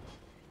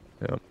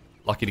 Yeah.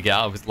 Lucky to get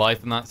out of his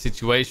life in that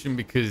situation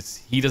because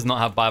he does not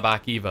have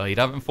buyback either. He'd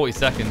have it in 40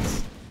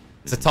 seconds.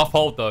 It's a tough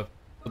hold though.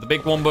 With the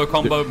big wombo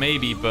combo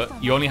maybe, but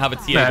you only have a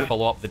TA to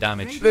follow up the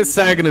damage. This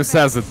Aghanims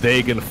has a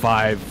Dagon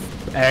 5.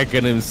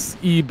 Aghanims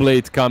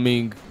E-Blade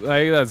coming.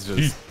 Like, that's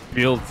just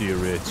filthy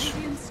rich.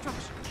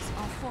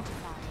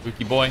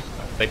 Spooky boy.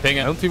 They ping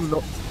it. I don't even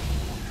know.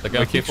 They're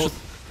going careful.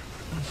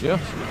 Yeah.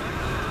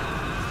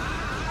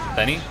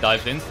 Benny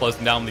dives in, slows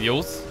him down with the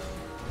Yules.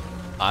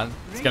 And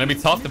it's going to be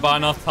tough to buy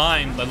enough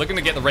time. They're looking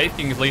to get the Wraith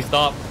King leased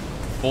up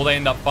before they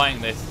end up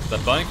fighting this. They're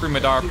burning through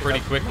Madara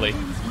pretty quickly.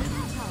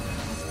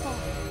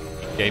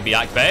 JB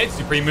Act bed.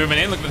 Supreme moving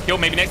in, looking for the kill.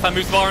 Maybe next time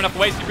moves far enough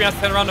away. Supreme has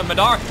to turn around to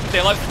Madara. Stay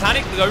alive,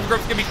 Satanic. The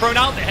Overgrowth's going to be thrown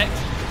out. The Hex.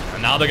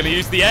 And now they're going to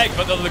use the egg,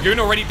 but the Lagoon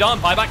already done.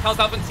 Buyback comes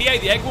out from TA.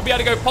 The egg will be able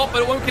to go pop,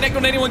 but it won't connect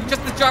on anyone.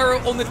 Just the gyro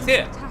on the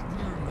tip.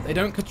 But they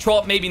don't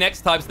control it maybe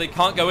next time, so they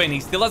can't go in. He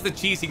still has the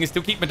cheese. He can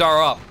still keep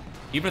Madara up,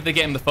 even if they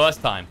get him the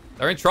first time.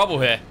 They're in trouble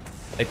here.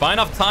 They buy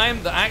enough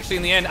time that actually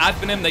in the end,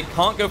 Advenim, they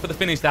can't go for the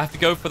finish. They have to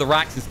go for the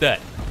racks instead.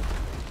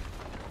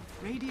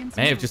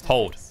 May have just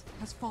hold.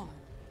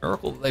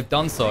 Miracle, they've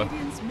done so.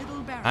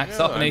 Axe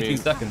up in 18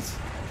 seconds.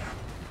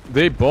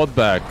 They bought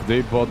back,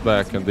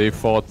 and they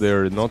fought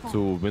there not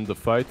to win the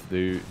fight.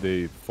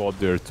 They fought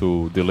there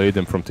to delay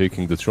them from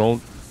taking the throne,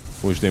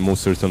 which they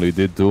most certainly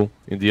did do.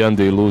 In the end,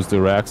 they lose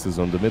their axes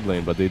on the mid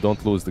lane, but they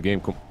don't lose the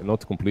game,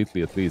 not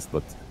completely at least,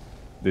 but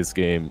this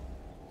game.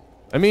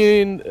 I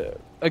mean,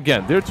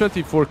 again, they're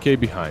 24k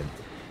behind,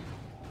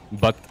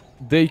 but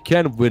they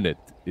can win it.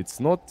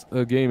 It's not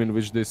a game in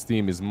which this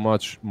team is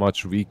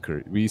much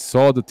weaker. We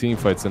saw the team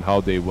fights and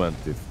how they went.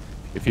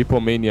 If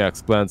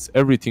Hippomaniacs plans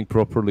everything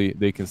properly,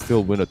 they can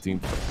still win a team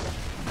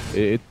fight.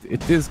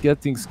 It is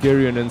getting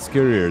scarier and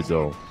scarier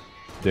though.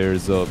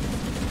 There's a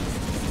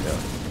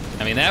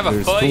I mean, they have a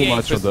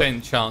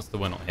 38% chance to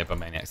win on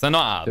Hippomaniacs. They're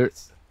not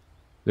out.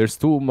 There's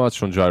too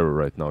much on Gyro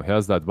right now. He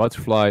has that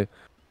butterfly.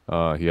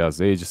 He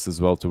has Aegis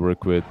as well to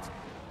work with.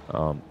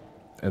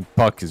 And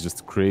Puck is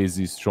just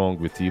crazy strong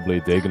with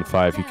T-Blade, Dagon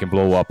 5. He can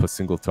blow up a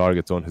single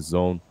target on his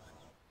own.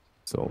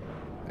 So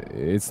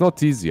it's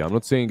not easy. I'm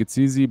not saying it's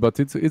easy, but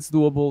it's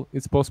doable.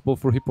 It's possible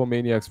for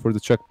Hippomaniacs, for the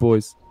Czech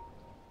boys.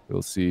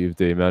 We'll see if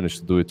they manage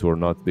to do it or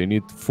not. They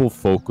need full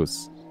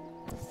focus.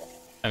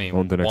 I mean,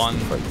 on the next one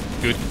fight.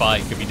 Good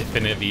fight could be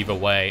definitive either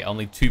way.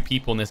 Only 2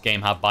 people in this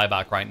game have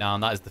buyback right now,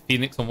 and that is the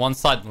Phoenix on one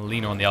side and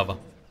Lena on the other.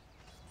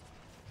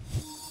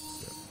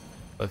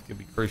 Both could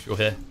be crucial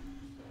here.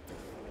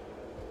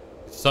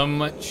 So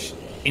much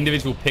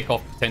individual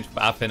pick-off potential for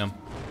Advenim.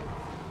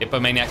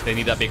 Hippomaniacs, they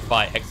need that big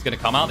fight. Hex is going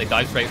to come out. They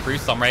dive straight through.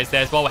 Sunray is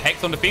there as well.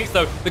 Hex on the Phoenix,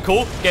 though. The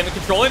call, getting the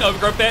control in.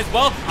 Overgrowth there as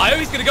well. Io,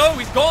 he's going to go.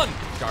 He's gone.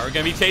 Gyro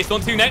going to be chased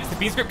on 2 next. The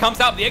Phoenix grip comes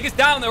out. The egg is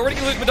down. They're already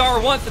going to lose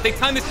Madara once. If they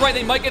time this right,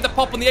 they might get the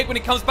pop on the egg when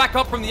it comes back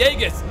up from the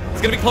Aegis.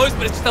 It's going to be close,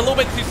 but it's just a little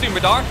bit too soon.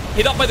 Madara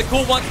hit up by the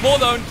call once more,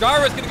 though. And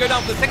Gyro is going to go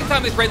down for the second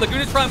time this raid.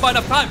 Laguna trying to buy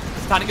enough time.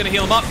 Satanic going to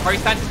heal him up. Harry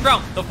stands his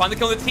ground. They'll find the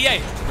kill on the TA.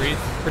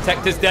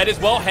 Protector's dead as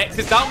well. Hex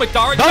is down.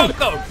 Madara jump,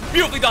 though.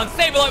 Beautifully done.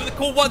 Save a life with the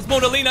call once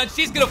more to Lena, and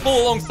she's going to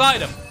fall alongside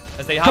him.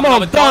 As they have Come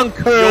on, dunk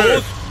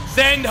her!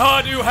 Send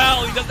her to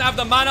hell. He doesn't have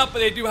the mana, but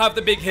they do have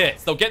the big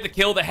hits. They'll get the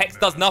kill. The Hex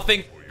does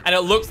nothing, and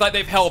it looks like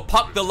they've held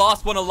Puck, the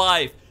last one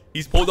alive.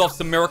 He's pulled off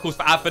some miracles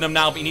for Advenim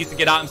now, but he needs to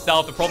get out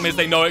himself. The problem is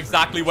they know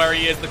exactly where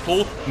he is. The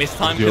call missed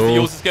time because the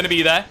Yules is going to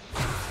be there.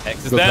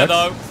 Hex is there,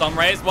 though.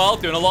 Sunray as well,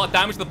 doing a lot of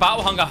damage to the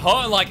Battle Hunger,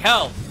 hurting like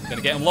hell. Going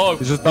to get him low.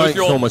 He's just buying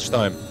so much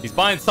time. He's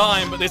buying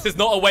time, but this is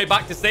not a way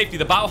back to safety.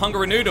 The Battle Hunger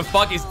renewed, and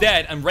Fug is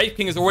dead, and Wraith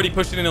King is already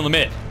pushing in on the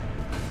mid.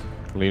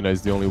 Lena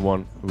is the only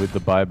one with the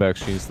buyback.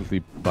 She instantly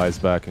buys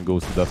back and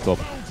goes to that top.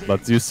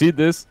 But you see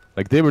this?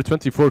 Like, they were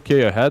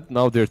 24k ahead,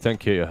 now they're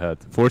 10k ahead.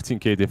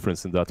 14k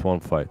difference in that one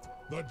fight.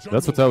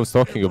 That's what I was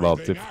talking about.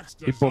 If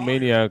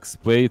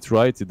Hippomaniacs play it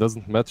right, it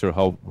doesn't matter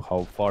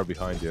how far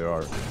behind they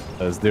are.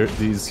 As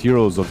these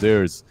heroes of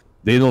theirs,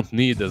 they don't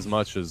need as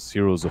much as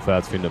heroes of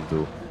Advenim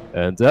do.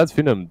 And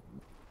Advenim,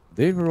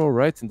 they were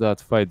alright in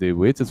that fight. They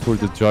waited for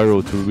the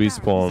Gyro to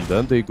respawn,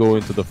 then they go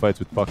into the fight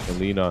with Puck and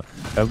Lena.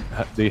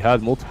 They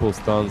had multiple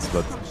stuns,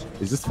 but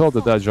it just felt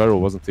that Gyro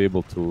wasn't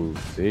able to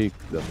take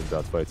them in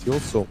that fight. He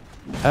also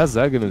has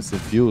Aghanim's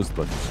infused,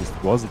 but it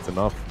just wasn't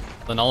enough.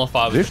 The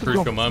nullify was a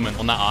crucial moment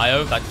on that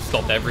Io. That just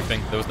stopped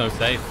everything. There was no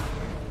save.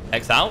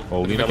 X out.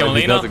 Oh, Lena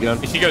Lena.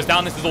 If she goes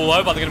down, this is all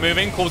over. They're going to move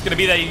in. Call's going to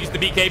be there. He used the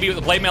BKB with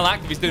the blade mail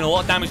active. He's doing a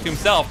lot of damage to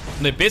himself.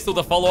 And the Abyssal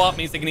to follow up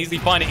means they can easily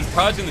find it. He's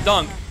purging the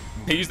dunk.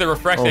 They use the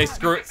refresh. They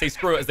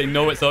screw it as they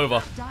know it's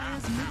over.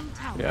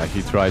 Yeah,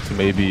 he tried to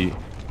maybe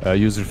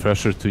use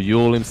refresher to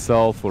Yule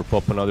himself or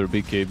pop another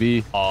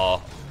BKB.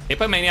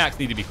 Hippomaniacs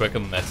need to be quicker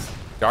than this.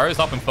 Gyro's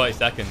up in 30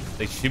 seconds.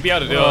 They should be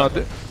able to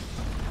do it.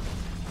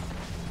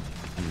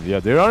 Yeah,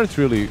 they aren't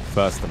really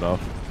fast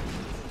enough.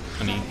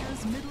 I mean,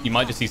 you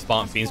might just see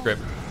Spartan Fiend's grip.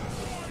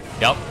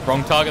 Yep,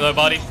 wrong target though,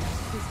 buddy.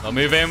 They'll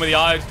move in with the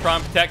Io to try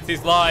and protect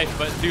his life,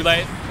 but it's too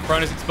late. The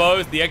throne is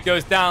exposed, the egg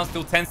goes down,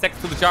 still 10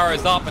 seconds till the Gyro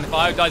is up, and if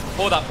Io dies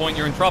before that point,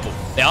 you're in trouble.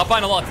 They are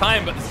buying a lot of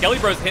time, but the Skelly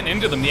Bros hitting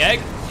into them. The egg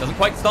doesn't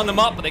quite stun them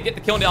up, but they get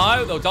the kill on the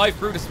Io. They'll dive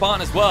through to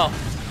Spartan as well.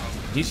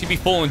 He should be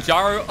falling.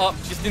 Gyro up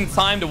just in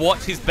time to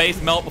watch his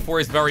base melt before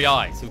his very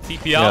eyes. So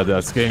TP out. Yeah,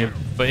 that's game.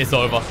 But it's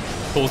over.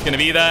 Call's going to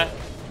be there.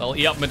 They'll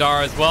eat up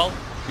Madara as well.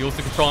 He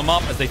also control him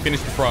up as they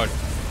finish the throne.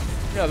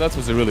 Yeah, that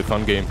was a really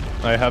fun game,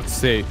 I have to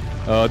say.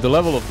 The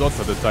level of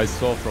DOTA that I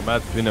saw from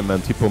Advenim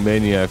and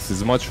Hippomaniacs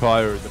is much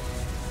higher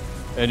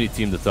any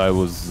team that I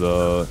was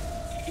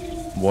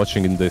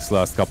watching in this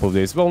last couple of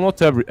days. Well,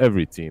 not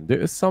every team.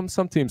 There is some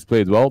teams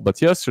played well,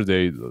 but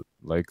yesterday,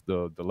 like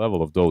the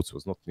level of DOTA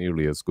was not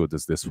nearly as good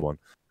as this one.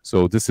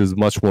 So this is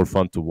much more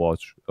fun to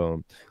watch.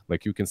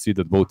 Like you can see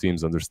that both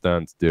teams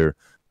understand their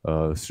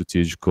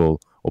strategical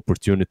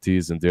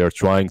opportunities, and they are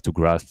trying to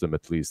grasp them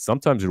at least.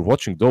 Sometimes you're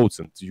watching DOTA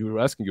and you're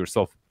asking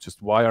yourself,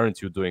 just why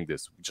aren't you doing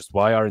this? Just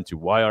why aren't you?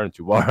 Why aren't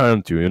you? Why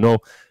aren't you? You know,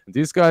 and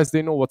these guys,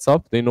 they know what's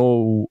up. They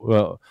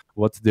know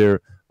what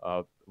their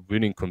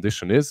winning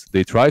condition is.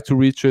 They try to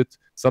reach it.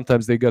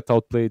 Sometimes they get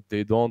outplayed.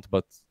 They don't,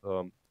 but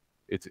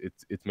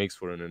it makes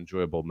for an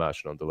enjoyable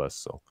match nonetheless.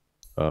 So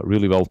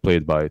really well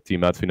played by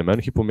Team Adfinem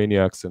and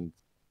Hippomaniacs, and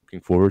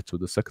looking forward to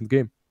the second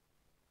game.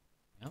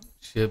 Yeah,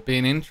 should be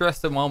an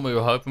interesting one. We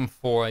were hoping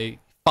for a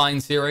fine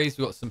series.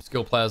 We've got some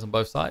skilled players on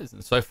both sides,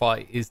 and so far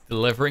it is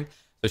delivering.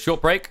 So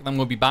short break, then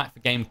we'll be back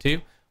for game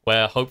 2,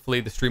 where hopefully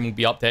the stream will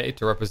be updated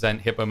to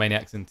represent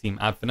Hippomaniacs and Team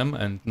Adfinem,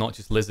 and not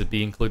just Lizard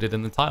be included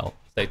in the title.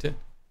 Stay tuned.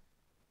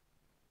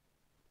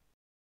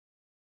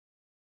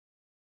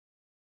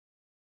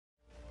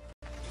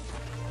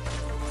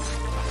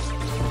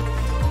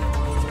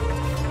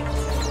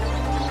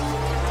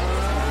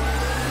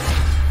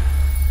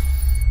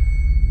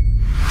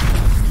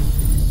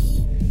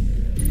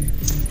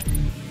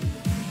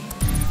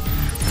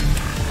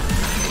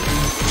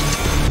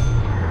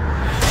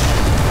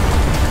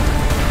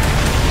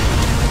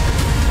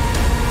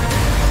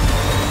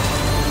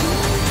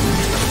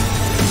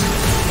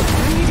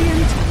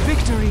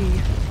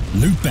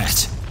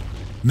 LOOT.BET.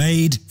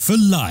 Made for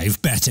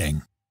live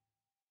betting.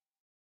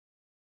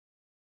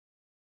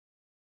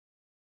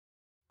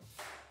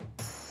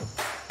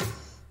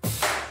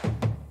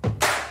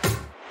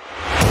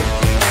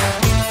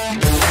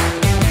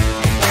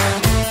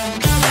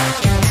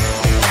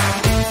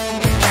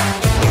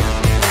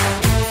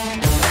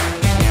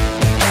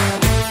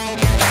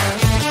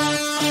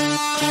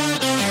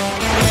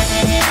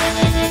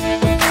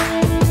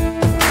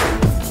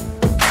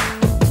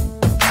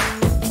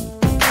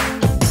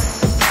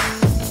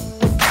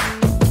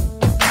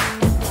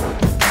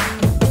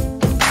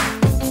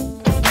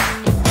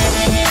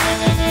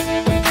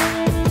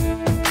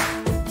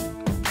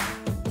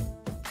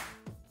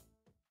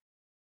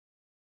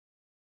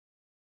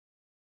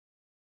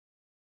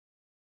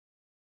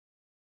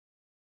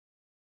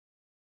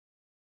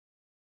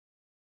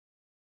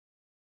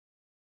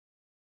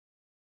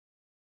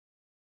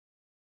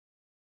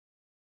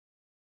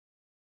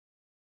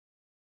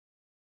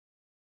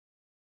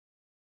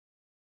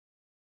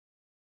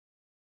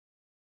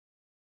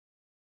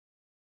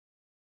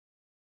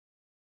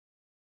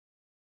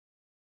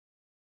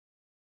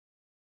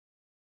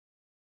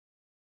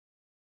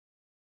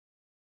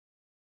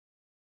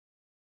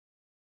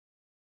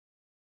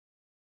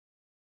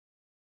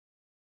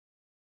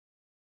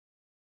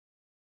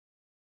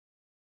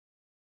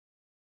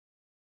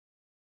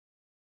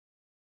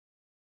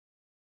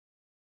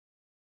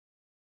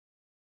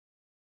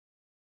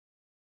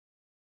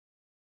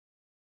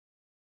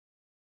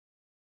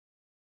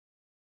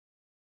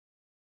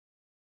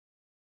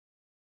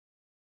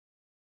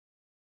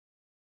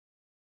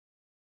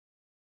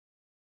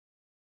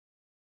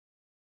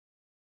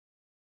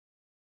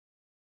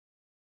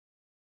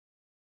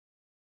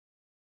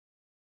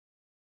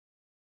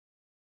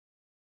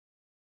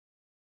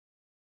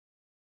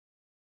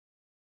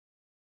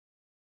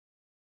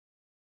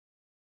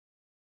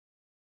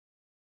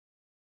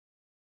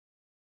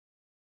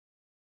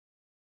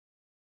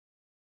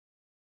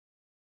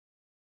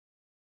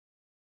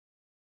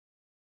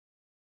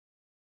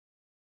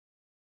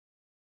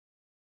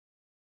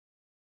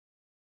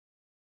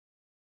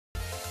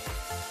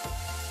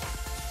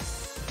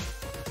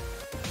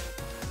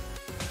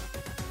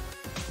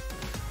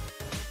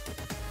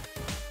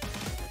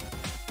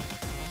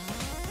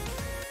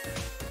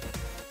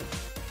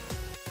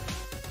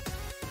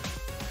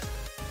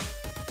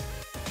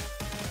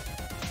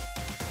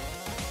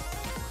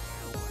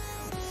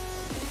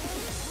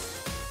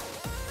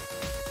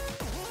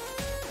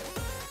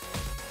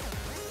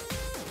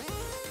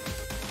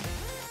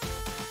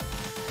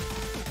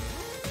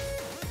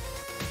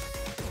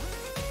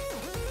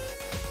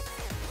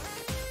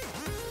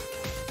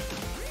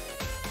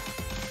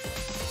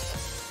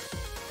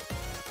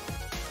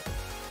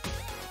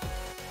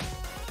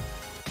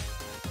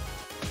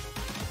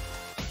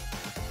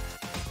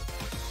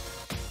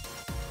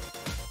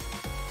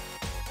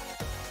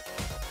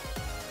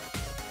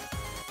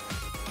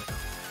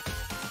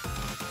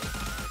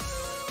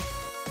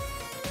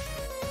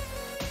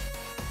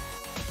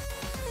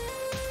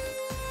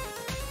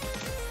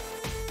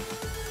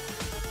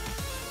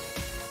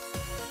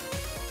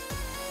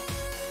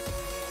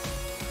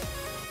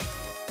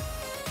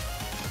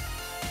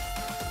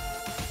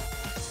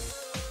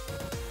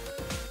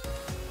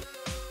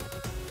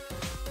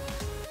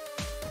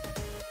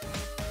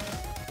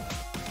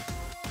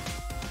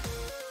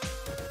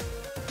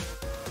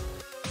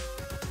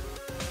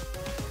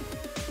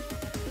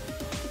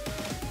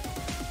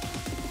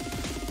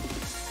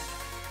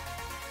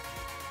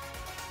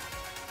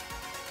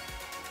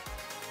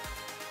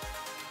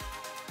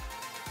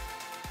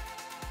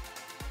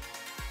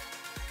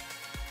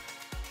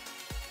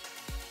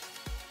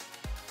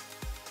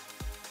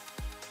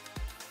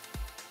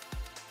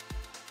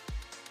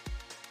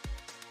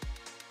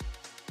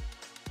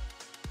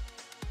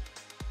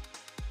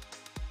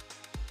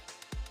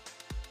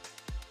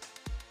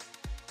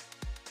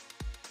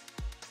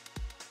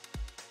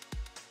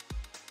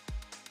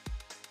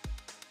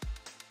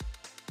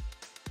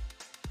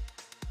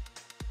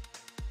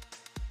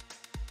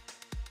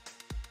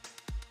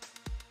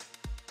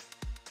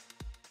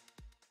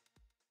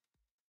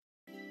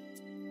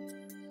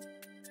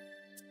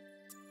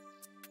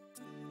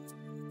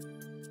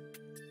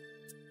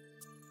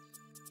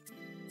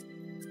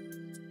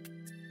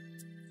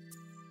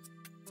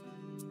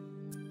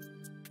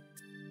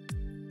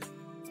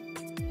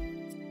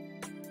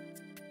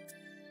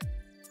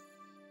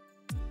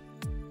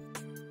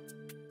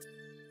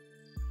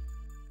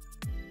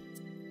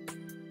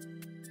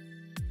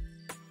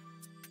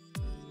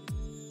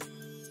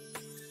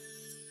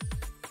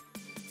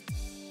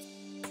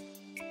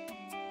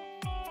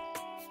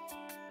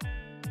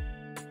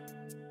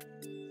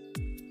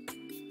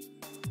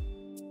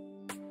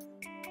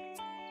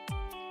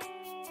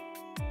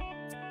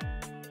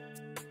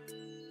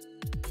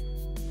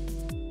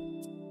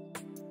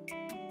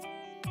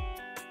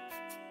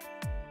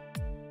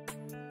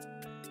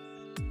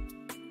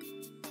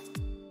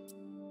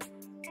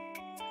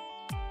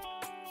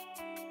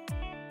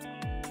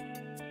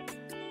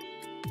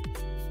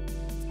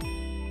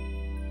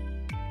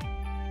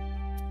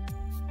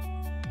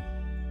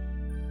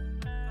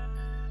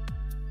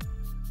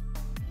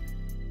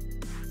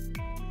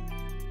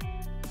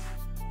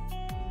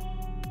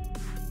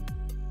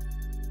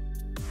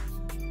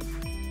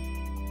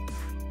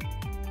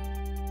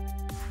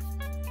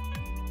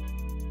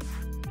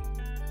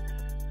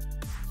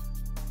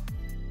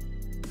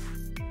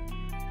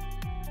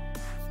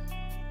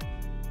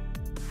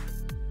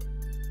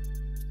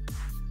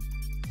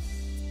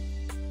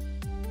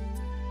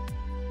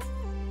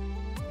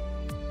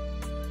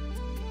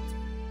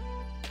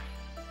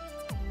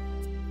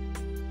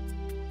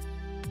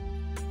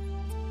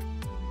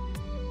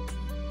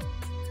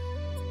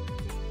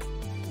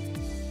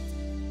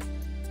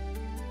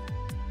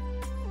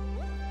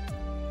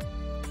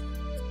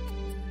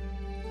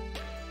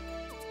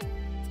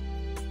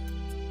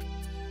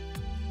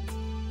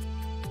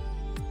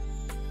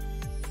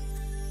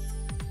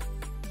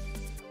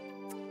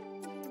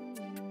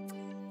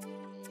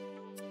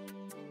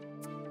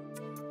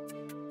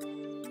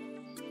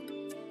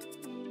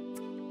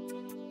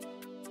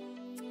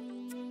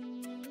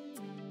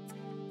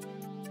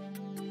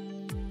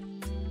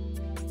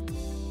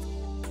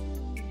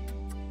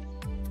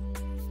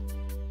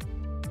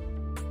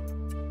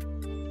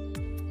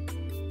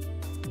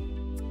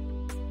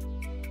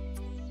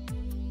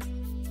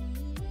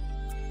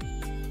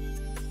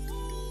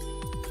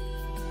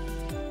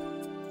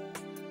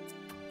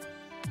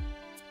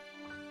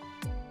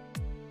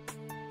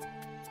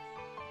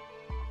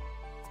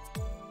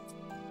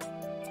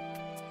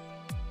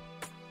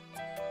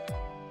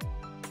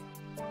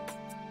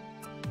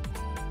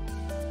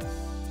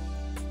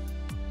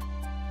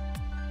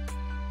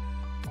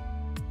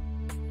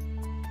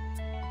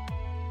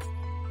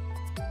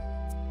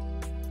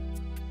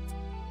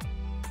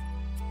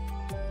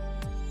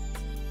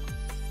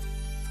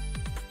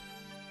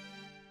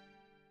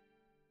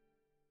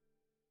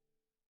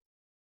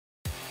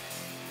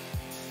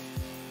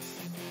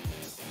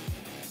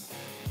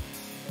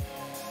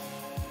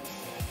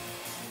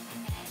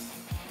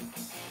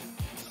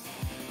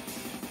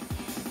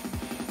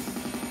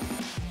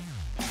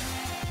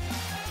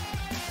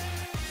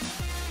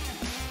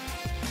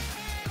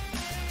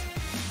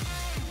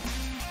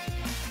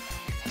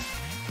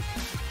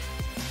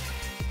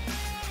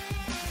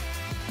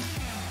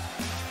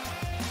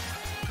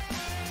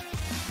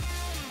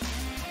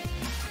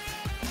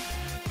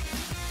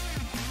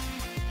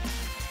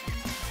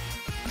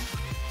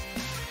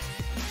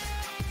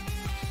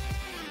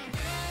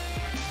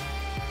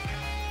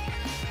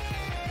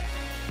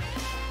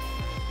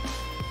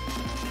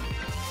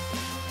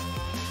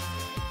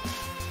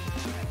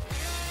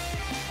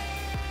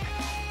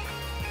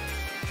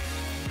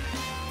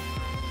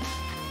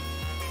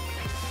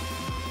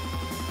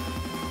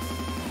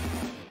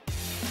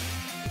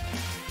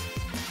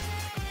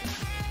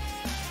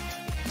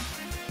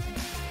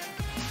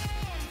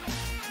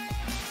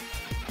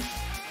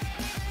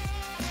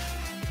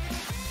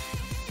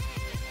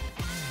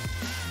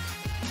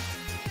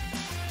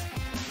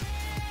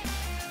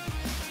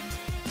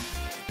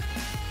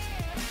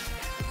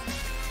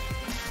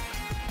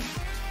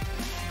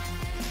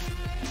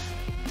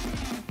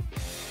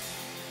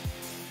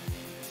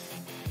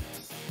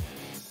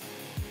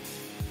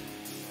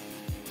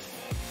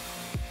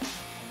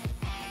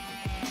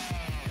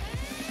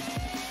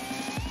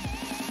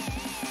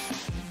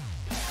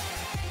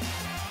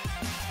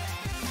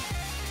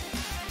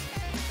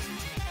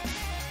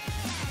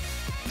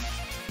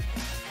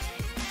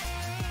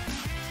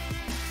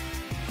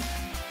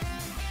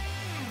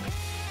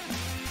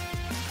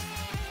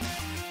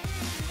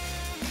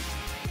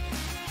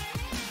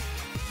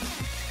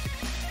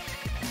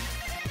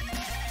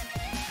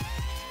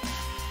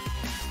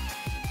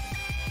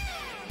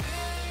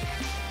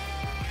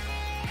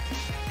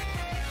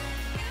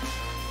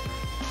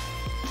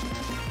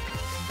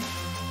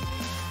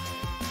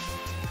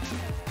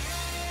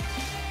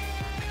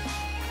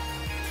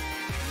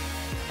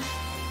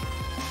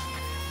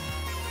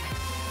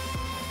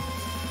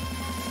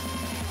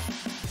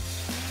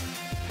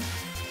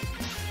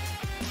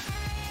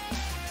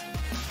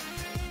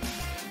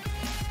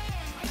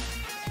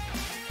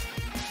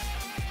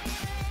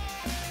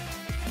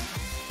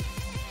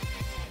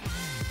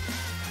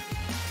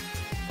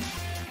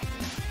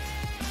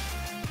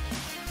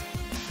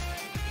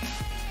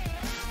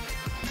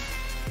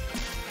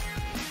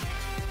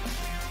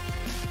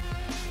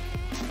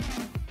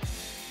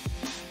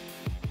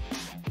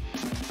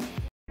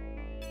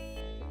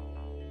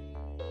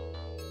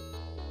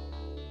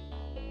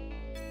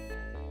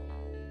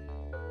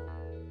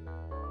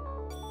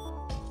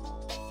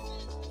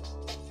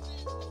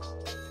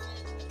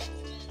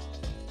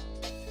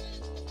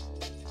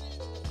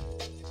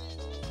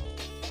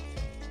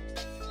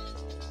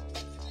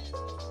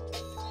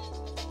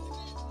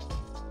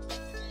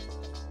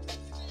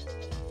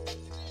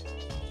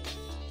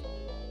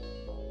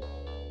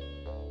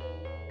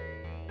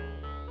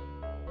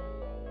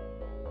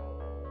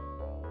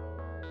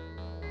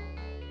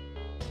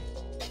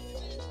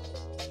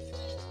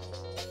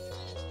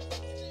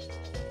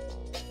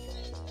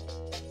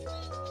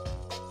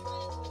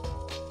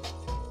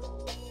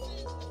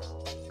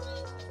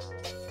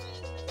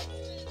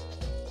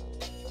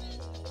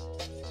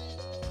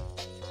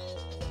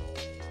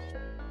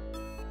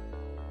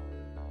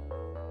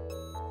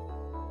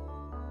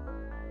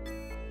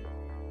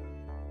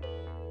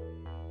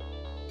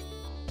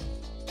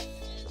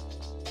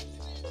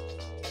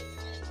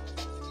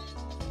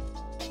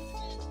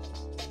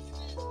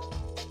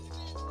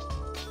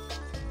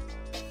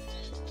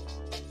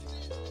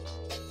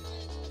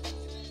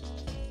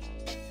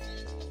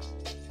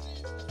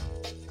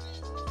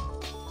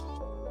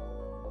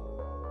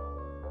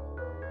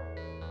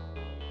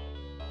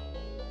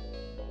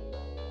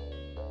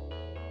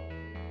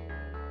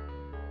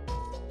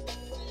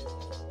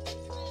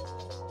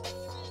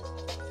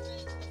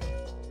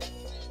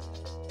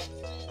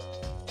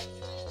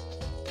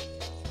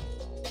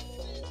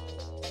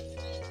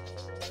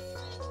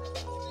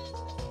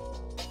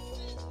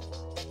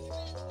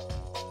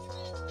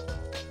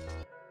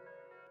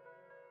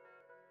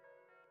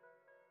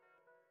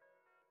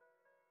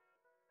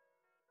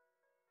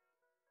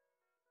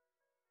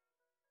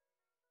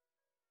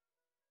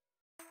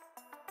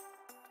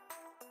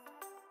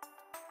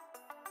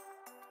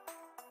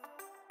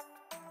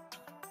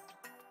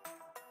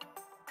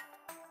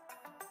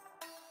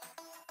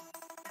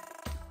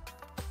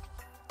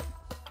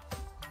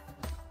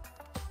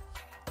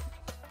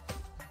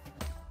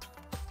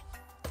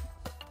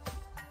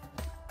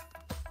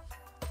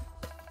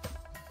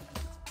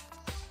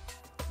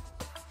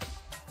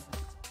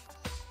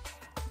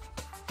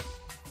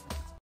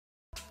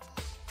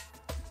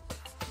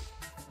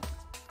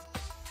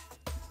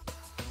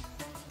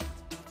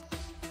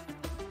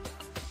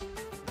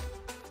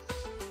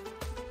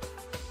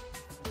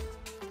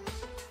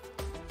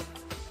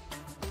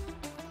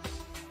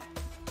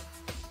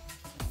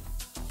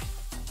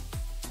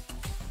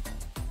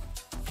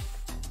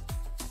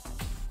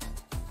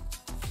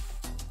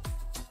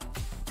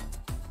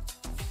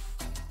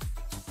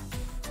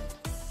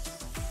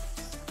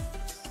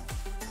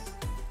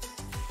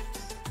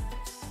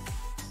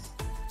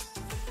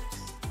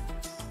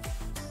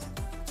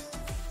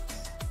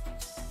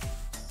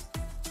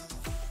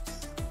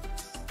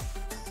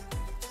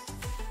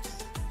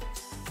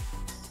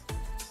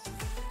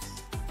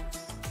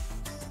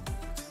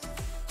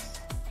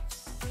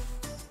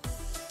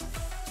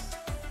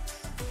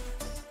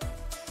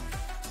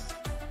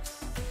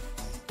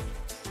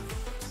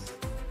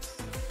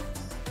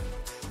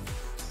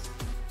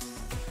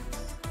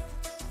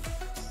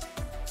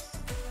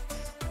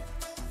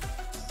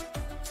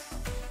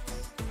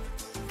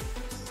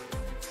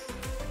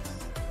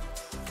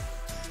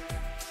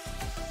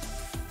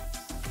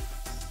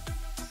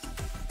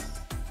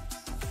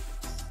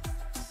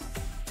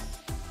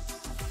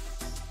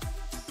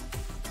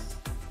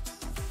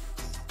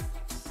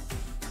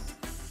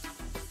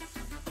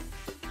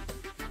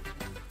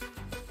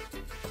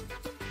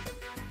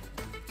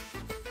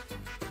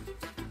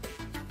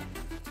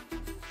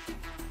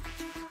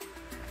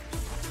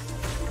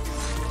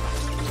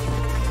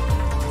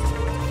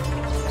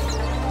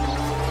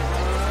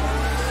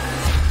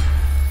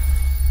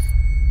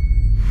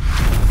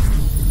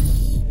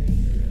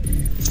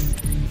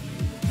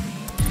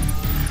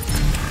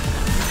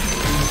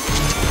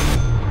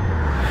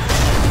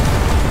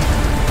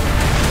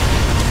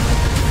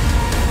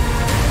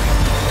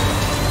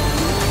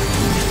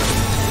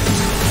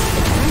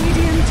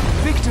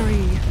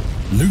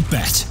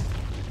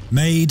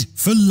 Made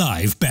for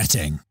live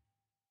betting.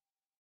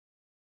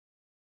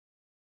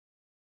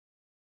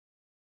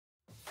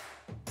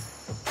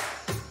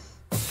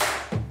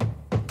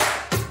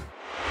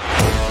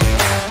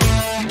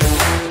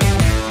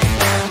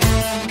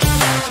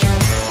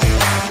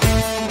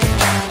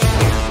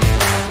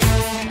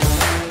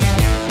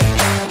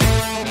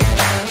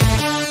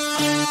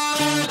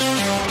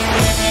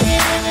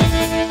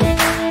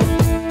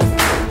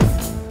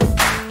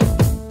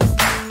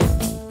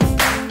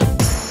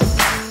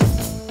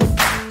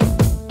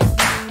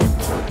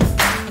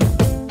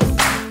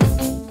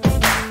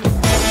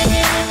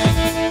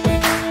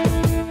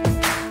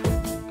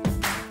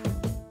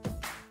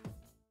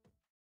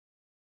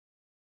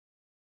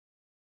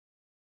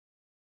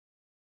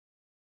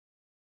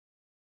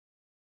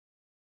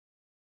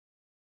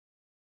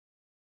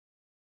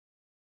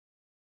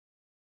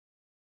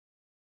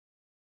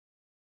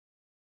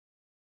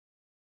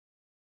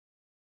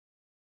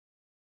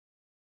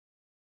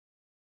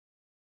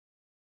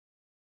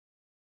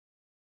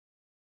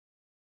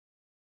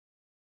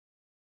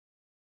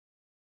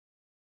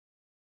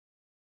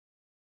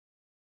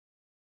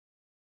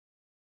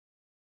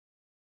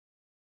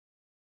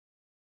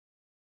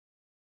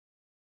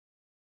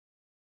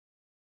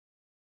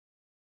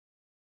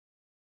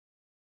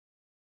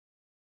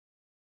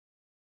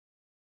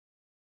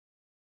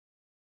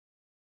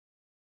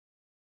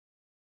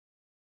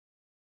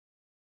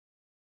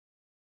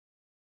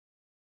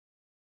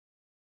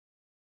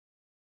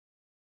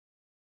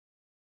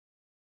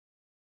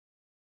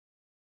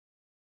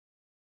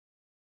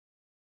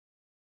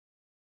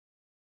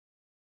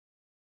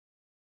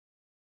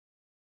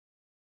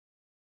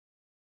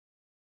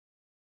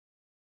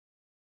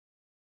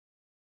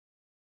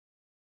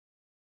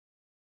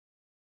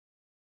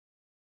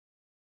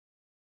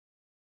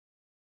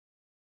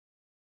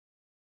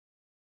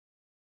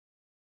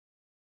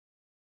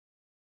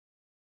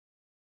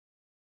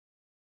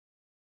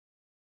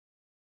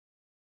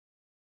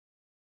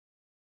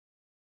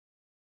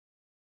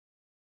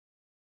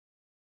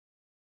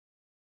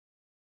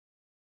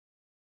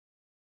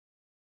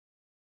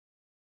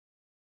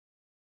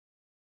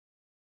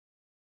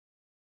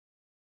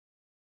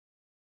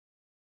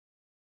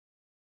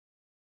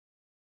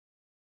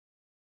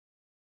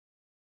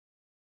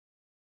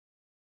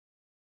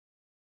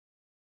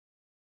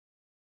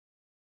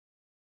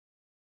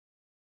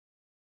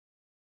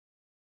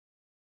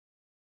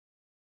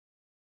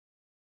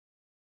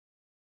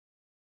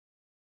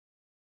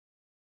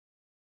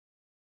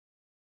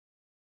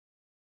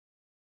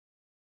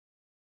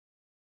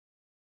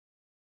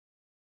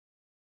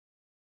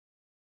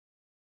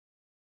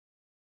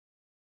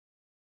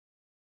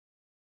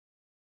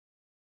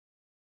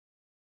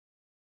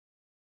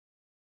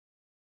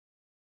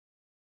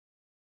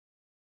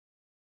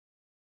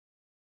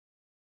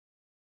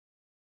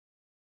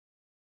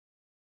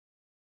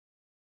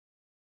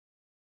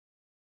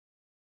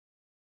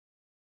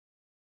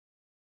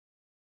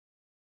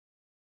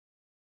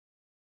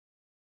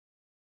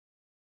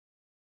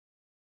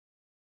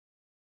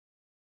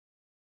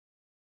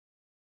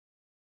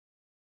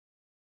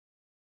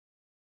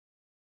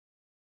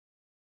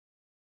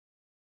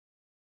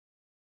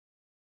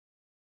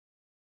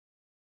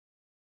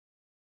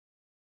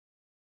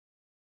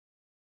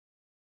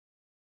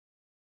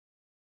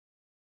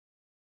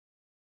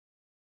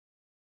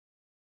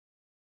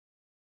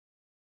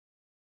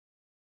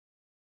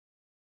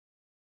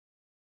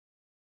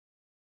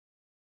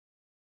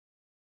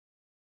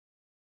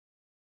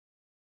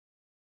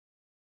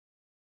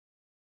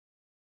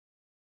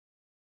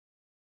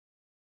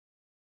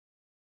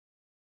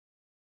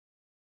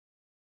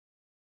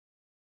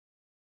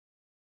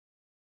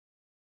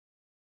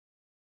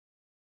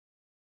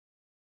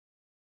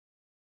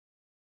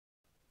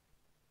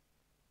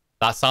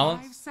 That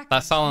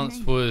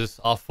silence was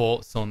our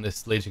thoughts on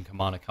this Legion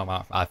Commander come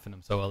out from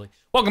Adfinum so early.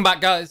 Welcome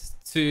back, guys,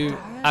 to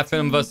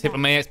Adfinum vs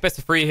Hippomaniacs. Best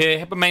of 3 here.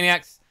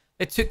 Hippomaniacs,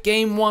 they took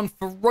game 1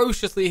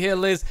 ferociously here,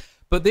 Liz.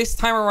 But this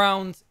time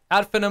around,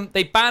 Adfinum,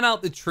 they ban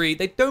out the tree.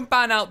 They don't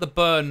ban out the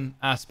burn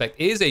aspect.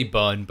 It is a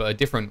burn, but a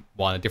different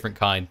one, a different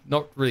kind.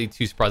 Not really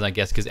too surprising, I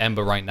guess, because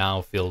Ember right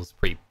now feels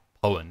pretty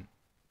potent.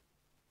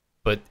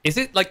 But is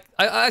it like...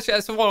 Actually,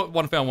 that's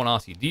one thing I want to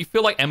ask you. Do you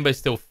feel like Ember is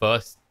still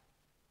first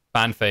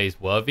fan phase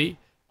worthy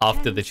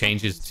after the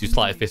changes to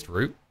Sleight of Fist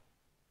route?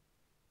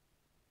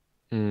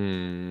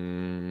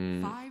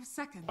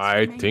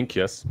 I think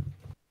yes.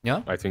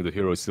 Yeah, I think the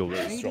hero is still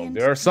very strong.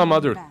 There are some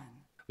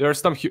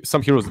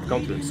heroes that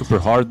counter him super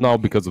hard now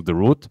because of the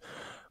route,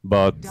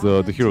 but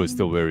the hero is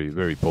still very,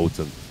 very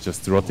potent.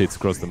 Just rotates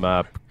across the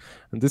map,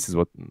 and this is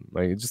what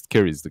it just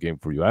carries the game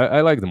for you. I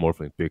like the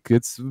Morphling pick.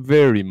 It's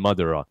very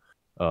Madara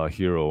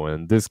hero,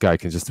 and this guy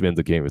can just win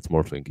the game with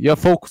Morphling. Yeah,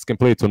 Focus can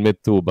play it on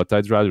mid too, but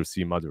I'd rather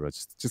see Madara.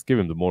 Just give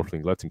him the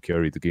Morphling, let him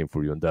carry the game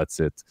for you, and that's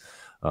it.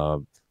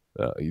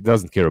 He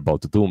doesn't care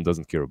about the Doom,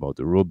 doesn't care about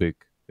the Rubik.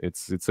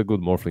 It's a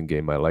good Morphling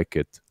game. I like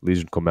it.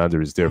 Legion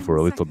Commander is there for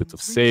a little bit of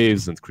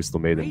saves, and Crystal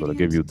Maiden gonna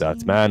give you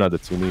that mana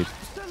that you need.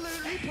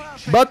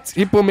 But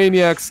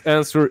Hippomaniacs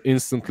answer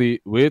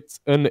instantly with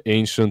an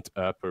Ancient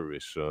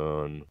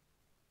Apparition.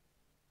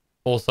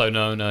 Also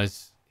known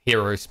as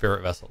Hero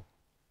Spirit Vessel.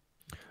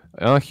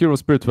 Hero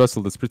Spirit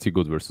Vessel is pretty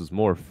good versus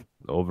Morph.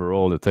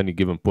 Overall, at any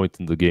given point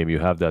in the game, you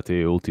have that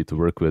AA ulti to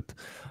work with.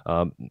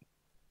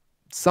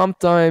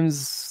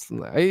 Sometimes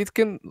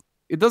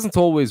it doesn't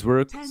always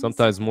work.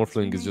 Sometimes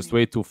Morphling is just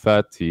way too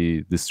fat.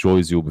 He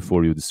destroys you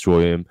before you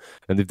destroy him.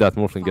 And if that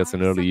Morphling gets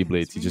an early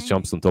E-Blade, he just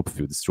jumps on top of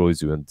you,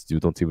 destroys you, and you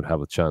don't even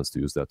have a chance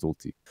to use that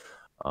ulti.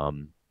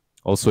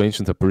 Also,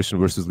 Ancient Apparition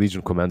versus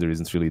Legion Commander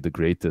isn't really the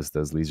greatest,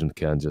 as Legion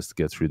can just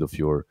get rid of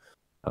your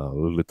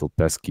little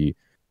pesky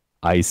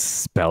ice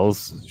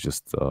spells,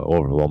 just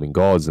overwhelming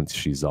gods, and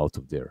she's out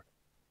of there.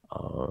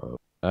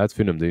 At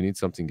Finham, they need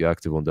something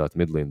active on that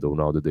mid lane, though,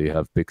 now that they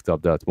have picked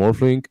up that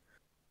Morphling.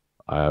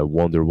 I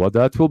wonder what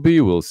that will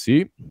be. We'll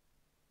see.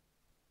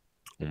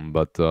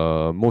 But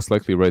most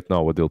likely right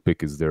now what they'll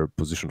pick is their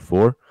position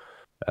 4,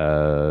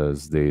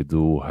 as they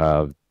do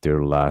have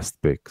their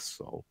last pick.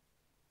 So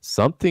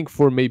something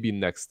for maybe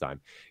next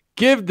time.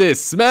 Give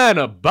this man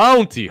a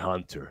bounty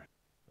hunter.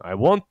 I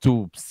want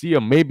to see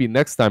a maybe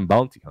next time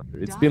bounty hunter.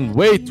 It's been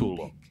way too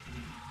long.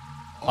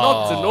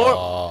 Not the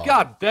norm.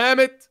 God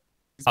damn it.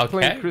 He's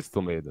playing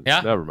Crystal Maiden.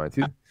 Yeah. Never mind.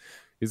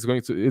 It's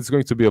going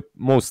to be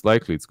most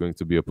likely it's going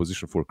to be a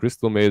position for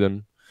Crystal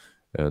Maiden,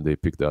 and they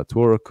pick that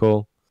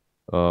Oracle.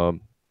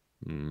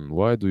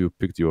 Why do you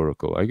pick the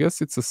Oracle? I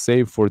guess it's a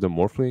save for the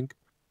Morphling.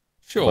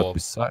 Sure. But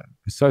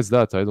besides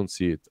that, I don't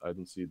see it.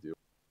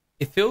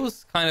 It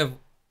feels kind of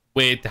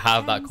weird to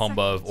have that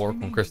combo of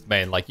Oracle and Crystal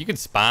Maiden. Like, you can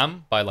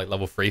spam by like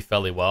level 3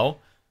 fairly well,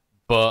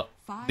 but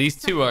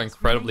these two are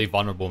incredibly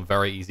vulnerable and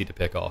very easy to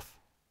pick off.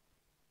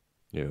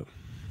 Yeah.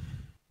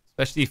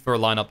 Especially for a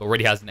lineup that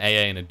already has an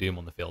AA and a Doom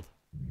on the field.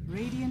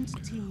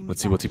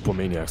 Let's see what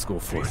Hippomaniacs go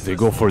for. They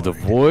go for the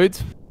Void.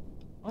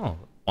 Oh,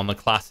 on the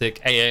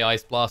classic AA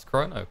Ice Blast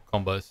Chrono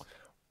combos.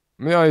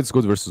 Yeah, it's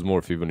good versus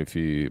Morph, even if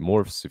he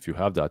morphs. If you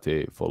have that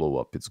A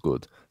follow-up, it's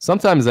good.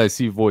 Sometimes I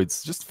see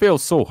Voids just fail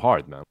so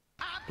hard, man.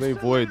 Play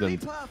Void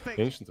and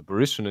Ancient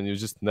Apparition, and you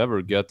just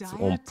never get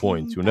on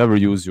point. You never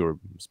use your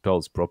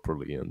spells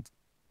properly, and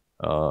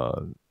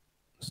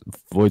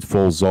Void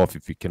falls off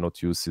if he cannot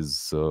use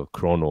his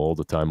Chrono all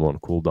the time on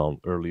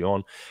cooldown early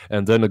on.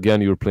 And then again,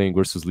 you're playing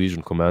versus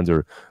Legion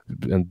Commander,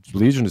 and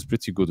Legion is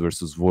pretty good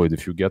versus Void.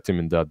 If you get him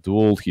in that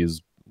duel, he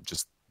is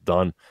just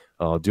done.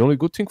 The only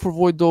good thing for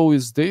Void, though,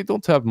 is they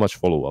don't have much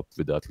follow-up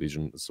with that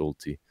Legion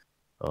ulti.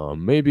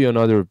 Maybe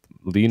another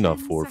Lina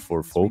for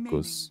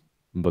focus,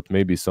 but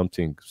maybe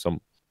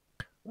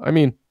I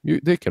mean,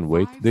 they can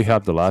wait. They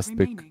have the last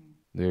pick.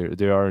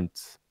 They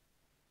aren't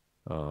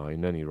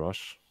in any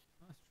rush.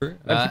 True.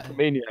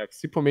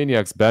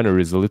 Hippomaniac's banner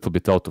is a little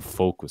bit out of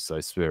focus, I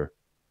swear.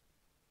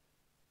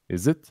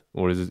 Is it?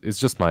 Or is it? It's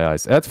just my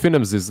eyes. Ad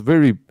Finham's is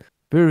very,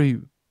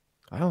 very...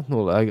 I don't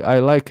know. I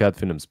like Ad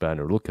Finham's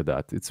banner. Look at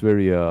that. It's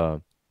very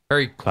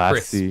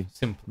classy. Crisp,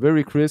 simple.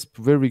 Very crisp,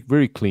 very,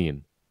 very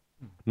clean.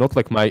 Not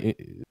like my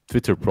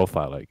Twitter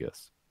profile, I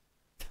guess.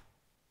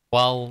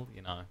 Well,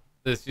 you know,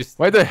 there's just...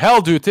 Why the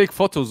hell do you take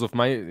photos of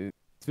my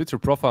Twitter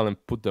profile and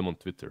put them on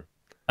Twitter?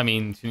 I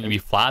mean, shouldn't you be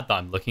flattered that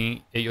I'm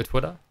looking at your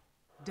Twitter?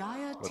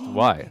 But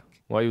why?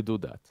 Why you do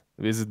that?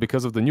 Is it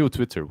because of the new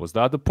Twitter? Was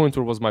that the point,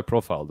 or was my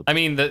profile the point? I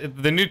mean,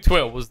 the new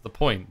Twitter was the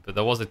point, but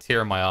there was a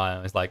tear in my eye.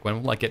 I was like,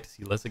 when will I get to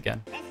see Liz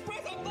again?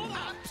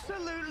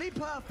 Absolutely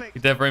perfect.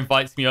 He never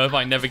invites me over.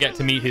 I never get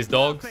to meet his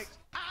dogs.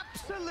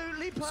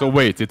 Absolutely perfect. So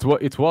wait,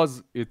 it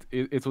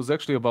was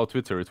actually about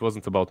Twitter. It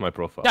wasn't about my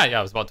profile. Yeah,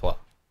 it was about Twitter.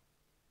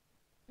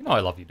 You know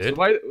I love you, dude. So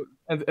why,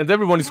 and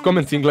everyone is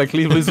commenting like,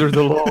 leave Lizard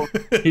alone.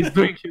 He's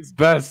doing his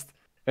best.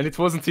 And it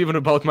wasn't even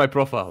about my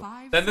profile.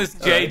 Then there's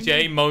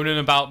JJ moaning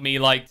about me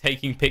like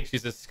taking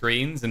pictures of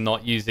screens and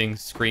not using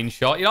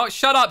screenshot. You know what?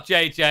 Shut up,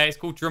 JJ. It's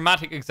called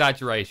dramatic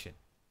exaggeration.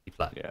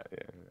 Yeah,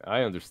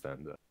 I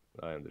understand that.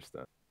 I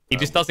understand. He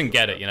just doesn't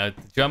get it, you know.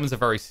 The Germans are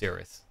very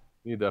serious.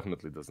 He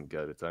definitely doesn't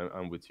get it.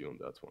 I'm with you on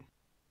that one.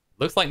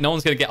 Looks like no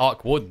one's gonna get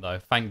Arc Warden though.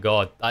 Thank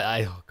God.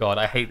 Oh God,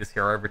 I hate this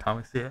hero every time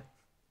I see it.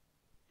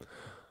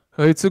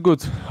 It's a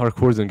good Arc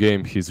Warden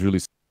game. He's really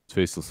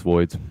Faceless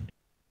Void,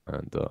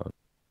 and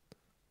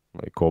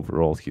like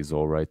overall, he's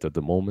all right at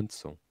the moment.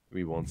 So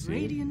we won't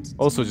see.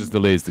 Also, just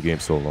delays the game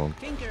so long.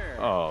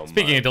 Oh,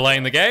 speaking of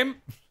delaying the game,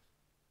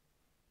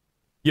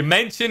 you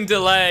mentioned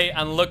delay,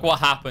 and look what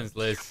happens,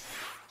 Liz.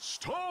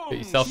 Get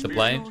yourself to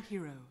blame.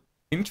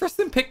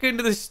 Interesting pick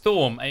into the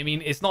Storm. I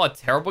mean, it's not a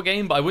terrible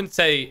game, but I wouldn't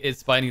say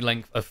it's by any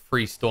length a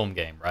free Storm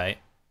game, right?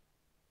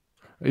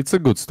 It's a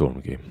good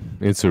Storm game.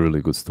 It's a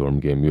really good Storm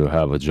game. You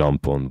have a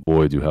jump on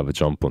Void, you have a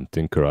jump on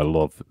Tinker. I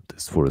love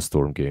this for a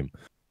Storm game.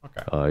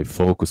 Okay. If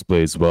Focus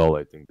plays well,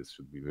 I think this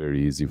should be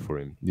very easy for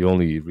him. The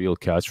only real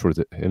catch for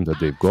him that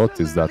they've got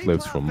is that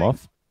lives from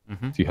Muff.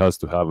 He has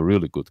to have a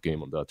really good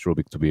game on that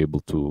Rubik to be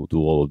able to do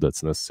all of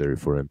that's necessary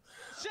for him.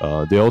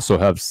 They also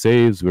have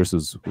saves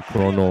versus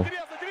Chrono.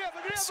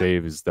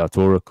 Save is that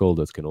Oracle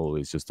that can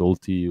always just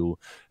ulti you.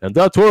 And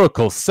that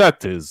Oracle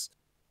set is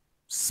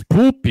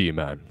spoopy,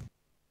 man.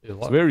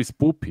 It's very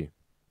spoopy.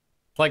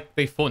 like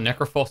they thought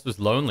Necrophos was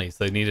lonely,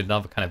 so they needed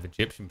another kind of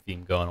Egyptian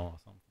theme going on or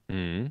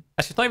something.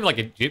 Actually, it's not even like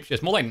Egyptian.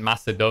 It's more like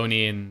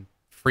Macedonian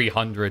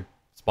 300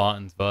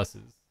 Spartans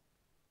versus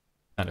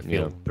kind of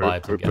feel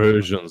vibes.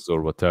 Persians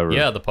or whatever.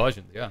 Yeah, the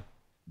Persians. Yeah.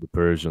 The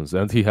Persians,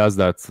 and he has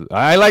that.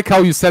 I like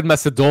how you said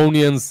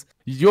Macedonians.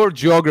 Your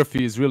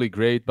geography is really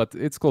great, but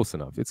it's close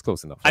enough. It's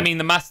close enough. I mean,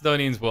 the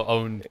Macedonians were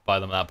owned by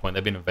them at that point.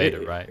 They've been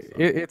invaded, right?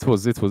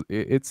 So.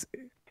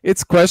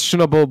 It's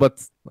questionable,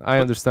 but I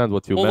understand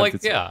what you meant.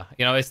 Like, yeah,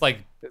 you know, it's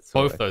like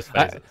both those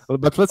phases.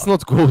 But let's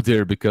not go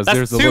there because that's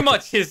there's too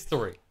much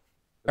history.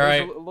 All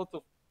right, a lot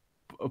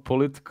of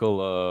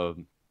political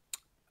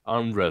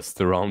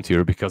unrest around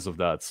here because of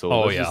that. So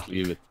let's just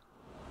leave it.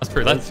 That's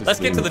true. Let's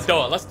get to the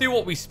DOTA. Let's do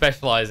what we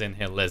specialize in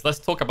here, Liz. Let's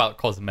talk about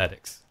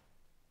cosmetics.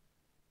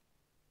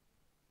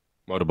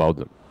 What about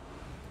them?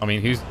 I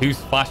mean, who's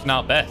flashing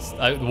out best?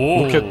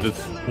 Whoa! Look at this.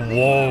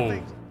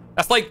 Whoa!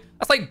 That's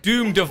like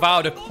Doom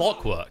devoured a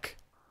clockwork.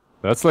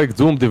 That's like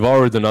Doom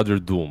devoured another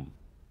Doom.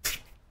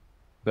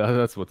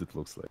 That's what it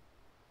looks like.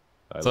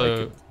 I like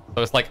it.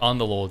 So it's like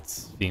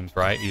Underlords themes,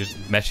 right? You're just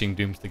meshing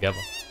Dooms together,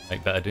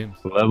 make better Dooms.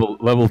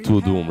 Level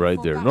 2 Doom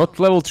right there. Not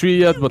level 3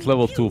 yet, but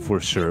level 2 for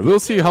sure. We'll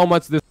see how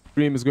much this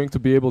stream is going to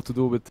be able to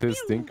do with his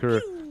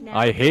Tinker.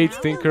 I hate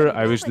Tinker.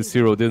 I wish this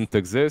hero didn't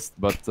exist,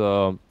 but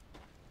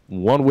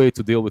one way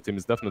to deal with him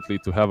is definitely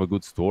to have a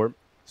good Storm.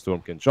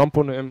 Storm can jump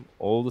on him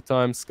all the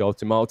time, scout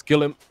him out,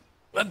 kill him.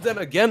 But then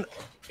again,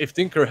 if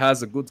Tinker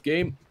has a good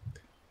game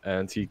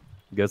and he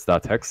gets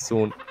that Hex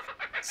soon,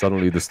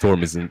 suddenly the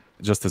Storm is in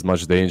just as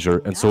much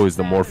danger, and so is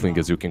the Morphling,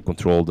 as you can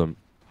control them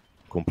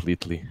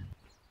completely.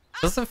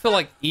 Doesn't feel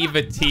like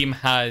either team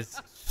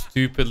has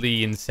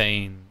stupidly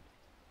insane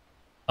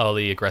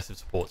early aggressive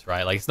supports,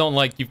 right? Like, it's not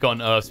like you've got an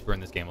Earthspear in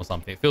this game or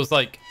something. It feels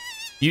like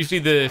usually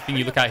the thing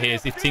you look at here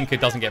is if Tinker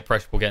doesn't get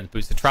pressure, we'll get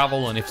boosted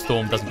travel, and if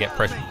Storm doesn't get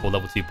pressure for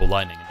level 2 ball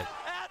lightning.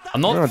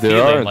 I'm not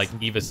feeling like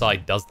either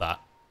side does that.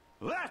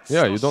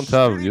 Yeah, you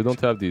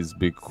don't have these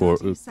big core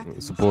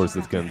supports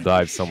that can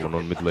dive someone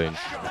on mid lane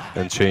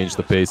and change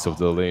the pace of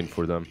the lane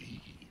for them.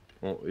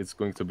 Well, it's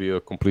going to be a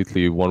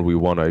completely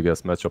 1v1, I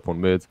guess, matchup on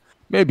mid.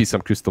 Maybe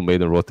some Crystal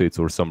Maiden rotates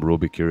or some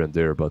Rubik here and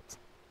there, but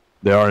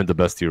they aren't the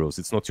best heroes.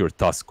 It's not your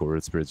Tusk or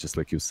Red Spirit, just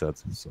like you said.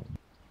 So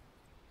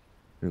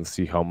we'll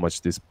see how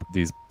much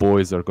these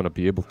boys are going to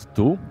be able to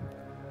do.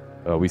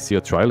 We see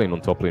a tri-lane on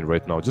top lane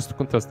right now, just to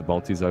contest the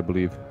bounties, I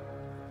believe.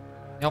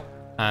 Yep.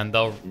 And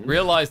they'll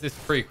realize this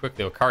pretty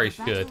quickly, or Curry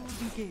should.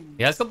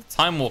 He has got the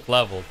Time Walk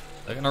leveled.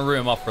 They're going to root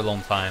him up for a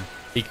long time.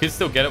 He could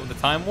still get it with the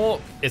Time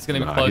Walk. It's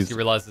going to be close. He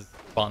realizes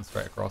Spartan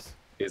straight across.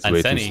 It's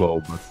way too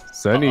slow, but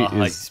Senny is...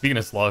 Like, speaking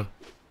of slow.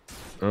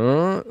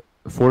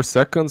 4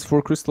 seconds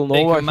for Crystal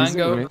Nova.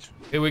 Mango.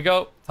 Here we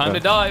go. Time to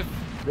dive.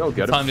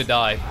 Time to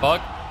dive.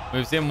 Bug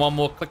moves in. One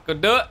more click will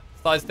do it.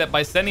 Sidestep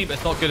by Senny, but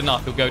it's not good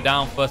enough. He'll go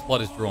down. First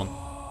blood is drawn.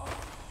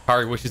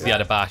 Curry wishes he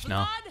had a bash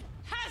now.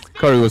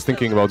 Curry was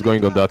thinking about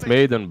going on that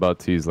Maiden,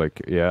 but he's like,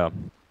 yeah,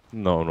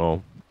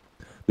 no.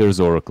 There's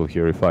Oracle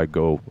here. If I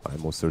go, I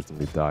most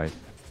certainly die.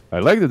 I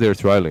like that they're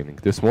tri-laning.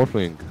 This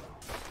Morphling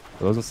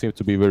doesn't seem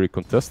to be very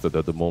contested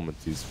at the moment.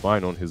 He's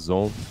fine on his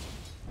own.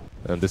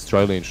 And this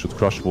tri-lane should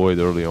crush Void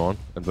early on.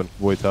 And when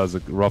Void has a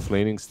rough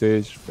laning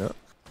stage, yeah,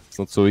 it's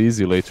not so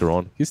easy later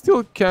on. He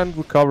still can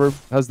recover,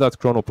 has that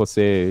Chrono plus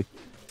AA.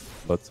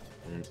 But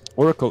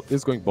Oracle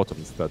is going bottom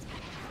instead.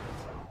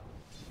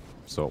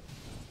 So...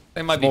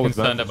 They might be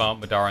concerned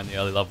about Madara in the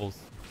early levels.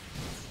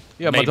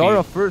 Yeah, maybe.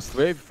 Madara first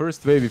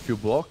wave, if you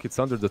block, it's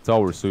under the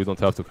tower, so you don't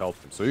have to help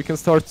him. So you can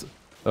start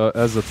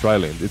as a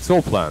tri-lane. It's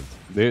all planned.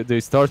 They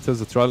start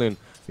as a tri-lane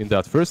in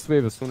that first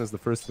wave. As soon as the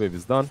first wave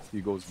is done, he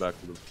goes back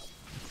to the...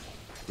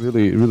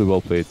 Really, really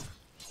well played.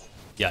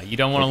 Yeah, you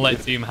don't want to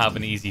let Doom have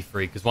an easy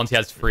free, because once he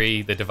has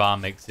free, the Devour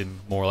makes him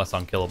more or less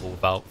unkillable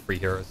without free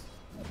heroes.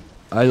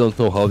 I don't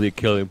know how they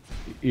kill him,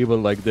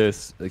 even like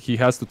this. He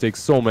has to take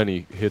so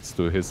many hits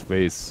to his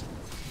face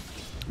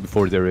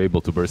before they're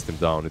able to burst him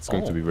down. It's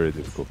going to be very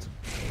difficult.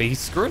 But he's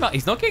screwing up.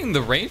 He's not getting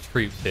the range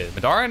creeps here.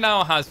 Madara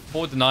now has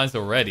 4 denies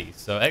already,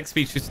 so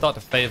XP should start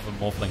to favor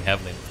Morphling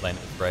heavily in this lane.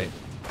 It's great.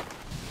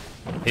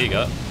 Here you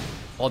go.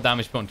 A lot of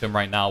damage put onto him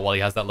right now while he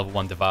has that level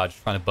 1 Devour,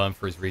 just trying to burn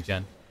for his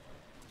regen.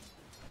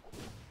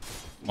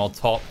 While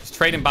top, just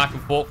trading back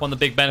and forth. One of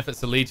the big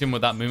benefits of Legion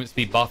with that movement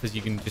speed buff is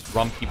you can just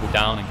run people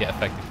down and get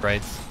effective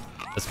trades.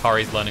 As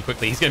Kari's learning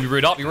quickly. He's going to be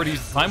rooted up. He already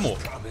used the Time Walk.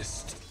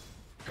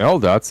 Well,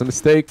 that's a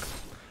mistake.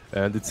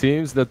 And it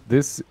seems that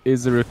this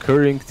is a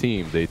recurring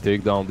team. They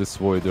take down this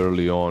Void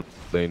early on,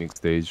 laning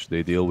stage.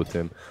 They deal with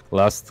him.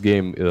 Last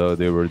game,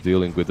 they were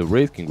dealing with the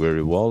Wraith King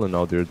very well, and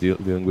now they're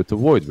dealing with the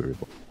Void very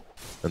well.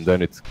 And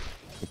then it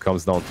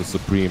comes down to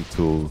Supreme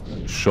to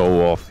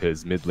show off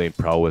his mid lane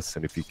prowess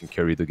and if he can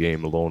carry the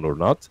game alone or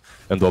not.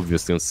 And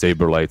obviously on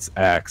Saberlight's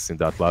axe in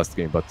that last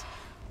game. But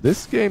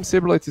this game,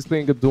 Saberlight is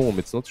playing a Doom.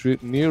 It's not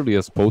nearly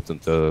as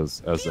potent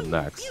as an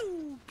axe.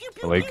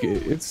 Like,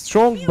 it's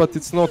strong, but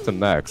it's not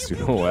an axe, you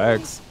know.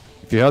 Axe,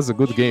 if he has a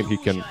good game, he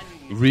can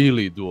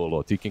really do a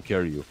lot. He can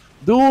carry you.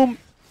 Doom,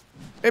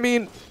 I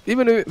mean,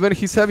 even when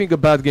he's having a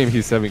bad game,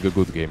 he's having a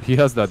good game. He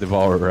has that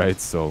Devour, right?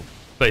 So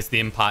but it's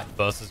the impact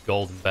versus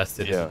gold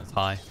invested isn't as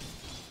high.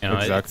 You know,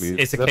 exactly.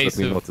 It's a case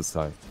of not as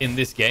high. In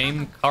this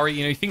game, Curry,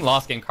 you know, you think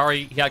last game,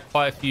 Curry, he had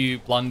quite a few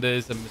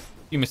blunders and a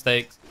few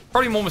mistakes.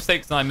 Probably more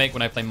mistakes than I make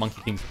when I play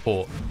Monkey King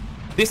support.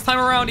 This time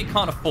around, he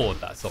can't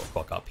afford that sort of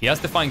fuck up. He has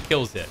to find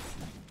kills here.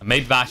 And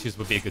maybe Vashes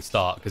would be a good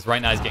start, because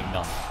right now he's getting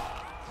none.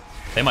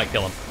 They might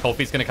kill him. Cold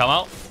Feet's going to come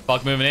out.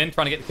 Bug moving in,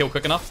 trying to get the kill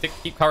quick enough.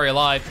 Keep Curry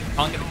alive.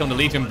 Can't get the kill on the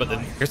Legion, but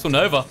then Crystal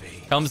Nova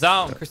comes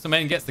out, and Crystal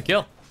Maiden gets the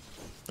kill.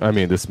 I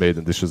mean, this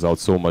Maiden dishes out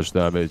so much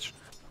damage.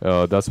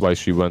 That's why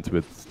she went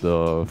with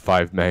the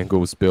 5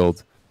 mangoes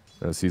build.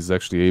 As he's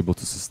actually able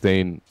to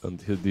sustain and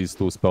hit these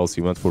 2 spells.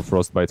 He went for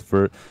Frostbite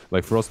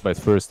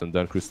first and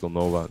then Crystal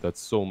Nova.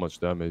 That's so much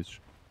damage.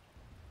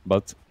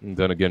 But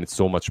then again, it's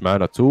so much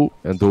mana too.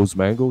 And those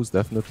mangoes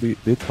definitely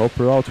did help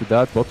her out with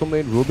that. Bottom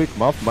lane, Rubik,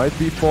 Muff might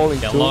be falling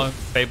Get too. low.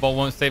 Fadeball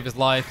won't save his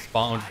life.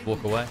 Spartan will just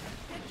walk away.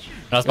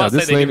 And I was about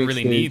to say they didn't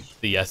really need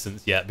the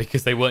Essence yet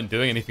because they weren't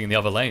doing anything in the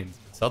other lanes.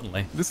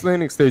 Suddenly. This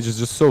laning stage is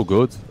just so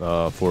good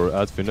for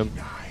Adfinem.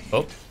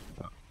 Oh.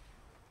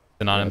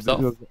 Denying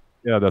himself.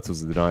 Yeah, that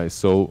was deny.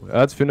 So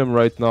Adfinem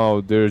right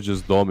now, they're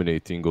just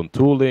dominating on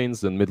 2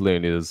 lanes, and mid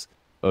lane is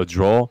a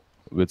draw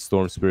with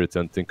Storm Spirit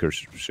and Tinker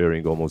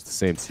sharing almost the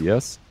same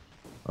CS.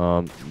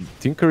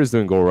 Tinker is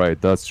doing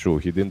alright, that's true.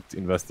 He didn't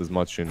invest as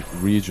much in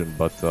region,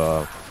 but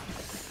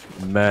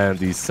man,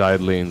 these side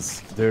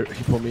lanes, their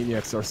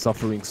Hippomaniacs are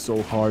suffering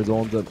so hard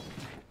on them.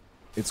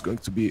 It's going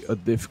to be a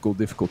difficult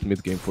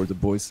mid game for the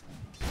boys.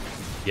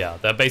 Yeah,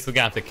 they're basically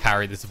going to have to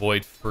carry this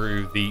Void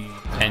through the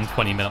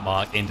 10-20 minute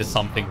mark into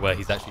something where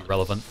he's actually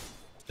relevant.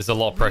 There's a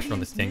lot of pressure on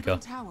this Tinker.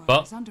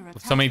 But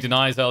with so many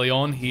denies early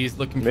on, he's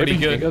looking pretty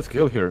good. Maybe he gets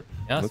kill here.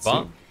 Yeah, that's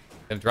fine.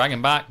 Gonna drag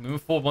him back. Moving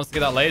forward, wants to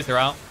get that laser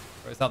out.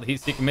 Throws out the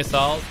heat-seeking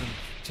missiles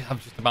and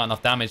have just about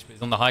enough damage, but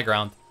he's on the high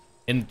ground.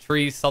 In the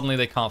trees, suddenly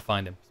they can't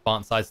find him.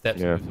 Spartan sidesteps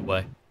and moves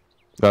away.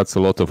 That's a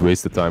lot of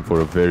wasted time for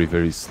a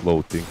very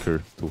slow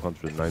Tinker.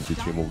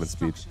 293 movement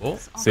speed. Oh,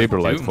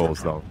 Saberlight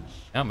falls down.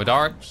 Yeah,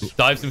 Madara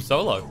dives him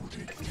solo.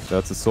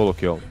 That's a solo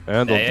kill.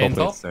 And on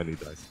top, Sandy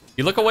dies.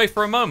 You look away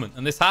for a moment,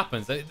 and this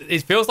happens.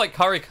 It feels like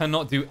Curry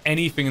cannot do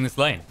anything in this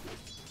lane.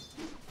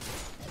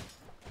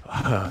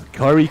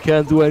 Curry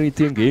can't do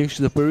anything.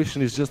 Ancient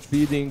Apparition is just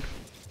feeding.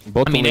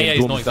 Bottom I mean, AA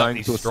is not dying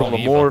exactly to strong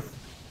Morph.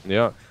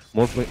 Yeah,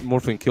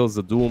 Morphing kills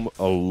the Doom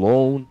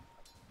alone.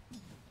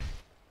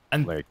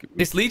 And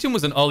this Legion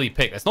was an early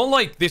pick. It's not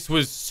like this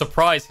was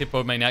surprise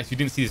Hippomaniacs. You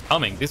didn't see this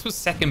coming. This was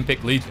second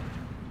pick Legion.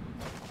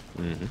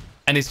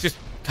 And it's just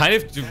kind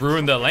of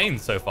ruined their lane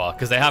so far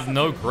because they have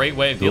no great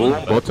way of dealing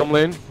with it. Bottom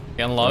lane.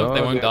 Getting low.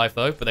 They won't dive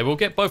though, but they will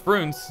get both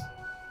runes.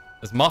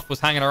 As Muff was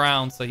hanging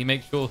around, so he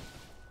makes sure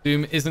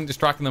Doom isn't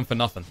distracting them for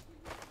nothing.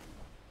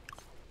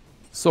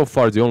 So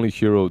far, the only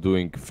hero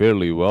doing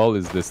fairly well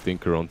is this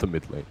Tinker on the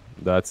mid lane.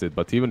 That's it.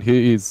 But even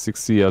he is 6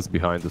 CS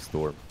behind the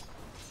Storm.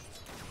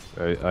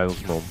 I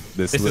don't know.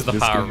 This is the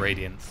power of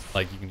Radiance.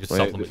 Like, you can just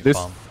supplement your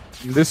farm.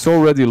 This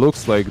already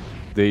looks like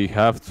they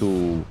have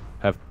to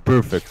have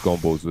perfect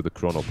combos with the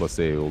Chrono plus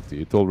A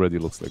ulti. It already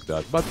looks like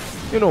that. But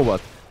you know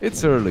what?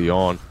 It's early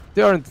on.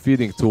 They aren't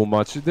feeding too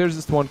much. They're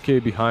just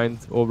 1k behind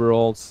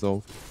overall.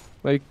 So,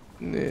 like,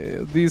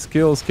 these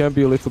kills can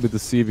be a little bit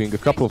deceiving. A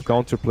couple of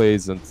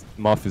counterplays and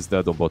Muff is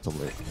dead on bottom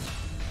lane.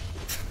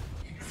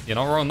 You're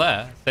not wrong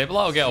there.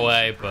 Saberlight will get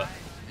away, but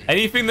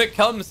anything that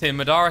comes here,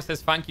 Madara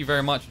says thank you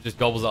very much and just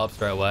gobbles it up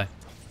straight away.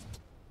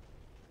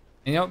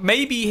 You know,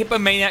 maybe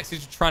Hippomaniacs is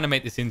just trying to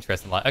make this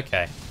interesting. Like,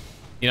 okay,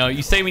 you know,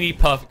 you say we need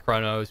perfect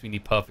chronos, we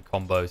need perfect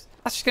combos.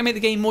 That's just going to make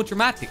the game more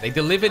dramatic. They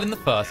delivered in the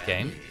first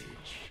game.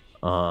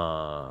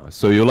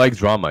 So you like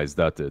drama, is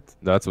that it?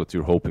 That's what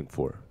you're hoping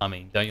for. I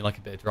mean, don't you like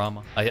a bit of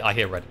drama? I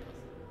hear Reddit.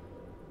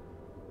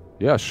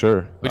 Yeah,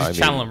 sure. We're just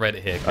channeling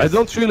Reddit here. I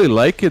don't really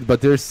like it, but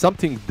there's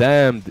something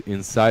damned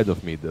inside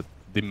of me that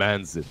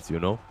demands it, you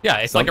know? Yeah,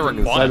 it's something like a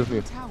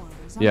requirement.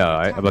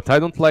 Yeah, but I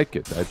don't like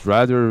it. I'd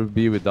rather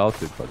be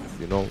without it, but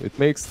you know, it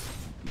makes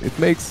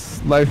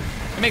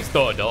life. It makes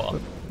Dota.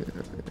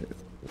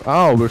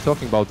 Oh, we're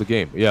talking about the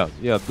game. Yeah,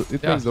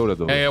 it makes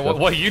Dota. Yeah,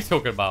 what are you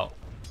talking about?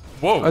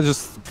 Whoa.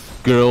 Just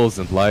girls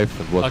and life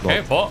and whatnot.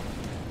 Okay, what?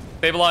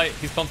 Saberlight,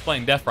 he's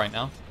contemplating death right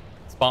now.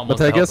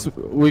 But I guess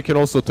we can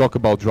also talk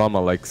about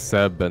drama like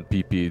Seb and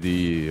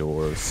PPD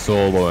or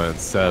Solo and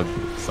Seb,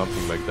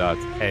 something like that.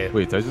 Hey.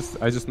 Wait, I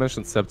just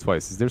mentioned Seb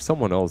twice. Is there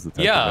someone else that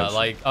I can mention?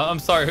 Like, I'm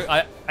sorry.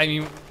 I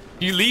mean,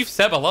 you leave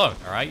Seb alone,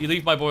 all right? You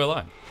leave my boy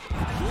alone.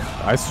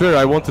 I swear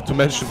I wanted to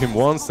mention him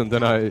once, and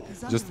then I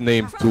just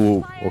named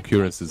 2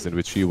 occurrences in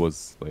which he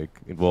was like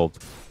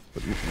involved.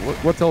 But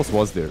what else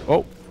was there?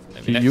 Oh,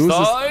 maybe he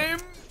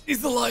uses.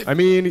 He's alive. I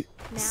mean,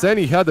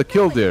 Senny had a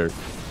kill there.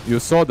 You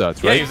saw that,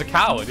 right? Yeah, he's a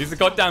coward. He's a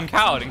goddamn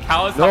coward, and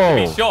cowards have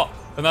to be shot,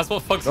 and that's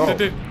what fucks him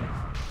to do.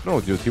 No,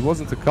 dude, he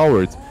wasn't a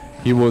coward.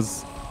 He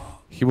was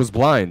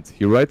blind.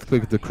 He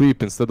right-clicked the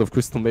creep instead of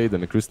Crystal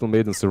Maiden, and Crystal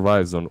Maiden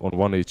survives on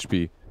 1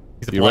 HP.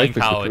 He's a blind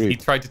coward. He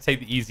tried to take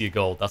the easier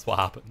gold. That's what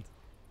happened.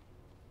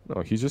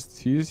 No, he's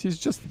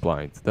just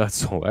blind.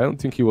 That's all. I don't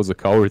think he was a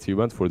coward. He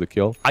went for the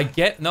kill. I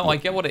get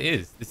what it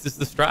is. This is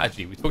the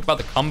strategy. We talked about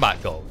the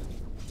combat gold.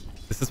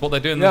 This is what they're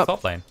doing in the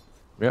top lane.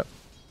 Yeah.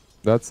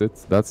 That's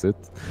it. That's it.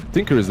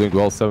 Tinker is doing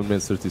well. 7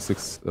 minutes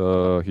 36.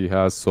 He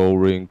has Soul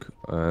Ring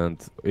and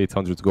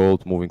 800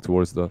 gold. Moving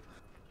towards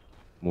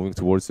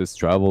his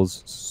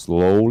travels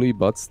slowly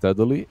but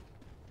steadily.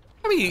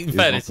 I mean, in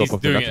fairness, he's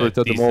doing it at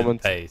a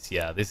decent pace.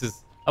 Yeah, this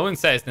is. I wouldn't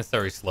say it's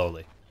necessarily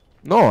slowly.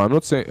 No, I'm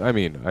not saying. I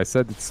mean, I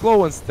said it's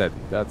slow and steady.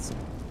 That's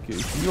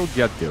you'll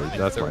get there.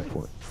 That's my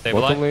point.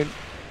 Bottom lane.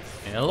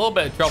 In a little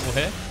bit of trouble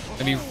here.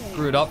 Maybe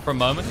screwed up for a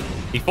moment.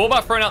 He thought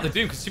about throwing out the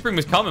Doom because Supreme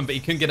was coming, but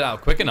he couldn't get it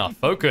out quick enough.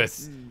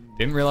 Focus.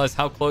 Didn't realize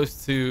how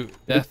close to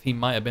death he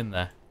might have been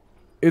there.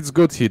 It's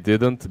good he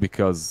didn't,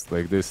 because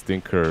like this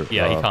Tinker.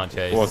 Yeah, he can't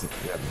chase.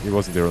 He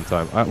wasn't there on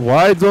time.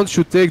 Why don't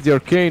you take the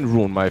Arcane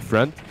rune, my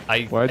friend?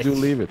 Why do you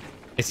leave it?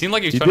 It seemed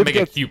like he was trying to make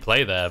a cute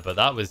play there, but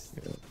that was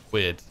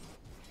weird.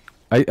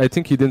 I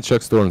think he didn't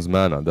check Storm's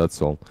mana,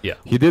 that's all. Yeah.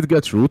 He did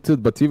get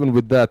rooted, but even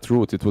with that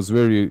root, it was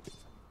very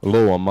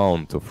low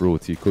amount of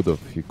root. He could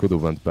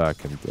have went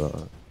back and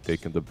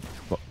taken the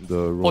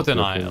root. Or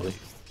deny at least.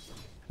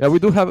 Yeah, we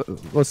do have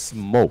a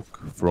smoke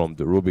from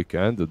the Rubik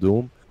and the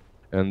Doom,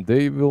 and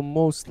they will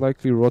most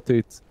likely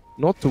rotate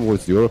not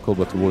towards the Oracle,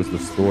 but towards the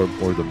Storm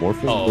or the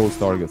Morphling. Oh. Those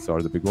targets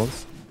are the big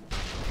ones.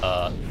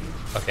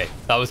 Okay,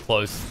 that was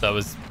close. That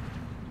was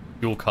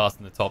dual cast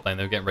in the top lane.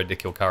 They were getting ready to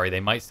kill Curry.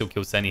 They might still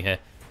kill Senny here.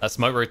 That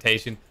smoke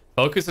rotation.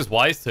 Focus is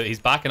wise to it. He's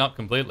backing up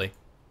completely.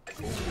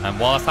 And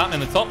while it's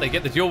happening in the top, they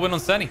get the dual win on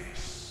Senny.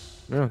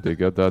 Yeah, they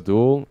get that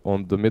duel.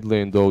 On the mid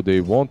lane, though,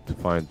 they won't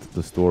find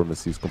the Storm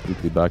as he's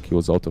completely back. He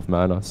was out of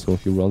mana, so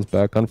he runs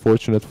back.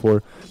 Unfortunate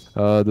for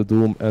the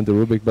Doom and the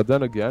Rubik. But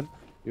then again,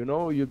 you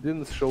know, you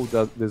didn't show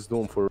this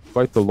Doom for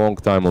quite a long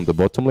time on the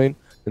bottom lane.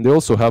 And they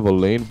also have a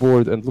lane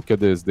board. And look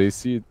at this.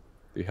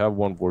 They have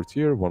one ward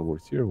here, one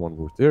ward here, one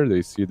ward there.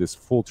 They see this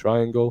full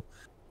triangle.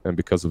 And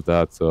because of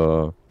that,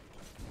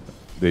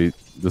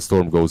 the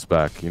Storm goes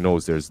back. He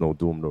knows there's no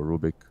Doom, no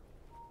Rubik.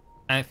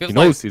 And it feels he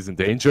knows he's in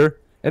danger.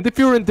 And if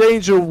you're in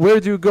danger, where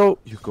do you go?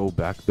 You go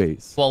back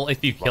base. Well,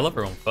 if you kill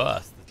everyone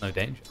first, there's no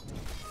danger.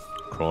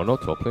 Chrono,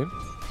 top lane.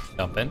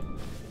 Jump in. Can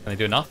they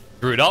do enough?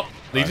 Screwed up.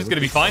 Legion's going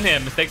to be fine here.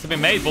 Mistakes have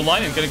been made. Bull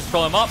Lightning going to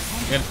control him up.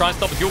 They're going to try and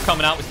stop a duel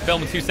coming out, which will fail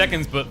in 2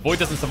 seconds, but Void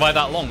doesn't survive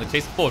that long. They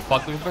chase forward.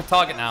 Fuck, looking for a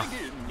target now.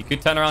 He could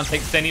turn around,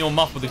 take Senny or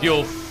Muff with the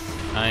duel.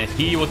 And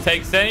he will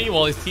take Senny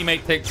while his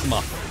teammate takes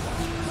Muff.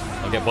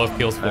 They'll get both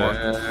kills for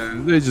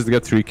it. They just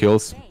get 3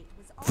 kills.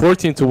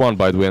 14-1,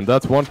 by the way, and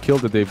that one kill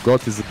that they've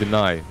got is a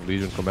deny.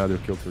 Legion Commander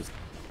killed first.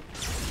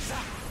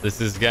 This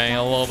is getting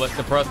a little bit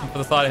depressing for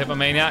the side of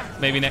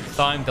Hippomaniac. Maybe next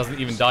time. Doesn't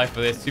even die for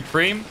this.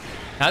 Supreme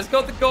has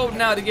got the gold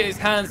now to get his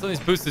hands on his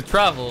boosted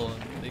travel.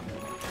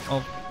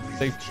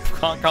 They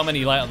can't come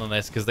any later than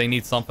this because they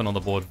need something on the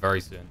board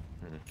very soon.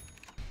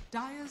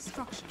 Dire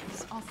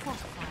structures are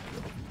fortified.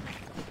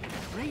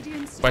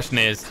 Question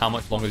is, how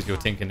much longer does your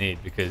Tinker need?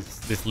 Because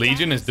this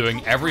Legion is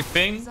doing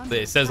everything that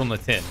it says on the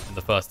tin in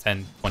the first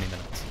 10-20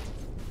 minutes.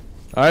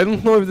 I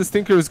don't know if this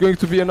Tinker is going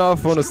to be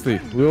enough, honestly.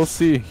 We'll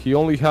see. He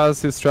only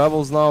has his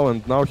travels now,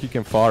 and now he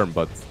can farm,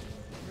 but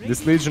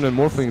this Legion and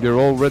Morphling, they're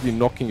already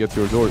knocking at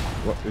your door.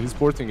 He's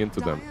porting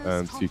into them,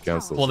 and he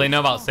cancels. Well, they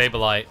know about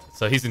Saberlight,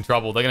 so he's in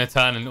trouble. They're going to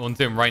turn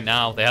onto him right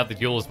now. They have the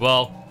duel as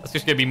well. That's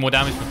just going to be more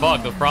damage for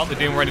Bug. They'll throw out the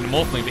Doom ready to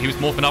Morphling, but he was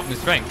morphing up in his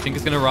strength.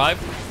 Tinker's going to arrive.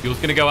 Duel's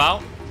going to go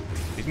out.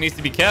 He needs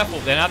to be careful.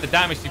 They don't have the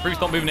damage. Supreme's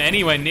not moving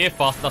anywhere near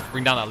fast enough to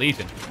bring down that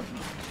Legion.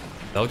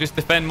 They'll just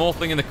defend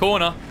Morphling in the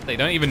corner. They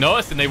don't even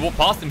notice, and they walk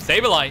past him.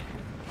 Saberlight.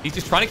 He's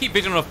just trying to keep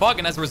vision on a Fug,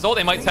 and as a result,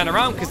 they might turn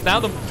around because now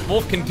the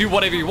Morph can do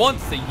whatever he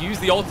wants. They use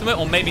the ultimate,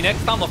 or maybe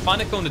next time they'll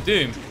find a kill on the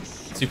Doom.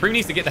 Supreme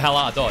needs to get the hell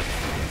out of dodge.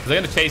 They're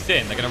going to chase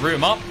in. They're going to root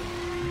him up.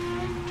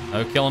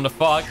 No kill on the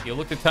Fug. He'll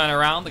look to turn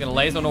around. They're going to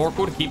laser on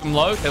Oracle to keep him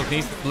low. They'll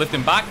need to lift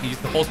him back. He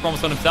uses the false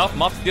promise on himself.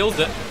 Muff steals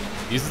it.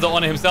 Uses it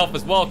on himself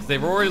as well because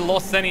they've already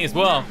lost Senny as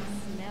well.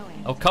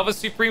 They'll cover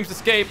Supreme's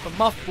escape, but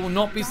Muff will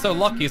not be so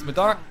lucky as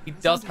Madara. He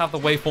does have the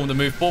waveform to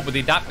move forward, but the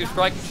adaptive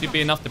strike should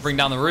be enough to bring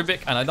down the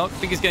Rubik, and I don't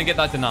think he's going to get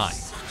that deny.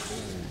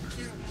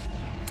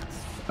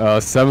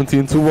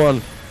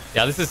 17-1.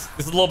 Yeah, this is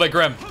a little bit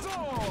grim.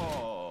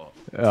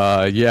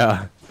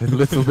 Yeah, a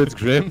little bit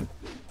grim.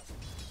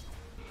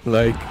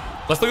 Like,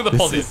 let's look at the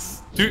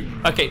positives.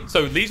 Okay,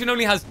 so Legion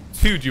only has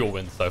 2 duel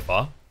wins so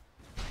far.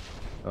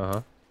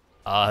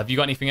 Have you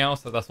got anything else?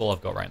 That's all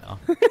I've got right now.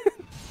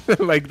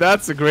 Like,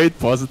 that's a great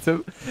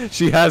positive.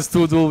 She has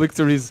 2 duel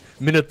victories,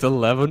 minute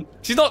 11.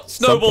 She's not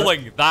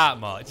snowballing that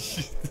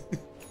much.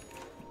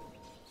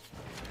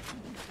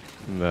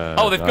 Nah,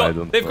 oh,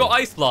 they've got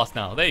Ice Blast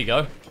now. There you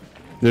go.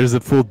 There's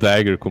a full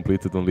dagger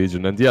completed on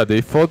Legion, and yeah,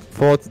 they fought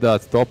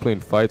that top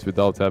lane fight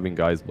without having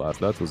Ice Blast.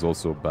 That was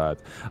also bad.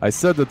 I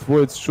said that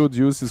Void should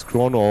use his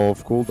chrono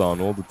of cooldown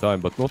all the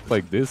time, but not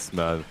like this,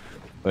 man.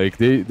 Like,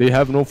 they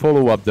have no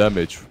follow-up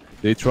damage.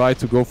 They try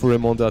to go for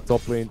him on that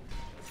top lane.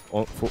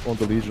 On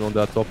the Legion on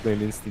that top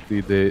lane instantly,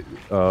 they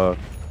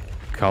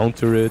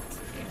counter it.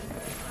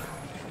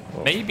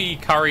 Maybe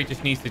Curry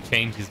just needs to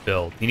change his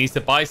build. He needs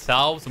to buy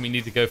salves, and we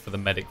need to go for the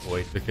Medic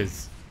Void,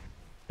 because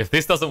if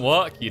this doesn't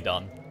work, you're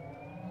done.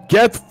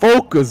 Get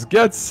focus.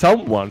 Get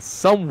someone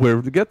somewhere.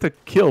 Get a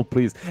kill,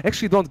 please.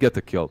 Actually, don't get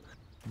a kill.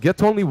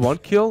 Get only 1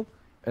 kill,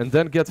 and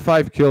then get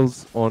 5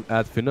 kills on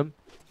Ad Finum.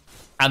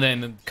 And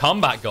then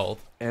combat gold.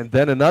 And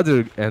then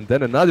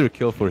another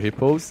kill for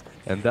Hippos,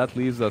 and that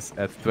leaves us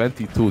at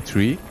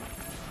 22-3.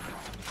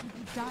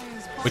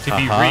 Which if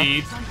you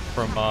read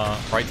from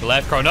right to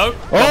left, Chrono.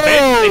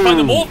 Oh! They find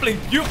the Morphling.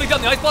 Beautifully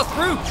done. The Ice Blast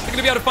through. They're going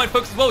to be able to find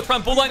focus as well. Try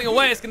and bull lightning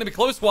away. It's going to be a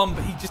close one,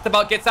 but he just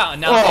about gets out.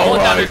 And now all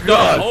damage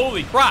done.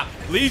 Holy crap.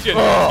 Legion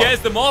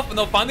scares them off, and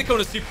they'll find the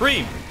corner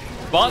Supreme.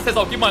 Barnes says,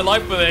 I'll give my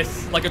life for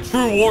this, like a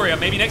true warrior.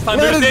 Maybe next time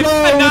there's this.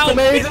 And now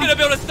he's going to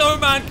build a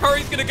snowman.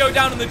 Curry's going to go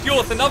down in the duel.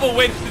 It's another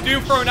win. The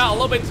Doom thrown out a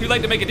little bit too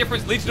late to make a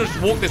difference. Legion will just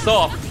walk this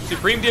off.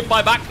 Supreme did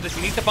buy back for this.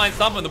 He needs to find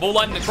someone. The ball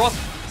lightning across.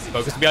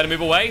 Focus to be able to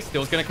move away.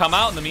 Still's going to come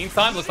out. In the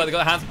meantime, looks like they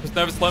got their hands on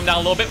Nova, slow him down a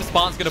little bit, but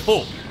Spartan's going to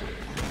fall.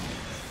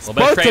 A little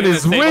bit of training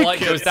as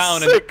Saberlight goes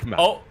down. Sick, and,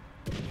 oh,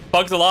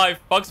 Bug's alive.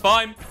 Bug's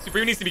fine.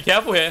 Supreme needs to be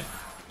careful here.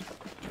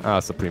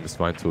 Supreme is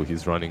fine too.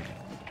 He's running.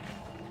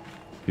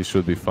 He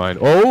should be fine.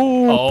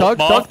 Oh, tug.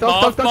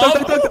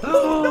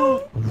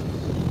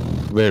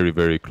 Very,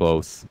 very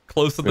close.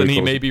 Closer than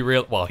he may be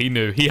real. Well, he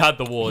knew. He had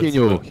the wards.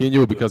 He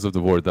knew because of the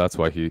ward. That's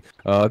why he...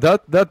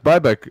 that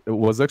buyback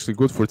was actually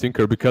good for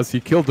Tinker because he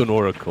killed an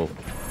Oracle.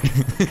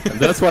 And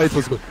that's why it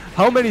was good.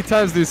 How many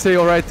times do you say,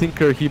 alright,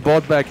 Tinker, he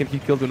bought back and he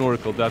killed an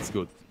Oracle? That's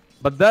good.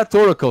 But that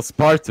Oracle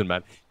Spartan,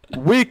 man.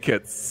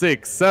 Wicked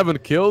 6, 7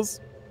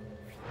 kills.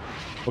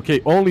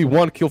 Okay, only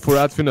 1 kill for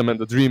Adfinum and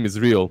the dream is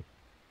real.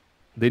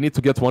 They need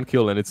to get 1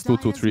 kill and it's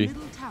 2-2-3.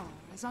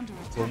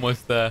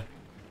 Almost there.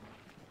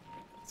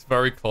 It's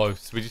very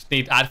close. We just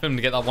need Adfin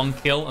to get that 1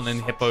 kill and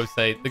then Hippo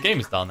say, the game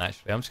is done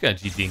actually. I'm just going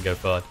to GG and go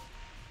third.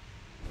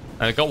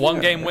 And I got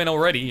 1 game win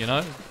already, you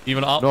know?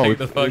 Even up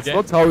the third game.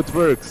 It's not how it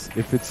works.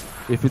 If it's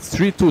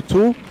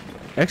 3-2-2,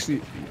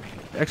 actually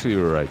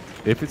you're right.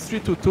 If it's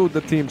 3-2-2,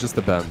 the team just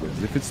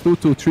abandons. If it's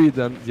 2-2-3,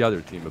 then the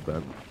other team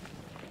abandons.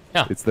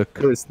 Yeah. It's the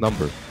cursed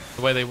number. It's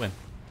the way they win.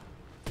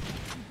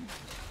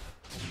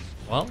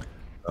 Well,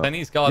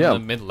 Penny's got in the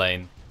mid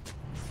lane.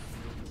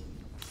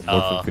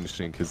 Morphin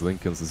finishing his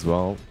Lincolns as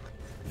well.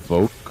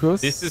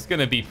 Focus. This is going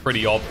to be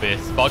pretty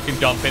obvious. Bug can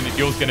jump in. The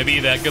duel's going to be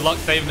there. Good luck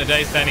saving the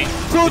day, Senny.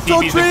 The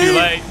TP's are too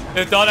late.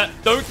 They've done it.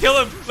 Don't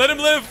kill him. Let him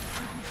live.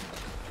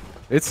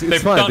 It's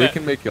fine. They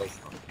can make kills.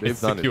 They've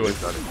done it.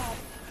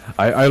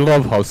 I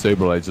love how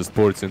Saberlight just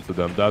ports into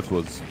them. That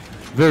was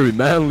very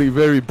manly,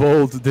 very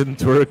bold.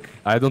 Didn't work.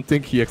 I don't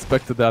think he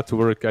expected that to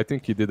work. I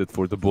think he did it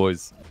for the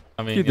boys.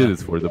 I mean, he did it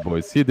for the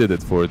boys. He did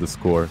it for the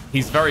score.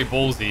 He's very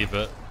ballsy,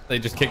 but they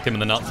just kicked him in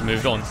the nuts and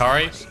moved on.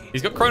 Curry,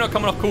 he's got Chrono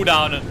coming off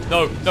cooldown. And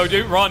no,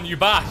 don't run. You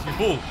bash. You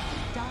fool.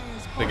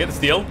 They get the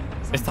steal.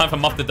 It's time for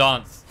Muff to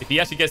dance. If he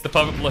actually gets the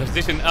perfect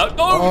position.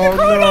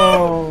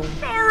 Chrono!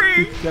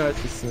 Curry!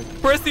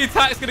 Press the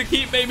attack's going to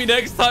keep maybe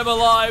next time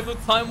alive. The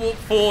time warp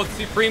forward.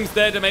 Supreme's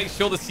there to make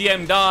sure the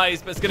CM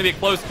dies, but it's going to be a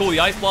close call. The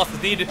Ice Blast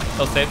is needed.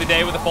 They'll save the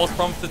day with a false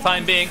promise for the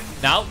time being.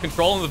 Now,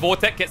 controlling the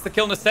Vortex gets the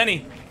kill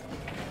Naseni.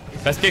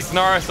 Best case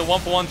scenario, it's a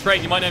 1-for-1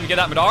 trade. You might not even get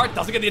that. Madara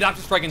doesn't get the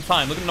adaptive strike in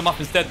time. Looking at him up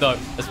instead, though.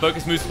 As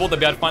Focus moves forward, they'll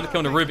be able to find the kill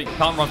on the Rubik. He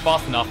can't run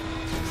fast enough.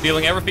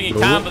 Stealing everything he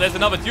can, but there's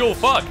another duel.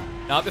 Fuck.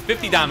 Now up to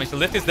 50 damage. The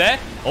lift is there.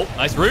 Oh,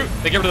 nice route.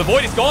 They get rid of the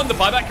Void. It's gone. The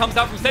buyback comes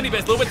out from Senny, but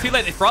it's a little bit too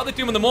late. They throw out the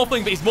Doom on the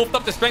Morphling, but he's morphed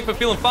up to strength and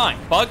feeling fine.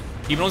 Bug,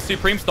 keeping on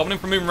Supreme, stopping him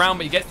from moving around,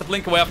 but he gets the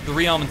blink away after the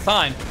rearm in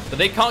time. But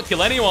they can't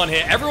kill anyone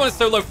here. Everyone is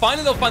so low.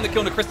 Finally, they'll find the kill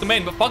on the Crystal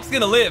Maiden, but Bug's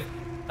going to live.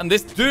 And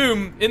this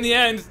Doom, in the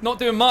end, not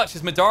doing much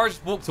as Madara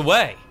just walked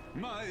away.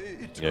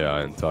 Yeah,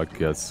 and Tuck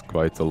gets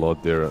quite a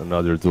lot there.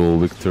 Another duel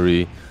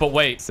victory. But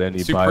wait, Senny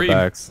Supreme,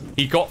 buybacks.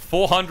 He got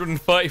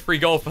 433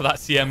 gold for that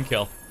CM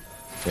kill.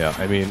 Yeah,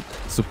 I mean,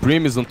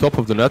 Supreme is on top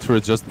of the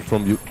network just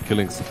from you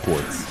killing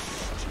supports.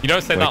 You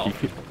don't say that.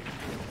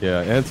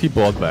 Yeah, and he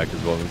bought back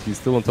as well. He's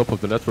still on top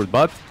of the network,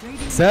 but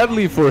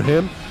sadly for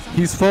him,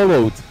 he's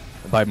followed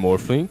by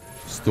Morphling,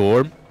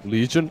 Storm,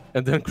 Legion,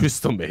 and then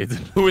Crystal Maiden.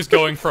 Who is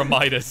going for a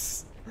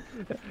Midas?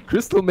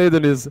 Crystal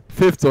Maiden is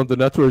 5th on the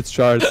network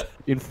charts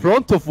in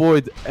front of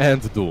Void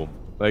and Doom.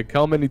 Like,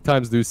 how many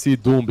times do you see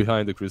Doom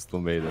behind the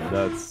Crystal Maiden?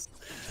 That's...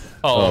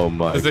 Oh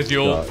my god. There's a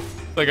duel.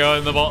 They go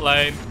in the bot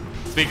lane.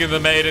 Speaking of the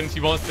Maiden, she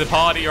wants to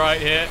party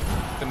right here.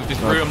 Gonna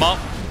just root him up.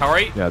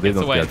 Hurry. Yeah, they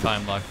don't away get in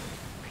time,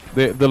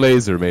 though. The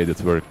laser made it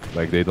work.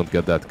 Like, they don't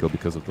get that kill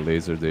because of the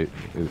laser.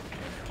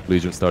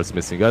 Legion starts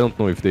missing. I don't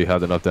know if they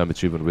had enough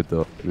damage even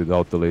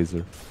without the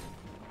laser.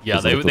 Yeah,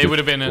 they would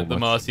have been at the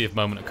mercy of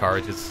Moment of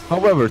Courage's.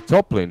 However,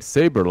 top lane,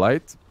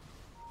 Saberlight,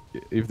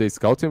 if they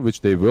scout him,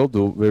 which they will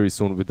do very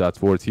soon with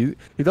that ward, he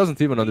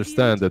doesn't even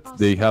understand that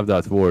they have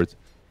that ward.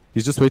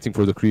 He's just waiting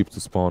for the creep to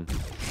spawn.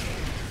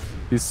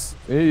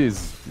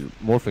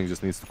 Morphling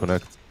just needs to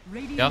connect.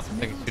 Yeah, I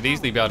think he could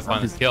easily be able to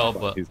find this kill,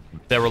 but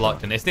they're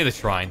reluctant. It's near the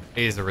shrine.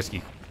 It is a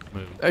risky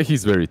move.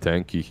 He's very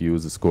tanky. He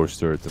uses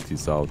Scorched Earth and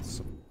he's out.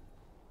 So.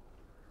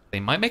 They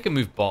might make a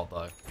move bot,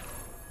 though.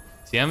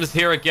 CM is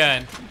here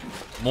again.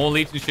 More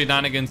Legion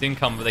shenanigans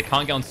income, but they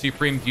can't get on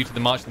Supreme due to the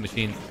March of the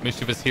Machines.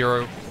 Mischievous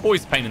hero,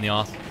 always a pain in the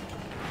ass.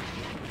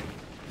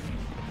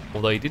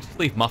 Although he did just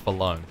leave Muff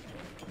alone.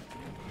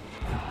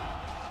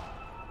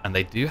 And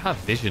they do have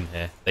vision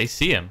here. They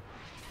see him.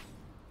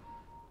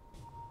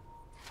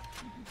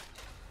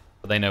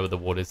 But they know where the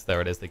ward is.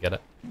 There it is. They get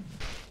it.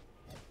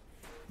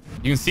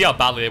 You can see how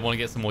badly they want to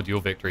get some more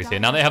duel victories here.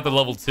 Now they have the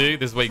level 2.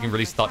 This is where you can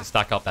really start to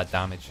stack up that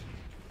damage.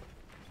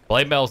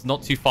 Blade Mail's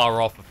not too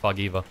far off of Fug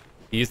either.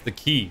 He is the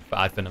key for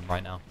Advenom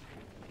right now.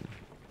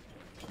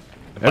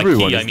 And by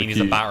key, I mean he's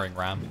a battering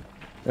ram.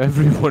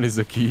 Everyone is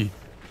a key.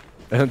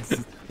 And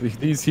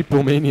these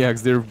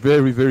Hippomaniacs, they're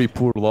very, very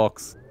poor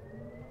locks.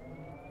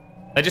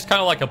 They're just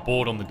kind of like a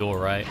board on the door,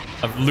 right?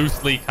 A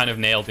loosely kind of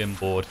nailed in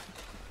board.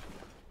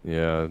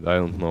 Yeah, I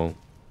don't know.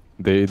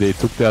 They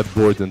took that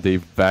board and they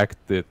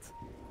backed it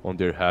on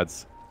their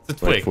heads,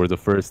 like for the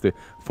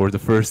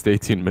first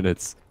 18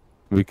 minutes,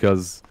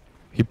 because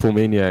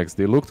Hippomaniacs,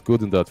 they looked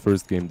good in that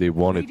first game, they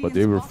won it, but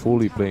they were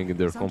fully playing in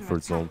their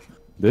comfort zone.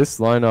 This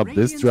lineup,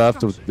 this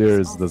draft of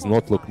theirs does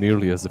not look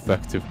nearly as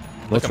effective.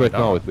 Not right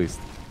now, at least.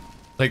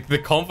 Like, the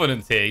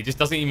confidence here, he just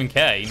doesn't even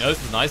care. He knows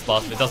it's a nice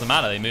blast, but it doesn't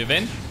matter. They move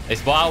in, they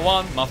spot out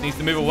one, Muff needs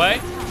to move away.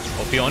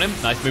 OP on him,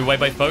 nice move away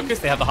by Focus.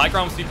 They have the high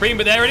ground with Supreme,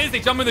 but there it is. They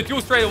jump in the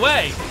duel straight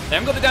away. They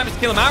haven't got the damage to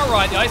kill him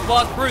outright. The Ice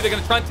Blast through, they're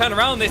going to try and turn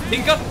around this.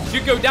 Tinker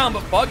should go down,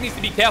 but Fog needs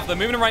to be careful. They're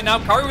moving him right now.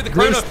 Curry with the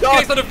Chrono,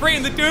 gets on a free,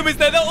 and the Doom is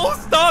there. They're all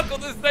stuck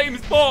on the same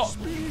spot.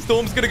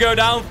 Storm's going to go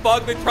down.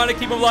 Fug, they're trying to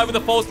keep him alive with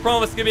a false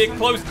promise. It's going to be a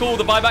close call.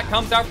 The buyback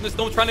comes out from the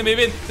Storm trying to move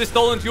in. The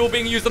stolen duel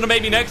being used on a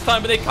maybe next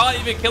time, but they can't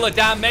even kill a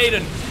damn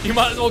Maiden. You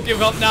might as well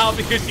give up now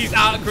because she's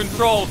out of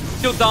control.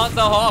 She'll dance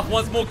her half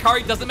once more.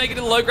 Curry doesn't make it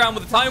to the low ground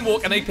with the Time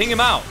Walk, and they ping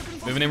him out.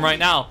 Moving in right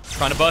now,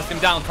 trying to burst him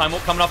down. Time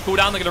Walk coming off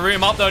cooldown. They're going to root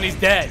him up though, and he's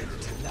dead.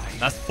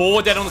 That's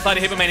 4 dead on the side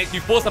of Hippomaniacs.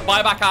 You force a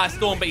buyback out of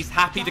Storm, but he's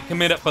happy to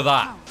commit it for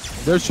that.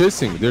 They're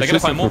chasing. They're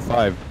chasing for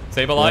 5.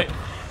 Saberlight,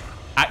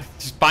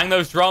 just bang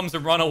those drums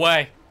and run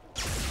away.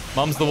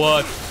 Mum's the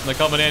word. They're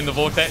coming in. The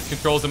Vortex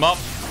controls him up,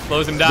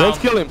 slows him down. Don't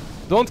kill him.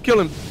 Don't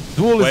kill him.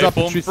 Duel is up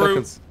in 3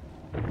 seconds.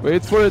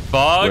 Wait for it.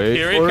 Fog,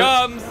 here he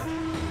comes.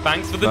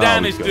 Thanks for the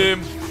damage,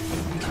 Doom.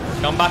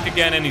 Come back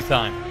again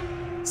anytime.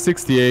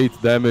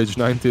 68 damage,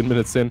 19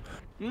 minutes in.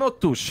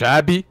 Not too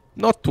shabby,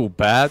 not too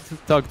bad.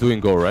 Tug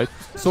doing all right.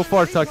 So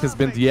far, Tug has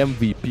been the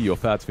MVP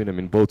of Advenom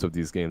in both of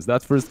these games.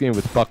 That first game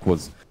with Puck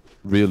was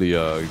really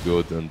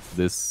good, and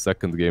this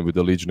second game with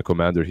the Legion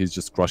Commander, he's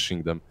just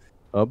crushing them.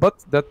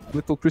 But that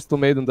little Crystal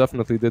Maiden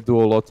definitely did do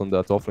a lot on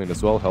that offlane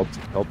as well.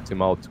 Helped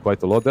him out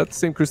quite a lot. That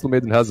same Crystal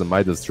Maiden has a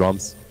Midas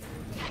drums.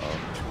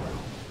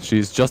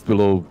 She's just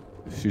below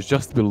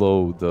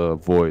the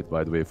Void,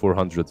 by the way,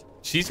 400.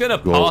 She's going to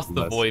pass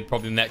the Void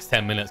probably the next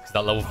 10 minutes because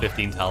that level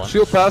 15 talent.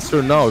 She'll pass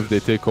her now if they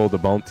take all the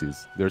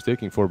bounties. They're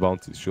taking 4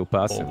 bounties. She'll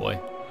pass him. Oh boy.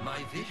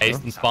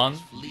 Haste and spawn.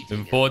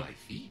 Moving forward.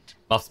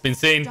 Buff's been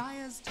seen.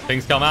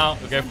 Things come out.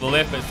 They'll go for the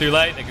lift, but it's too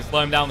late. They can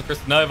slow him down with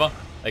Crystal Nova.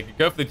 They could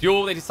go for the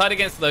duel. They decide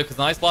against it though because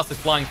the Ice Blast is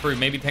flying through.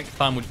 Maybe take the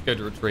time. We'll just go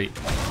to retreat.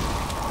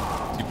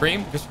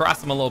 Supreme, just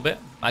harass him a little bit.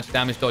 Magic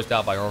damage dodged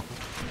out by Oracle.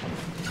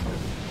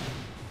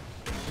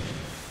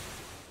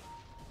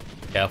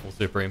 Careful,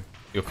 Supreme.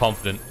 You're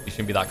confident. You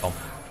shouldn't be that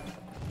confident.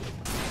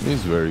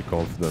 He's very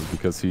confident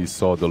because he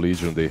saw the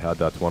Legion. They had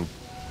that one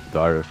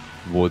dire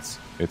woods.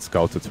 It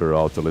scouted her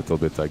out a little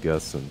bit, I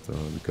guess, and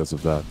because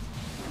of that.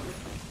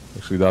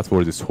 Actually, that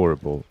word is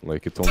horrible.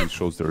 Like, it only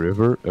shows the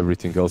river.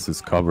 Everything else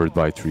is covered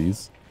by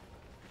trees.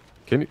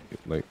 Can you,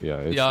 like, yeah,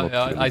 it's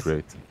not really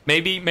great.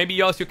 Maybe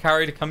you ask your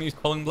carry to come use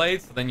Calling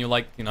Blades, so then you're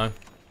like, you know,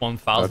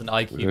 1000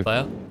 IQ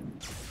player.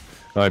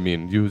 I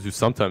mean, you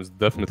sometimes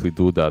definitely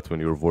do that when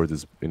your ward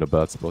is in a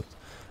bad spot.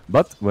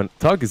 But when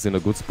Tug is in a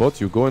good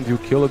spot, you go and you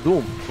kill a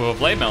Doom. For a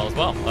Blade Mail as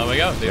well. There we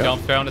go. They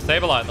jump straight on the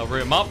Saberlight. They'll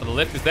root him up, but the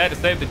lift is there to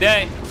save the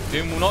day.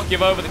 Doom will not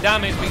give over the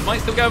damage, but he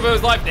might still go over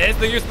his life. There's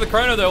the use of the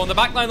Chrono, though. On the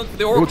backline, look for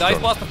the Oracle. The Ice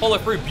Blast to follow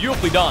through.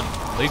 Beautifully done.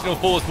 Legion will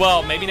fall as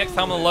well. Maybe next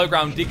time on the low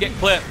ground. Did get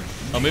clipped.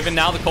 They'll move in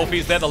now. The cold feet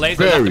is there. The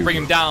laser have to bring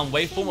him down.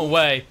 Waveform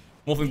away.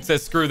 Morphin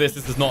says, screw this.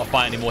 This is not a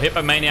fight anymore.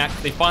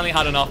 Hippomaniacs, they finally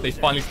had enough. They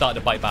finally started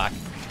to fight back.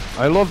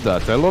 I love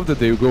that. I love that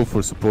they go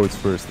for supports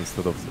first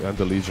instead of and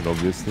the Legion,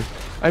 obviously.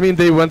 I mean,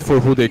 they went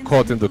for who they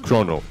caught in the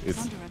Chrono.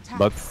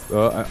 But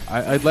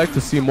I'd like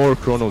to see more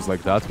Chronos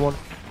like that one.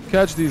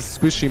 Catch these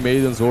squishy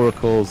Maidens,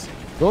 Oracles.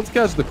 Don't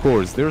catch the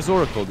cores. There's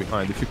Oracle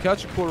behind. If you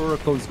catch a core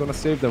Oracle, it's gonna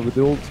save them with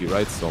the ulti,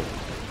 right? So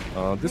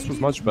this was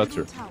much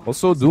better.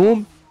 Also,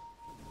 Doom.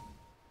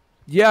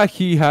 Yeah,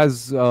 he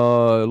has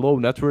low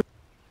network.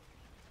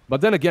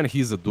 But then again,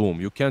 he's a Doom.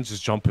 You can't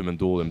just jump him and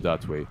duel him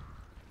that way.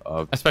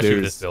 Especially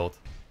with this build.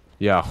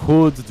 Yeah,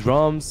 hood,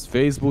 drums,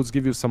 phase boots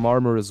give you some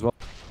armor as well.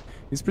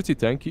 He's pretty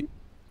tanky.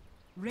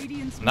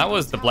 And that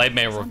was the Blade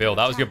Mail reveal.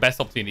 That was your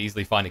best opportunity to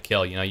easily find a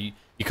kill. You know, you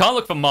can't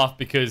look for Muff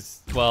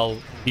because, well,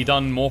 he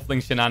done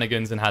Morphling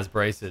shenanigans and has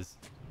braces.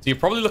 So you're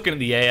probably looking at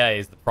the AA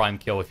as the prime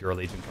kill if you're a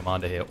Legion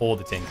Commander here, or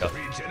the Tinker.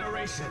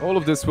 All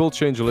of this will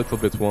change a little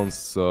bit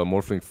once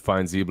Morphling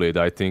finds E-Blade.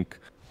 I think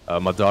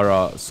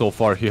Madara, so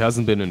far, he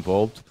hasn't been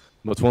involved.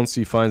 But once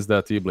he finds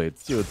that E-Blade,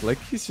 dude, like,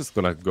 he's just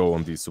gonna go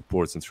on these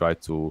supports and try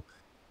to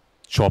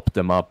chop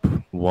them up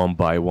one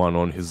by one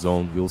on his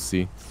own. We'll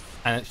see.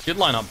 And it should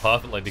line up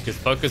perfectly because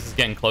Focus is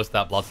getting close to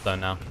that Bloodstone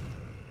now.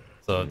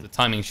 So the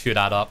timing should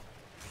add up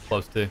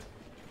close to.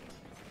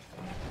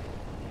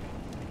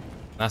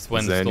 That's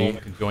when the Storm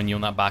can join you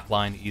on that back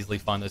line, easily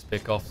find those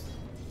pickoffs.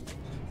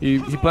 He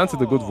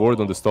planted a good ward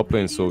on the top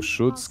lane, so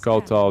should have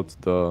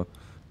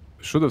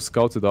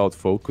scouted out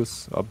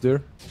Focus up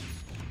there.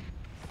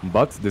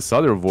 But this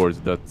other ward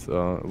that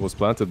was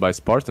planted by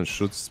Spartan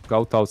should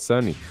scout out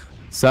Sunny.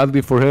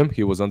 Sadly for him,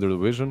 he was under the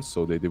vision,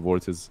 so they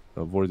devoured his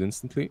ward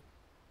instantly.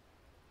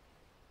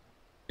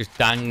 Just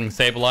dangling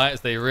Saberlight as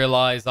they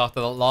realize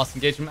after the last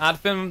engagement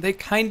Adfin, they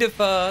kind of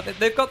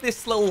they've got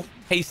this little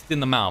taste in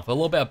the mouth, a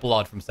little bit of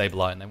blood from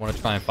Saberlight, and they want to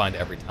try and find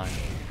it every time.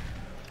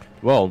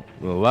 Well,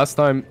 last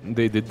time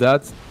they did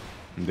that,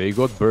 they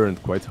got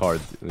burned quite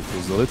hard. It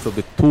was a little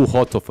bit too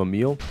hot of a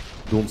meal.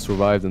 Doom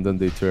survived and then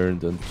they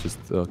turned and just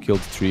killed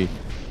the tree.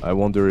 I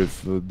wonder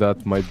if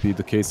that might be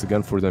the case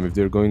again for them. If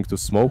they're going to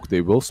smoke, they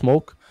will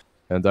smoke.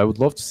 And I would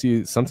love to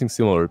see something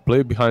similar.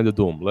 Play behind the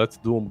Doom.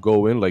 Let Doom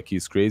go in like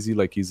he's crazy,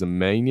 like he's a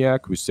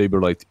maniac, which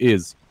Saberlight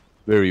is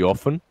very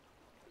often.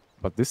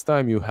 But this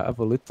time you have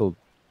a little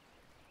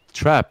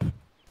trap.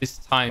 This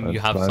time you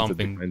have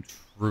something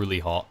truly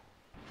hot.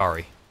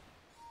 Curry.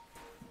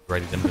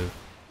 Ready to move.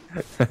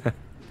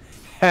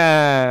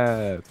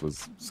 It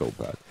was so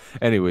bad.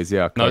 Anyways,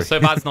 yeah. No,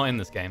 so bad's not in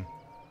this game.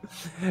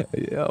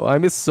 Yeah, I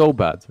miss so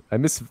bad. I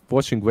miss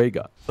watching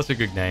Vega. Such a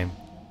good name.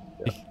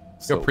 Yeah,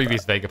 Got a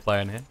previous Vega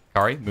player in here.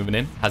 Curry moving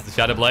in, has the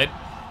Shadow Blade.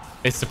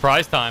 It's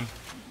surprise time.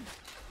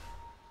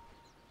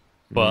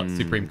 But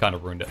Supreme kind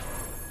of ruined it.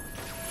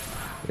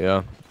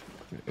 Yeah.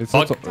 It's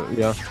Bug.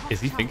 yeah.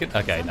 Is he thinking?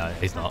 Okay, no,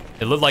 he's not.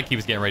 It looked like he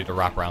was getting ready to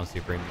wrap around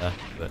Supreme there,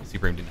 but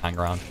Supreme didn't hang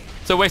around.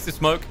 So wasted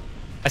smoke.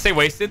 I say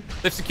wasted.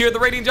 They've secured the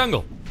Radiant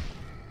jungle.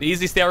 The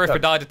easiest area for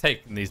Dire to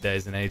take in these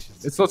days and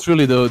ages. It's not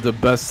really the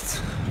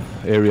best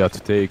area to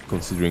take,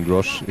 considering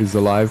Rosh is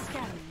alive.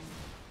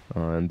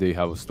 And they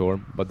have a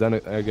Storm. But then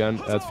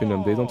again, at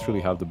Finland, they don't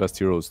really have the best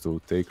heroes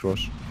to take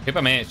Rosh. If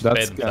I managed to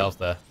pay themselves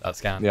there, that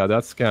scan. Yeah,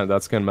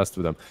 that scan messed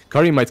with them.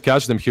 Curry might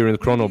catch them here in the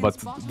Chrono,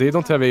 but they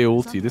don't have a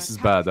ulti. This is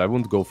bad. I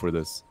wouldn't go for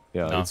this.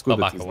 Yeah, no, it's good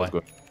that he's not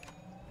good.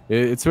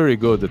 It's very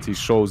good that he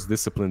shows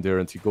discipline there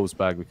and he goes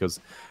back, because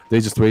they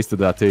just wasted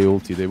that A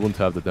ulti. They wouldn't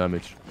have the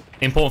damage.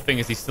 Important thing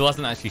is he still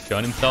hasn't actually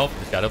shown himself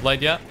the Shadow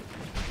Blade yet.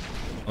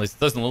 At least it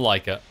doesn't look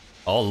like it.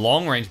 Oh,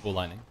 long range ball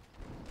lightning.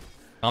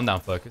 Calm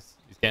down, Focus.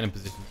 He's getting in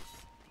position.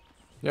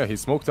 Yeah, he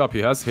smoked up. He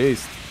has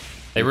haste.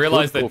 They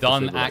realize they're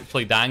done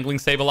actually dangling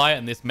Saberlight,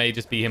 and this may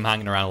just be him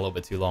hanging around a little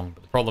bit too long.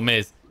 But the problem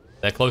is,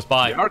 they're close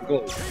by.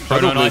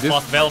 Chrono nice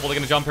fast available. They're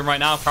going to jump in right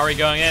now. Curry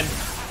going in.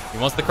 He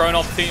wants the Chrono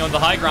opportunity on the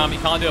high ground. He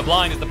can't do a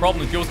blind. It's the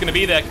problem. The Duel's going to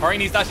be there. Curry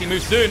needs to actually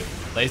move soon.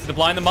 Laser to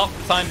blind them up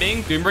for the time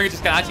being. Doombringer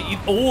just going to actually eat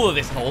all of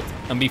this ult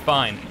and be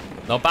fine.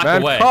 They'll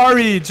back away.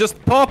 Curry,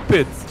 just pop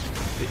it.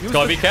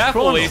 Gotta be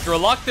careful. He's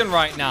reluctant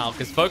right now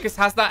because Focus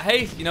has that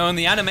haste. You know, in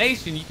the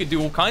animation, you could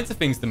do all kinds of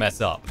things to mess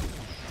up.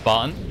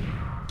 Spartan.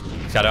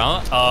 Shadow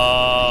Armor.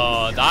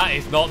 Oh, that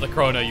is not the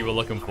Chrono you were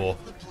looking for.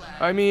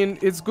 I mean,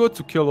 it's good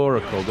to kill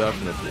Oracle,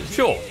 definitely.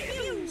 Sure.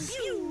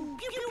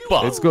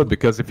 But it's good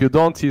because if you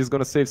don't, he's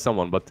gonna save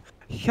someone. But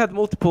he had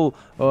multiple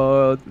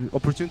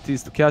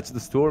opportunities to catch the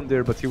Storm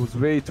there, but he was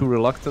way too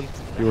reluctant.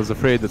 He was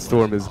afraid that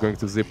Storm is going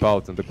to zip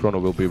out and the Chrono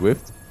will be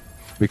whiffed.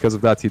 Because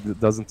of that, he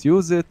doesn't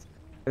use it.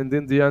 And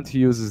in the end, he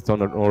uses it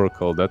on an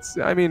Oracle. That's,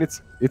 I mean,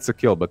 it's a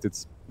kill, but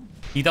it's...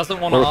 He doesn't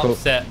want to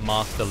upset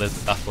Master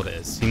Lizard, that's what it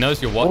is. He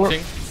knows you're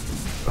watching.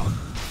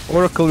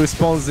 Oracle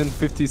responds in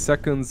 50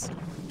 seconds,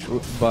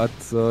 but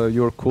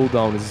your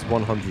cooldown is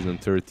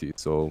 130,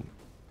 so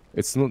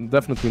it's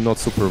definitely not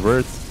super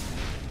worth.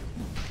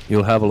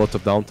 You'll have a lot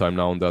of downtime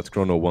now on that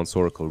Chrono once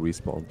Oracle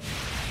respawn.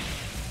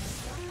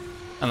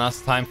 And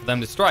that's time for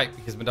them to strike,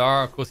 because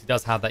Madara, of course, he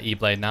does have that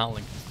E-Blade now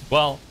linked as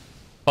well.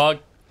 Pug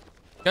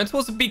going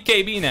towards the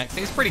BKB next.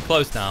 He's pretty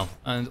close now.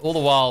 And all the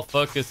while,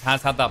 Focus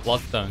has had that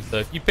Bloodstone. So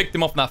if you picked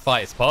him off in that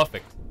fight, it's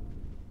perfect.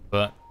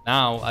 But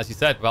now, as you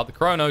said, without the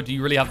Chrono, do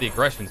you really have the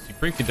aggression?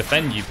 Supreme can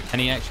defend you, but can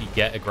he actually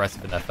get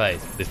aggressive in their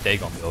face with this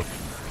Dagon build?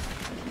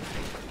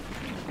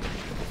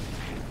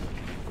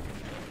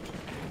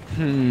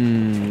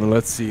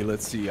 Let's see.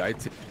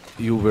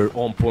 You were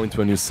on point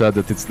when you said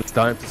that it's the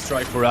time to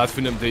strike for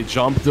Adfinem. They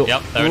jumped.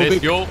 Yep, there it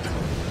is. Duel.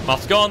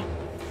 Buff's gone.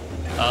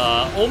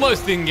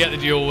 Almost didn't get the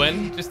duel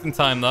win. Just in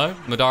time, though.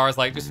 Madara's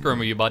like, just screw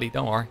with you, buddy.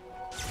 Don't worry.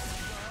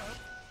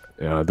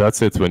 Yeah,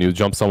 that's it. When you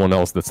jump someone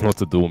else that's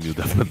not a Doom, you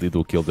definitely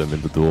do kill them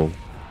in the duel.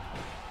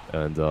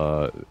 And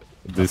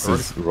this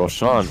is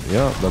Roshan.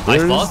 Yeah, but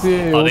nice loss.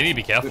 Oh, they need to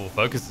be careful.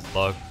 Focus is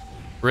low.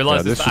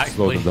 Realize this should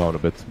slow them down a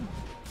bit.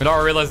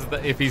 Madara realizes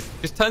that if he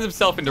just turns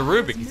himself into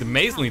Rubik, he's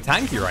amazingly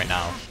tanky right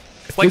now.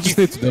 It's like they just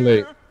need to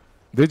delay.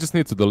 They just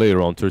need to delay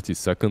around 30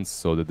 seconds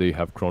so that they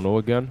have Chrono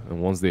again.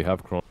 And once they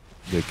have Chrono,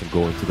 they can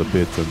go into the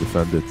pit and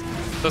defend it.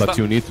 So but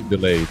you need to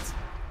delay it.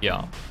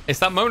 Yeah. It's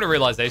that moment of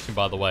realization,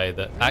 by the way,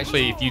 that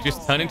actually if you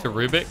just turn into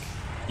Rubik,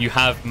 you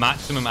have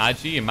maximum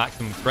agi and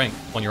maximum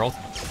strength on your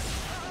ultimate.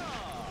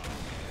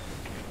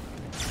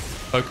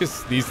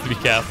 Focus needs to be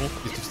careful.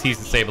 He's just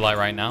teasing Saberlight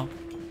right now.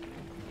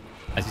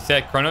 As you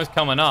said, Chrono's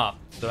coming up.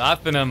 So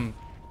Adfinem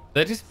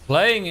They're just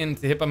playing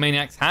into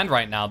Hippomaniac's hand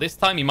right now. This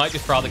time he might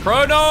just try the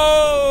chrono.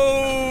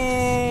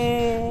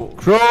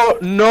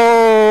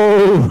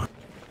 No!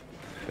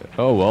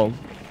 Oh well.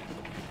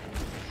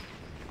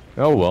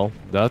 Oh well,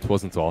 that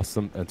wasn't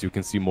awesome. And you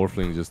can see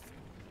Morphling just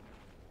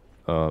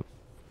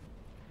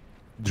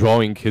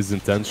drawing his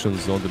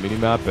intentions on the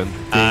minimap,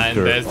 and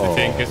there's the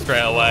Tinker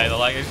straight away. They're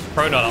like, it's just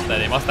Chrono up there.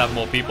 They must have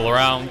more people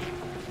around.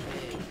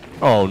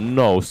 Oh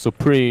no,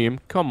 Supreme.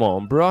 Come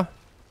on, bruh.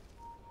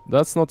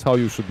 That's not how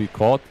you should be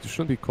caught. You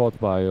shouldn't be caught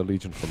by a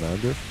Legion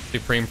Commander.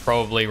 Supreme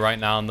probably right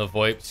now in the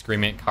VoIP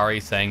screaming at Curry,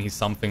 saying he's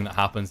something that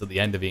happens at the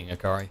end of eating a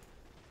curry.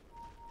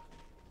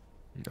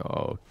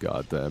 Oh,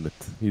 god damn it.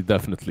 He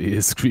definitely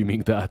is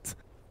screaming that.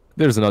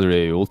 There's another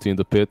AA ulti in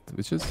the pit,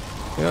 which is,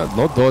 yeah,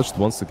 not dodged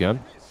once again.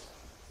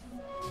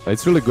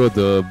 It's really good,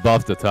 the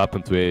buff that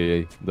happened to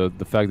AA.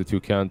 The fact that you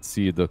can't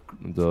see the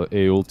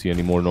AA ulti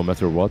anymore no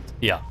matter what.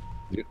 Yeah.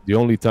 The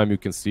only time you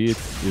can see it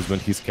is when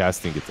he's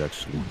casting it,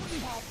 actually.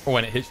 Or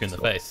when it hits you in the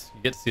face.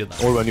 You get to see it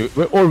then.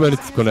 Or when it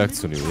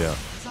connects on you, yeah.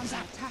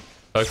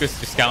 Focus,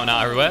 just scouting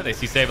out everywhere. They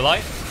see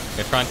Saberlight.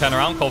 Gonna try and turn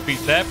around. Cold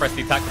Feet's there. Press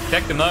the attack to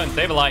protect him though. And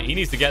Saberlight, he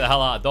needs to get the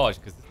hell out of dodge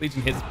because this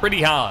Legion hits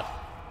pretty hard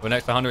with an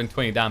extra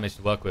 120 damage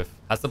to work with.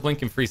 Has to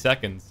blink in 3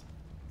 seconds.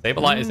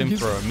 Saberlight is in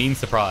for a mean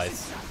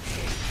surprise.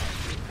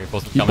 He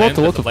bought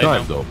a lot of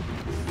time though.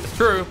 It's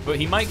true, but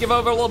he might give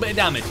over a little bit of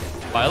damage.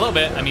 By a little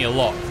bit, I mean a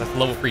lot. That's a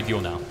level 3 duel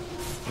now.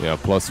 Yeah,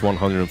 plus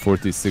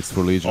 146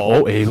 for Legion.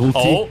 Oh, A ulti.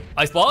 Oh,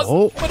 Ice Blast.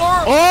 Oh.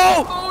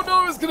 Oh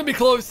no, it's gonna be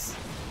close.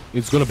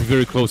 It's gonna be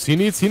very close. He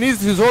needs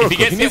his Oracle. If he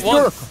gets hit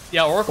once,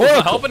 yeah, Oracle's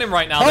not helping him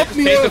right now. They just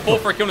take the fall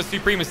for a kill on the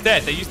Supreme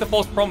instead. They used the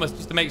false promise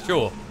just to make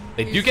sure.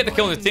 They do get the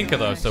kill on the Tinker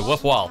though, so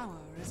worthwhile.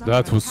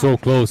 That was so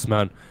close,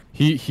 man.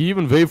 He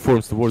even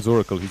waveforms towards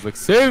Oracle. He's like,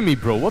 save me,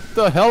 bro. What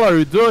the hell are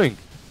you doing?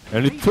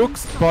 And it took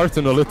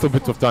Spartan a little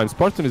bit of time.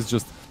 Spartan is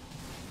just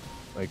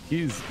like,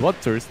 he's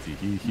bloodthirsty.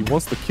 He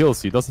wants the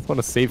kills. He doesn't want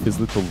to save his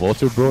little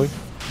water boy.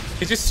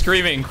 He's just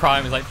screaming in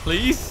crime. He's like,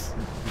 please.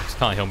 He just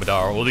can't heal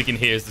Madara. All he can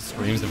hear is the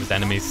screams of his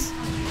enemies.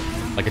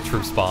 Like a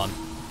true Spartan.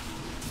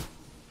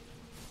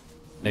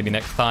 Maybe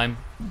next time.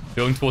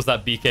 Going towards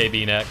that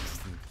BKB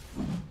next.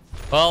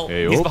 Well,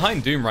 he's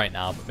behind Doom right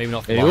now, but maybe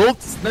not for long.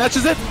 Ult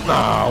snatches it.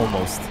 Nah,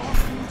 almost.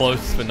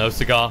 Close, but no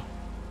cigar.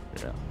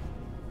 Yeah.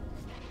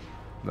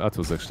 That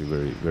was actually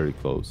very, very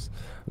close.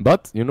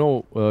 But, you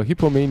know,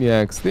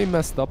 Hippomaniacs, they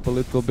messed up a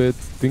little bit.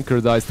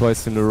 Tinker dies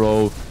twice in a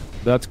row.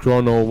 That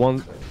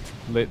Chrono,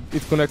 it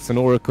connects an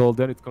Oracle,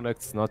 then it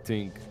connects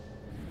nothing.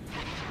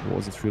 It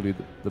wasn't really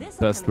the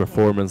best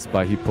performance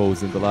by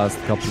Hippos in the last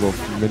couple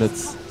of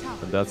minutes.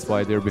 And that's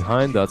why they're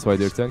behind. That's why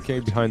they're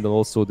 10k behind. And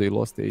also they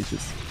lost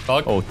Aegis.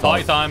 Oh,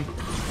 time.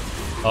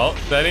 Oh,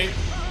 steady.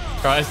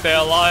 Try to stay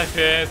alive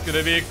here. It's going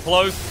to be a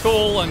close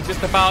call. And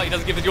just about, he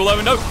doesn't give the duel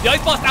over. No, the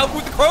Ice Blast out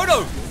with the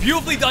Chrono.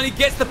 Beautifully done. He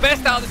gets the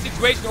best out of the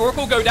situation.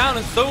 Oracle go down,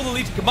 and so will the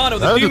Legion Commander.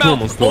 The Doom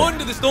out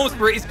under the Storm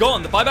Spirit is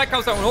gone. The buyback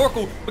comes out on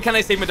Oracle, but can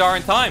they save Madara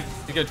in time?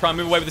 He's going to try and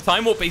move away with the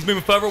Time Warp, but he's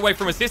moving further away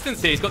from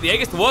assistance here. He's got the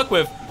Aegis to work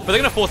with, but they're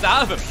going to force it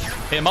out of him.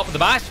 Hit him up with the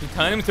bash,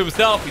 turn him to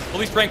himself. He's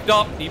fully strengthed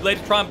up. Keyblade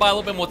to try and buy a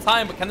little bit more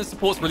time, but can the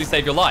supports really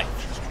save your life?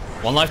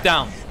 1 life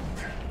down.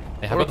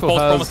 They have got the false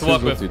promise to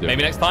work with.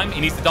 Maybe next time he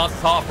needs to dance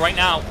his heart off right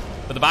now.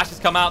 But the bashes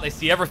come out, they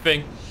see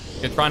everything.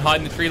 He's gonna try and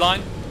hide in the tree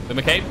line. The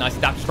McCabe, nice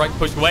adaptive strike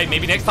pushed away.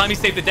 Maybe next time he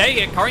saved the day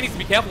here. Curry needs to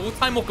be careful. We'll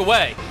time walk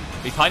away.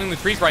 He's hiding in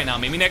the trees right now.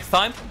 Maybe next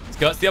time,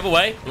 skirts the other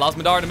way, allows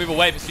Madara to move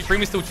away. But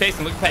Supreme is still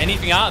chasing, looking for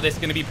anything out of this.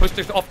 Gonna be pushed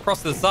off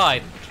across to the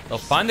side. They'll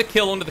find the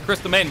kill under the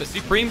Crystal Maiden, but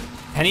Supreme,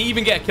 can he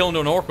even get a kill under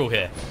an Oracle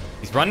here?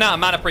 He's running out of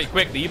mana pretty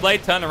quick. The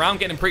E-Blade turn around,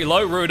 getting him pretty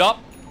low, rooted up.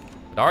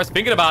 Madara's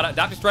thinking about it.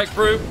 Adaptive strike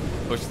through,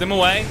 pushes him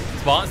away.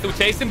 Spartan still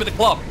chasing, but the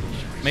clock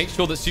makes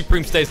sure that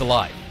Supreme stays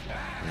alive.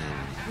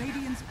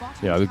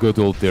 Yeah, the good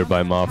ult there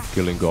by Maf,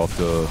 killing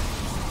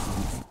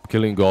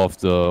off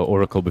the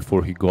Oracle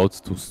before he got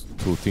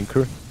to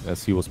Tinker,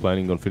 as he was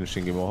planning on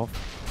finishing him off.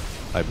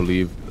 I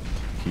believe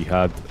he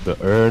had the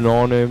urn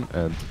on him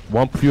and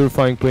 1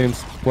 purifying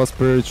flames plus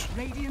purge.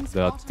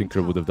 That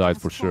Tinker would have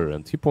died for sure.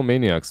 And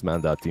Hippomaniacs,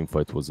 man, that team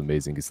fight was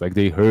amazing. It's like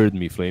they heard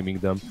me flaming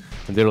them,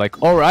 and they're like,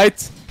 "All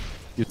right,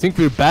 you think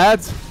we're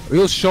bad?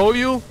 We'll show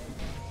you."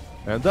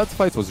 And that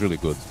fight was really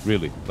good,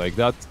 really. Like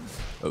that.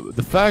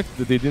 The fact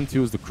that they didn't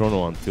use the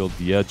Chrono until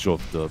the edge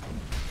of the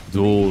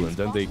duel, and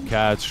then they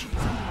catch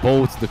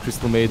both the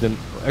Crystal Maiden,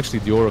 actually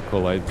the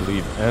Oracle, I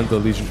believe, and the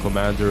Legion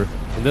Commander,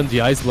 and then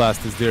the Ice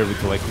Blast is there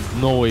with like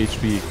no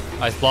HP.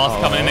 Ice Blast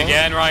coming in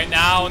again right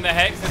now, and the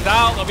Hex is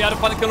out. They'll be able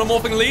to find a kill on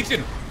Morphing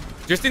Legion.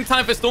 Just in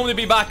time for Storm to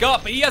be back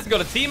up, but he hasn't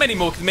got a team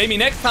anymore, because maybe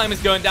next time is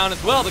going down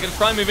as well. They're going to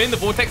try and move in. The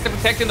Vortex to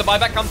protect him. The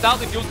buyback comes out.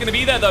 The fuel's going to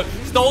be there, though.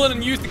 Stolen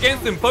and used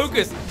against him.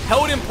 Focus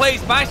held in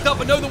place, bashed up,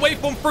 but no, the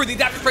waveform through. The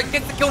adaptive strike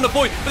gets the kill in the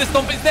void, but the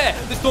Stomp is there.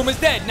 The Storm is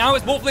dead. Now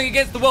it's Morphling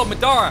against the world.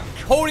 Madara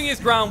holding his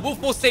ground. Will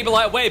force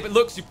Saberlight away, but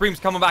look, Supreme's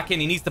coming back in.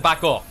 He needs to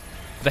back off.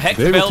 The Hex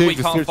available, he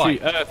can't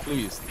fight. At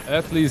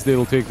least they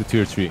will take the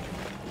tier 3.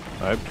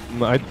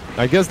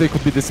 I guess they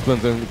could be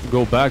disciplined and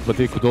go back, but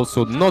they could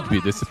also not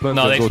be disciplined.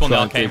 No, they spawned the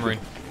Arcane Rune.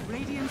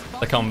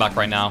 They're coming back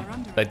right now.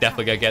 They're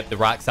definitely going to get the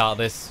racks out of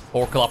this.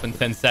 Oracle up in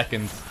 10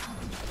 seconds.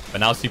 But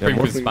now Supreme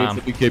can spam.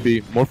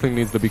 Morphling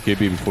needs the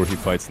BKB before he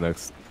fights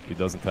next. He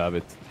doesn't have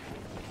it.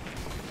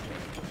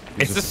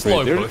 It's a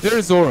slow push.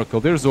 There's Oracle.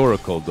 There's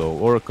Oracle, though.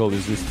 Oracle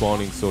is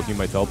respawning, so he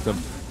might help them.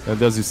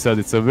 And as you said,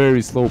 it's a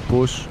very slow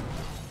push.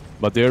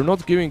 But they're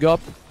not giving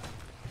up.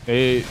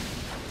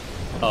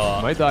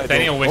 Might die. They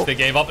didn't wish they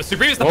gave up. The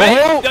Supreme's the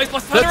bait. Nice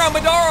plus turn around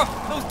Madara.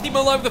 They'll keep him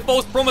alive with the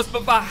false promise,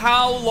 but for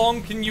how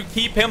long can you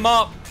keep him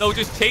up? They'll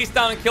just chase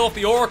down and kill off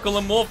the Oracle,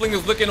 and Morphling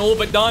is looking all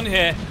but done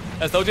here.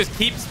 As they'll just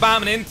keep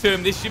spamming into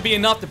him. This should be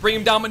enough to bring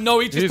him down, but no,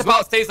 he just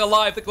about stays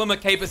alive. The Glimmer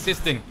Cape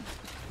assisting.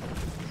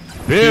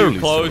 Barely too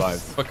close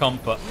survived. for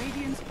comfort.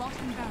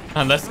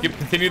 And let's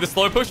continue the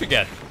slow push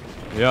again.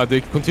 Yeah,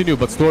 they continue,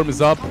 but Storm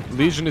is up.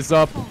 Legion is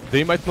up.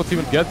 They might not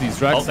even get these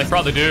Raxes. Oh, they throw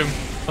out the Doom.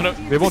 Oh, no.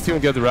 They won't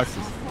even get the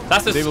Raxes.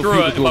 That's a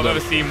screw it if I've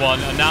ever seen one.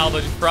 And now they'll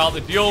just throw out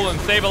the duel and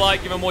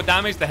Saberlight, give him more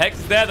damage. The Hex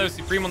is there, though.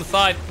 Supreme on the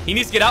side. He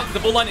needs to get out to the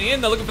bull line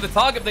in. They're looking for the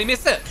target. They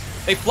miss it.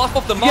 They fluff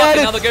off the mark,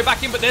 and now they'll go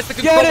back in, but there's the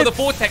control of the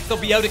Vortex. They'll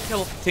be able to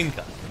kill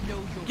Tinker.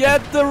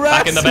 Get the Raxes!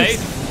 Back in the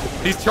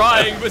base. He's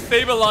trying, but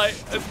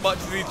Saberlight, as much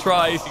as he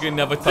tries, you can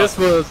never touch. This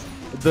was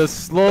the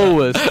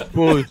slowest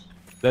push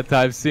that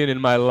I've seen in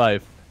my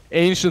life.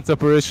 Ancient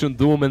Apparition,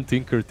 Doom, and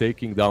Tinker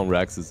taking down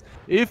Raxes.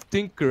 If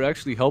Tinker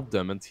actually helped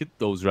them and hit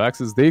those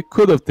Raxes, they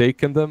could have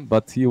taken them,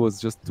 but he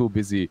was just too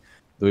busy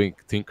doing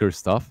Tinker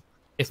stuff.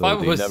 So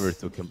they never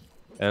took him.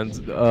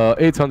 And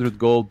 800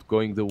 gold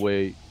going the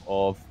way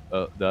of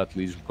that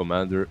Legion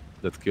Commander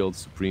that killed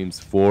Supreme's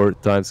 4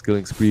 times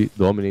killing spree,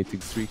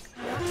 dominating streak.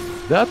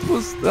 That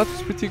was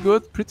pretty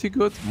good, pretty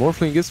good.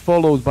 Morphling is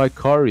followed by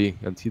Kari,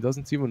 and he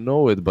doesn't even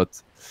know it,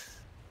 but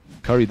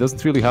Kari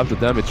doesn't really have the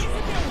damage.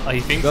 Oh, he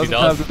thinks doesn't he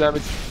does. Have the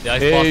damage. The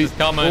Ice Blast is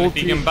coming. If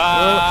he can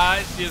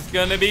bash, he's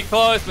gonna be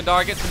close.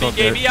 Madara gets the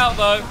BKB out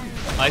though.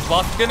 Ice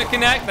Blast is gonna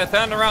connect. They're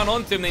turning around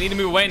onto him. They need to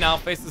move away now.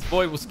 Faceless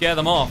Void will scare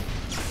them off.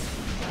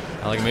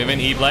 Now they can move in.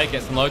 E-Blade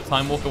gets some low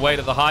time, walk away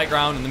to the high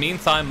ground. In the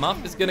meantime,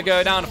 Muff is gonna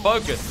go down to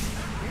focus.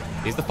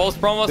 He's the false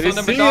promise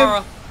under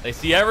Madara. They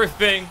see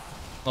everything.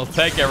 They'll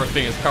take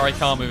everything as Kari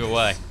can't move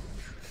away.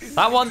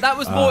 That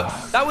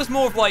was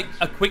more of like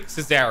a quick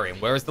cesarean,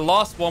 whereas the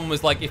last one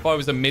was like if I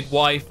was a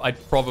midwife, I'd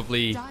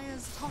probably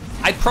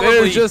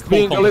they're just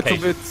being a little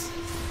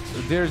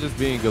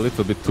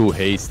bit too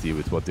hasty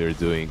with what they're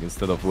doing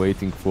instead of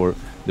waiting for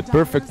the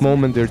perfect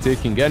moment. They're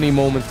taking any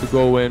moment to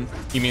go in.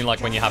 You mean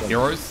like when you have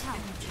heroes?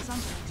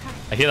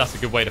 I hear that's a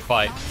good way to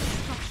fight.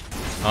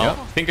 Oh, yep.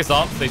 Tinker's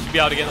up. They should be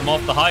able to get them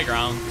off the high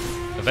ground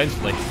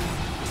eventually.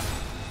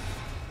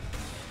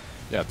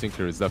 Yeah,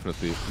 Tinker is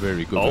definitely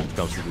very good when it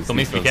comes to this. Still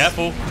needs to be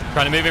careful.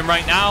 Trying to move him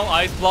right now.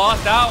 Ice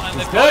Blast out, and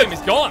they've got him.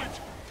 He's gone.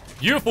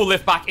 Beautiful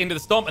lift back into the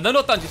Stomp, and they're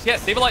not done just yet.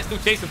 Saberlight's still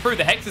chasing through.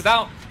 The Hex is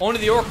out onto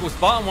the Oracle.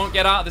 Spartan won't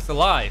get out of this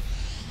alive.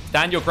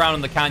 Stand your ground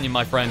in the canyon,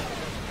 my friend.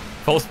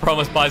 False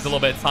Promise buys a little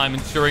bit of time,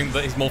 ensuring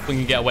that his Morphling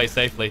can get away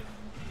safely,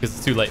 because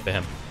it's too late for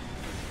him.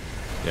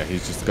 Yeah,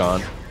 he's just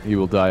gone. He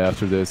will die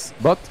after this,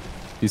 but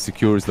he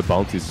secures the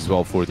bounties as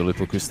well for the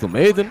little Crystal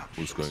Maiden,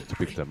 who's going to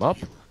pick them up.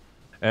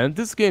 And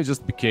this game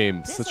just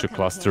became such a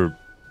cluster,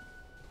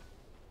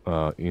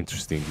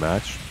 interesting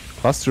match.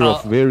 Cluster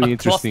of very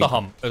interesting. Cluster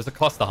hump. It was a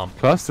cluster hump.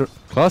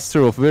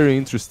 Cluster of very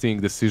interesting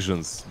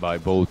decisions by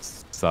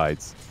both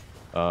sides.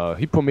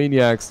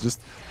 Hippomaniacs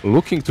just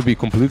looking to be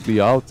completely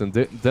out, and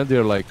then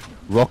they're like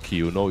Rocky,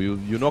 you know.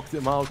 You knocked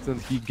him out,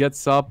 and he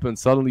gets up, and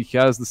suddenly he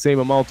has the same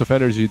amount of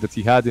energy that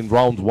he had in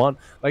round 1.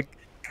 Like,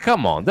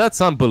 come on,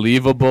 that's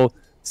unbelievable.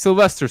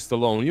 Sylvester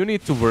Stallone, you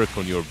need to work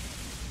on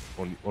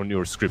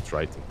your script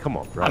writing. Come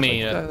on, bro. I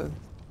mean,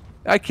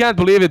 I can't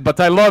believe it, but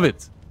I love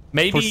it.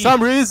 Maybe for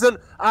some reason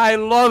I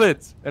love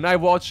it, and I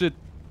watch it.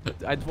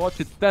 I'd watch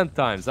it 10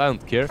 times. I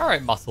don't care. All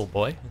right, muscle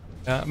boy.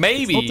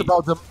 Maybe. It's not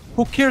about the.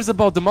 Who cares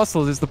about the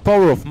muscles? It's the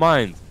power of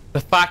mind. The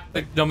fact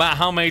that no matter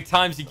how many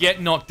times you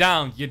get knocked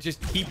down, you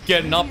just keep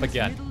getting up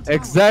again.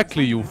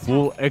 Exactly, you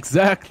fool.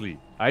 Exactly.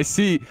 I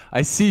see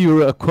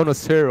you're a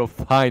connoisseur of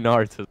fine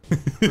art.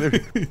 Very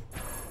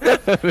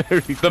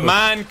cool. The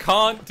man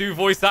can't do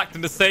voice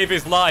acting to save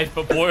his life,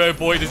 but boy oh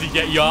boy does he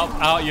get you up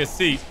out of your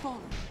seat.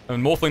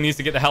 And Morphling needs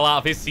to get the hell out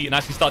of his seat and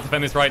actually start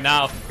defending this right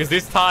now, because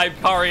this time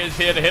Kari is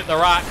here to hit the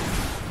rack.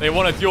 They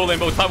want to duel him,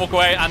 but time walk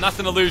away, and that's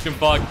an illusion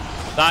bug.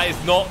 That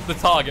is not the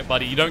target,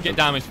 buddy. You don't get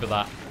damage for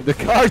that. The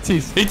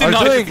Karties. He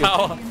denies the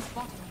tower.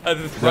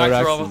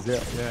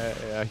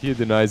 Yeah, he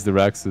denies the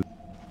Raxes.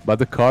 But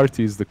the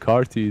Karties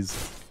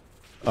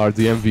are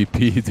the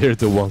MVP. They're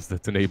the ones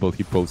that enable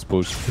Hippo's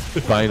push.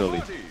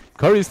 Finally.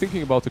 Kari is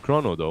thinking about the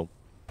chrono, though.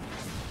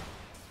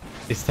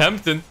 It's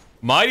tempting.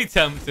 Mighty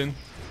tempting.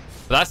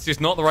 But that's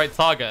just not the right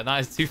target, and that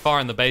is too far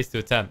in the base to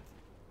attempt.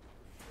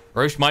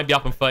 Roche might be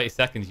up in 30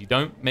 seconds. You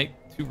don't make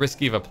too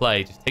risky of a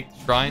play. Just take the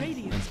Shrine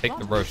and take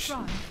the Roche.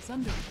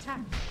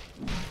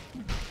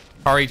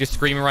 Kari just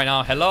screaming right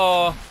now,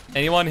 hello?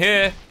 Anyone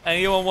here?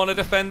 Anyone want to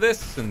defend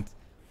this? And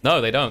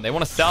no, they don't. They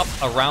want to set up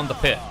around the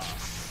pit.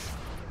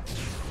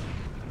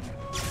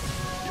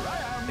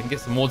 they can get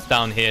some wards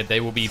down here, they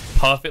will be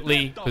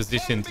perfectly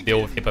positioned to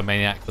deal with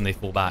Hippomaniacs when they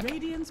fall back. You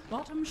Radiant's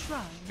bottom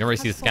shrine can already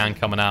see the scan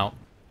coming out.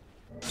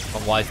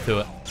 Not wise to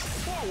it.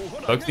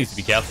 Focus needs to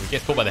be careful. He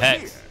gets caught by the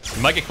Hex.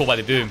 He might get caught by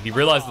the Doom. He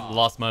realizes at the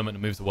last moment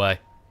and moves away.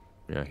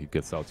 Yeah, he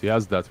gets out. He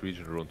has that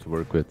region rune to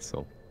work with,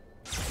 so...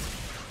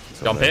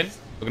 Jump in.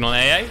 Looking on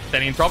AA.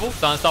 Staying in trouble.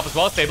 Starting to stop as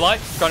well.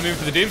 Stabilize. Trying to move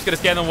to the Doom. He's going to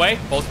scare them away.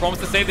 False promise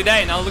to save the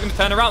day. Now looking to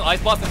turn around.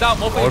 Ice Blast is out.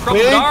 Morphling in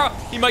trouble. Dara.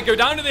 He might go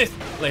down to this.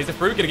 Laser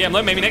through. Going to get him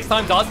low. Maybe next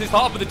time. Darts his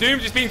heart. But the Doom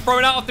just being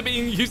thrown out after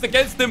being used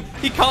against him.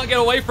 He can't get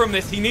away from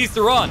this. He needs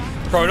to run.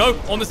 Chrono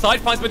on the side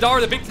finds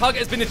Madara. The big target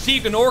has been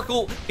achieved. And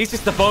Oracle is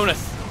just a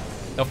bonus.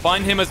 They'll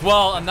find him as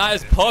well. And that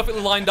is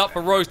perfectly lined up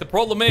for Roche. The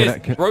problem is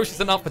Roche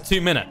isn't up for 2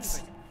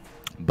 minutes.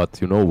 But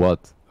you know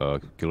what,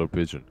 Killer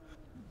Pigeon?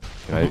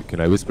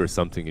 Can I whisper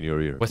something in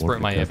your ear? Whisper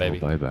in my ear, baby.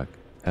 Buyback.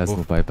 Has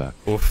no buyback.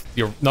 Oof.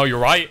 You're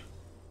right.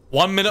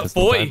 1 minute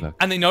 40.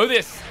 And they know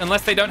this.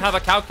 Unless they don't have a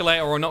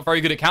calculator or are not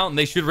very good at counting,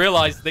 they should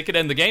realize they could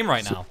end the game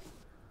right now.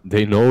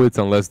 They know it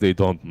unless they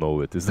don't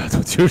know it. Is that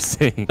what you're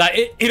saying? That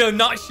in a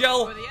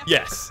nutshell,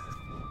 yes.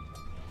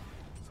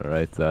 All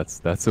right,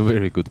 that's a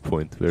very good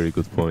point. Very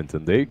good point.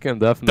 And they can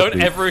definitely...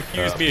 Don't ever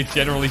accuse me of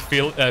generally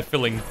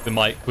filling the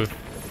mic with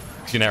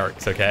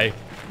generics, okay?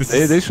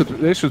 They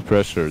should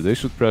pressure. They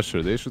should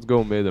pressure. They should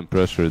go mid and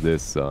pressure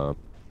this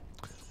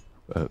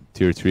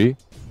tier 3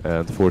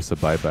 and force a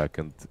buyback.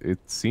 And it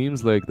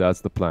seems like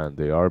that's the plan.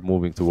 They are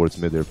moving towards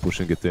mid. They're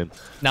pushing it in.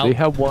 Now, they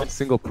have one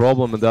single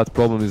problem, and that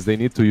problem is they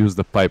need to use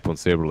the pipe on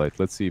Saberlight.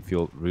 Let's see if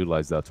he'll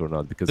realize that or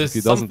not. Because if he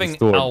doesn't, there's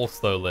something else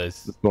though,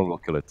 Liz. The storm will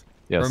kill it.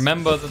 Yes.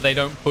 Remember that they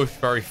don't push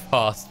very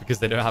fast because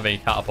they don't have any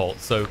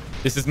catapults. So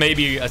this is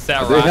maybe a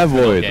set They have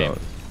Void though.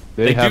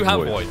 They do have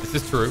Void. This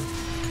is true.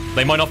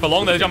 They might not for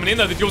long. They're jumping in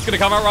though. The duel's going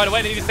to come out right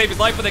away. They need to save his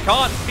life, but they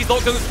can't. He's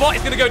locked on the spot.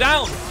 He's going to go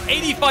down.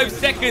 85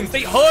 seconds.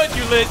 They heard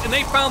you, Liz, and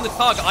they found the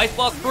target. Ice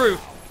Blast through.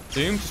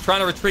 Doom just trying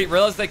to retreat.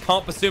 Realize they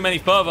can't pursue him any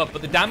further,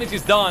 but the damage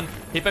is done.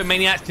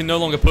 Hippomaniacs can no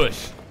longer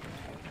push.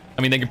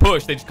 I mean, they can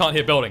push. They just can't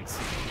hit buildings.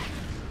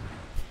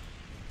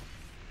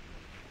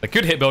 They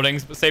could hit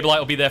buildings, but Saberlight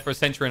will be there for a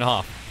century and a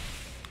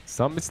half.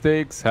 Some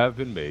mistakes have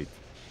been made.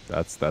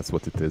 That's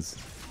what it is.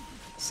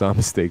 Some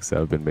mistakes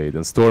have been made.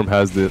 And Storm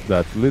has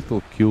that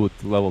little cute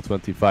level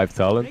 25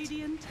 talent.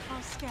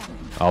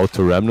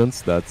 Outer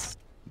Remnants. That's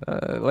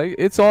like,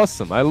 it's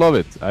awesome. I love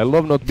it. I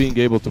love not being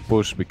able to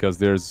push because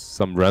there's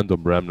some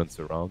random remnants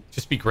around.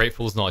 Just be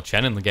grateful there's not a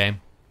Chen in the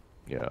game.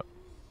 Yeah.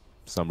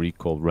 Some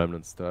recall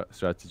remnant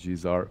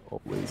strategies are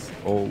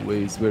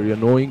always very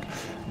annoying.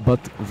 But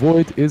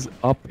Void is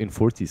up in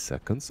 40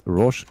 seconds.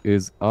 Roche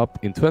is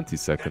up in 20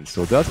 seconds.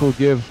 So that will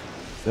give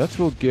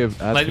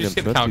Adrian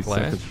 20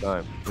 seconds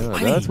time. Yeah,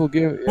 that will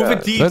give... Yeah,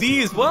 with a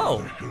DD as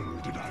well.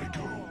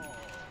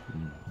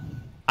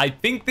 I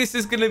think this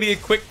is going to be a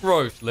quick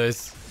Roche,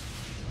 Liz.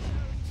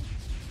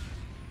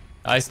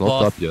 Ice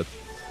Blast. Not up yet.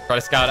 Try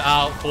to scout it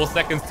out. 4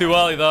 seconds too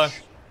early, though.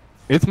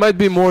 It might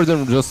be more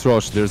than just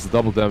Roche. There's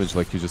double damage,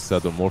 like you just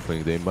said, on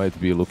Morphling. They might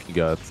be looking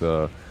at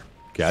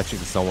catching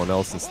someone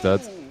else instead.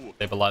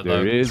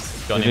 There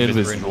is an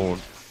Invis drone.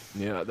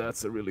 Yeah,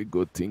 that's a really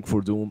good thing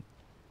for Doom.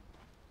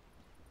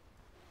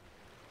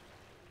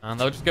 And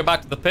they'll just go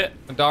back to the pit.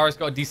 Madara's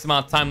got a decent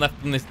amount of time left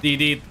on this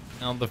DD.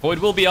 Now, the Void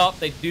will be up.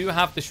 They do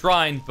have the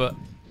Shrine, but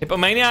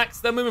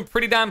Hippomaniacs, they're moving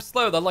pretty damn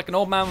slow. They're like an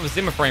old man with a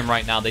Zimmer frame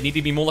right now. They need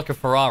to be more like a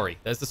Ferrari.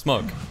 There's the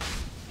smoke.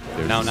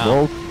 There's now.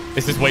 Smoke.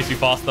 This is way too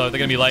fast, though. They're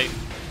going to be late.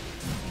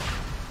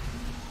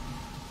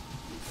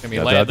 Going to be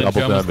later than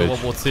Germans for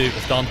World War II.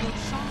 It's done.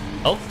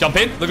 Oh, jump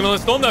in. Looking on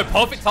the Storm, though.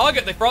 Perfect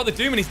target. They throw out the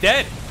Doom, and he's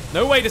dead.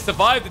 No way to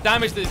survive the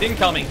damage that is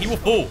incoming. He will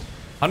fall.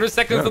 100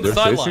 seconds on the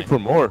sideline. They're chasing for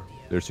more.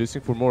 They're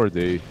chasing for more.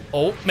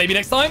 Oh, maybe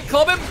next time.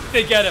 Club him.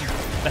 They get him.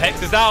 The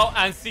Hex is out,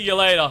 and see you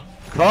later.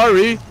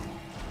 Kari.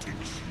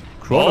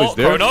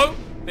 Chrono.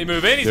 They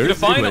move in. He's going to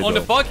find on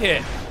the Fug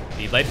here.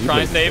 He's late to try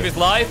and save his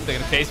life. They're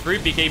going to chase through.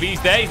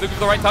 BKB's there. He's looking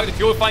for the right target.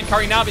 Duel will find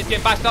Curry now. He's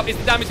getting bashed up. Is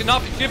the damage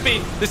enough? It should be.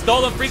 The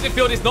stolen freezing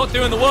field is not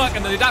doing the work,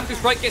 and the adaptive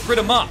strike gets rid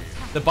of Mutt.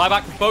 The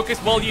buyback from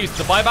Focus, well used.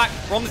 The buyback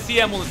from the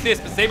CM will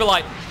assist, but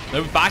Saberlight,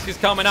 no bashes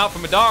coming out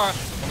from Madara.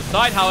 On the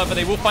side, however,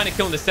 they will find a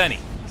kill in the Seni.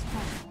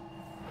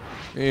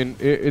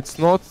 It's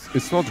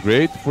not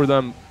great for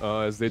them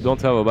as they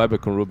don't have a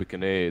buyback on Rubik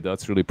and AA.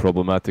 That's really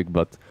problematic,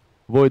 but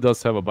Void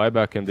does have a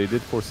buyback, and they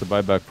did force a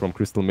buyback from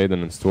Crystal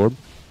Maiden and Storm.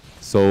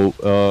 So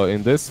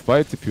in this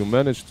fight, if you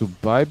manage to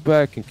buy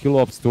back and kill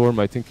off Storm,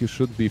 I think you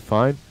should be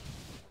fine.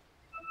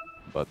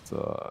 But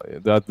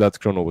that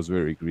Chrono was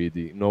very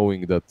greedy,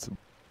 knowing that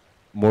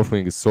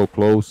Morphling is so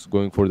close,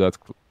 going for that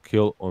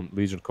kill on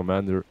Legion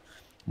Commander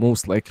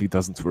most likely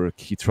doesn't work.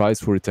 He tries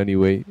for it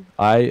anyway.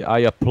 I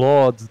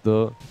applaud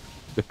the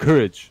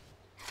courage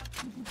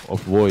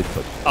of Void,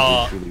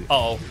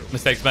 but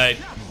mistakes made.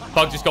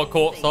 Bug just got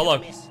caught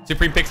solo.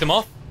 Supreme picks him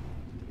off.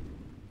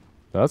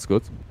 That's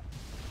good.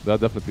 That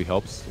definitely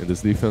helps in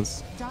this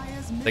defense.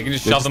 They can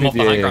just shove them off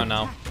the high ground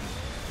now.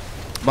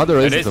 Mother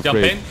isn't afraid. Jump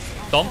in.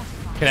 Dom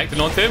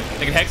connecting onto him.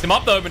 They can hex him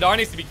up though. Madara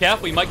needs to be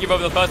careful. He might give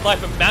over the first life,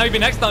 but maybe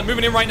next time.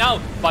 Moving in right now.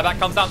 Buyback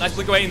comes out. Nice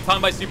flick away in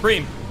time by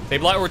Supreme.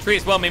 Saberlight will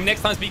retreat as well. Maybe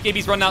next time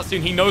BKB's run out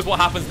soon. He knows what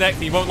happens next.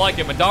 He won't like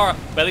it. Madara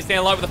barely staying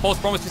alive with the false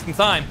promise just in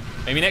time.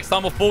 Maybe next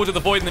time we'll fall to the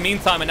void in the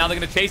meantime, and now they're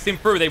going to chase him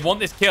through. They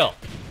want this kill.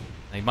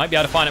 They might be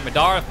able to find it.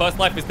 Madara, first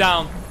life is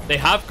down. They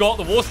have got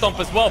the War Stomp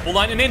as well. Ball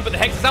lightning in, but the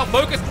Hex is out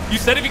focused. You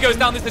said if he goes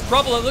down, this is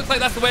trouble. It looks like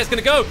that's the way it's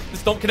going to go. The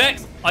Stomp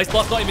connects. Ice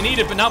Blast not even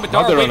needed, but now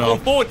Madara waiting going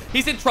forward.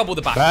 He's in trouble.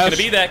 The back is going to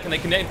be there. Can they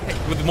connect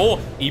with more?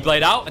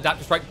 E-Blade out.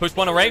 Adaptive Strike push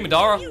one array.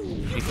 Madara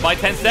needs to buy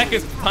 10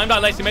 seconds. Time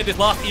dilation made this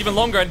last even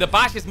longer, and the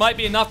bashes might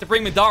be enough to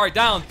bring Madara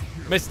down.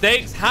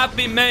 Mistakes have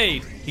been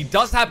made. He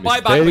does have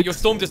buyback, but your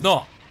Storm does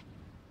not.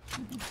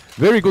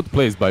 Very good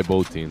plays by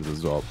both teams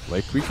as well.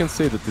 Like, we can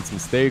say that it's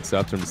mistakes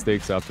after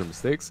mistakes after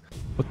mistakes,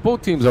 but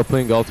both teams are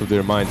playing out of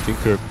their mind.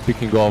 Tinker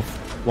picking off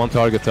one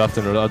target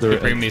after another.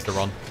 Supreme needs to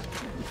run.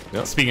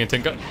 Yeah. Speaking of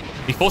Tinker,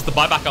 he forced the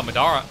buyback on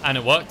Madara, and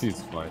it worked.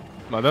 He's fine.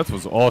 Man, that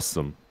was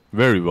awesome.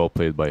 Very well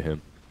played by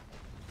him.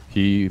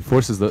 He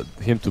forces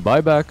him to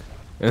buy back,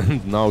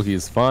 and now he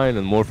is fine.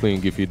 And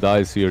Morphling, if he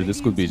dies here,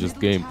 this could be just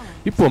game.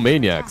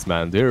 Hippomaniacs,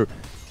 man, they're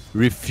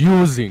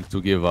refusing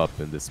to give up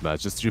in this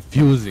match. Just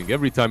refusing.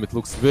 Every time it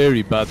looks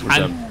very bad for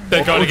them.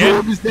 They're going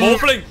again.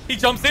 Morphling, he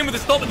jumps in with the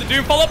stop and the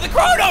Doom follow up the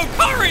Chrono.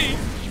 Curry!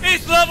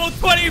 It's level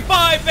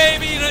 25,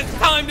 baby, and it's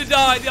time to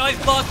die. The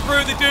Ice Blast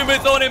through, the Doom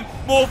is on him.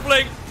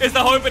 Morphling is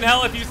the hope in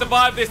hell if you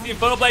survive this. The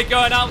Infernal Blade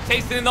going out,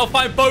 chasing in, they'll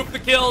find both the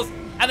kills,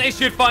 and they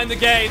should find the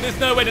game. There's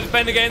no way to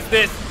defend against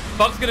this.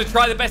 Buck's going to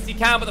try the best he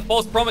can, but the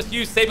false promise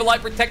used.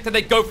 Saberlight Protector,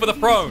 they go for the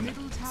throne.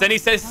 Senny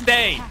says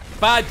stay.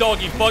 Bad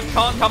doggy. Bud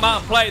can't come out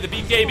and play. The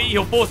BKB,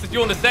 he'll force the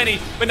duel on the Senny,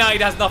 but now he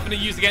has nothing to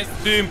use against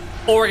the Doom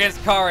or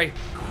against Kari.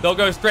 They'll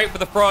go straight for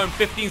the throne.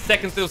 15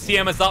 seconds till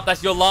CM is up.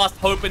 That's your last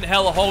hope in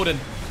hell, Holden.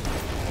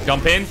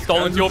 Jump in.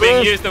 Stolen duel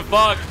being used and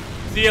Bug.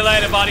 See you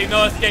later, buddy.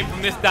 No escape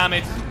from this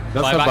damage.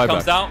 Buyback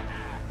comes out.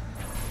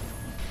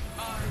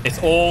 It's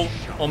all,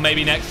 or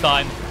maybe next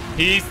time.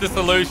 He's the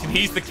solution.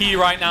 He's the key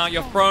right now.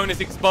 Your throne is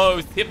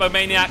exposed.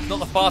 Hippomaniac's not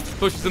the fastest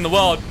pushers in the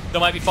world. They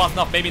might be fast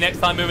enough. Maybe next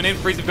time moving in.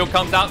 Freezing Field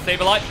comes out.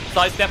 Saberlight.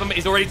 Sidestep him.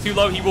 He's already too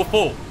low. He will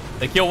fall.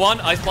 They kill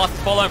one. Ice Blast is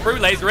following through.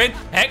 Laser in.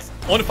 Hex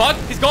on the Fug.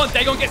 He's gone.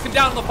 Dagon gets him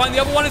down. And they'll find the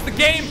other one as the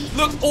game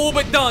looks all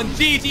but done.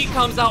 GG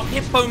comes out.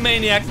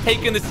 Hippomaniacs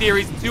taking the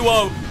series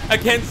 2-0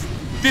 against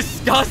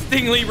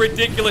disgustingly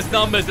ridiculous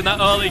numbers in that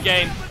early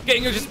game.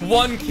 Getting just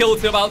one kill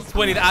to about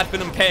 20 that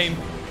Adfinum came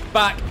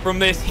back from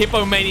this.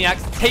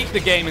 Hippomaniacs take the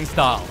game in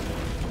style.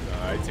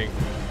 I think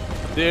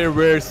there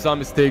were some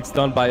mistakes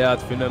done by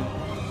Adfinum.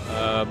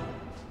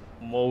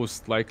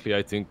 Most likely,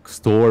 I think,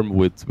 Storm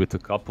with a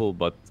couple,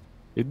 but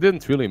it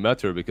didn't really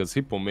matter because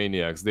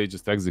Hippomaniacs, they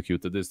just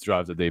executed this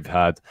drive that they've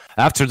had.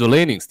 After the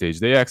laning stage,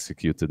 they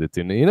executed it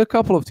in a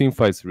couple of team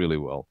fights really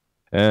well.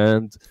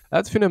 And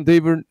at Finam,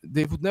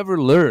 they would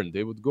never learn.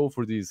 They would go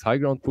for these high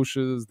ground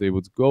pushes. They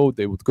would go,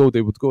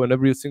 and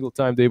every single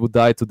time they would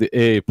die to the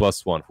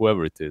AA+1,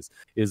 whoever it is.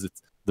 Is it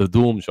the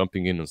Doom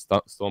jumping in and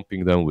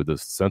stomping them with a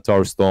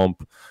Centaur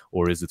Stomp,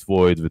 or is it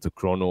Void with a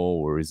Chrono,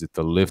 or is it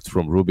a lift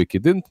from Rubik?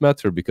 It didn't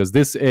matter because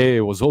this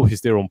AA was always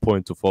there on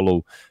point to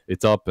follow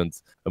it up, and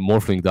a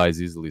Morphling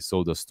dies easily,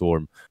 so does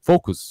Storm.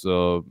 Focus,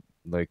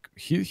 like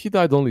he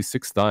died only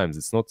 6 times.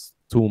 It's not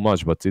too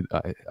much, but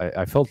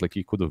I felt like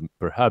he could have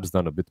perhaps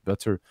done a bit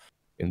better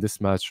in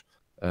this match.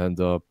 And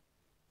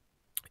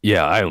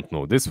yeah, I don't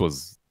know. This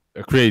was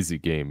a crazy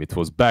game. It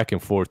was back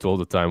and forth all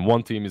the time.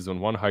 One team is on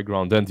one high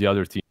ground, then the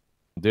other team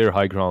on their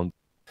high ground.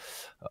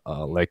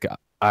 Like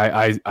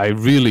I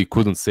really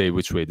couldn't say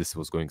which way this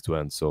was going to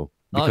end. So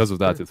because of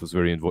that, it was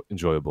very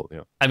enjoyable.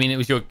 Yeah. I mean, it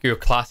was your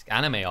classic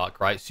anime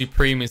arc, right?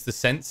 Supreme is the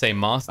sensei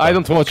master. I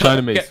don't watch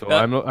anime,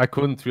 so I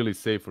couldn't really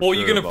say for sure. Well,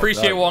 you can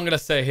appreciate what I'm gonna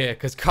say here,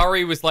 because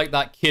Curry was like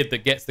that kid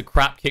that gets the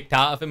crap kicked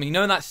out of him. You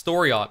know, in that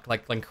story arc,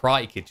 like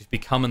Karate Kid, just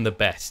becoming the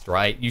best,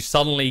 right? You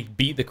suddenly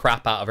beat the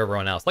crap out of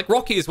everyone else, like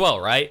Rocky as well,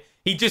 right?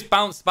 He just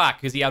bounced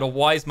back because he had a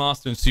wise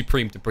master in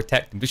Supreme to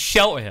protect him, to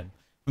shelter him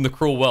from the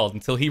cruel world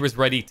until he was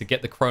ready to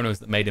get the chronos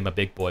that made him a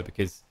big boy.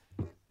 Because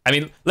I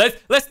mean,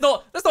 let's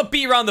not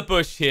beat around the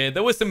bush here.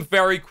 There were some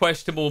very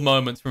questionable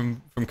moments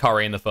from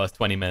Curry in the first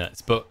 20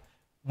 minutes, but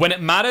when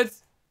it mattered,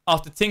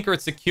 after Tinker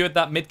had secured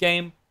that mid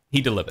game, he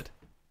delivered.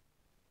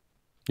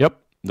 Yep,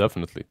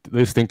 definitely.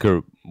 This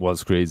Tinker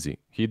was crazy.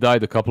 He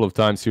died a couple of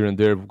times here and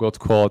there, got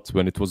caught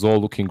when it was all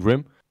looking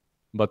grim,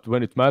 but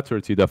when it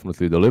mattered, he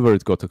definitely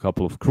delivered. Got a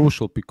couple of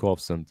crucial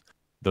pickoffs and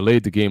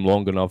delayed the game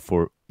long enough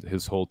for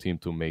his whole team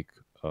to make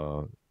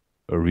a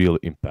real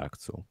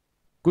impact. So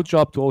good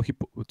job to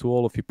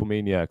all of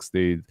Hippomaniacs.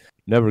 They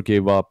never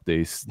gave up.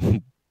 They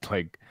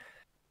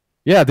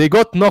they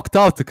got knocked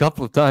out a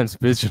couple of times,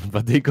 Pigeon,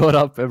 but they got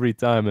up every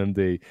time and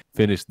they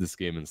finished this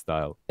game in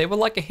style. They were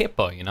like a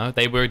hippo, you know.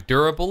 They were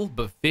durable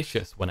but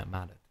vicious when it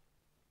mattered.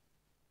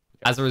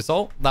 As a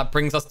result, that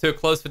brings us to a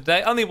close for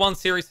today. Only one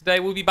series today.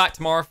 We'll be back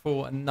tomorrow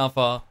for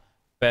another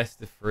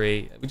best of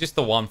 3. Just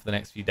the one for the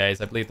next few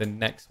days. I believe the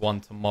next one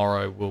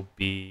tomorrow will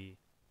be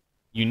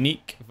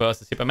Unique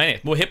versus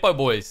Hippomaniacs. More Hippo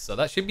boys, so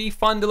that should be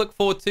fun to look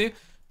forward to.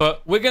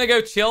 But we're going to go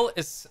chill.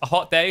 It's a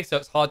hot day, so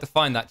it's hard to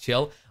find that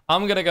chill.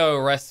 I'm going to go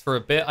rest for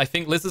a bit. I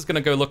think Liz is going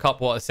to go look up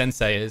what a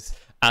sensei is.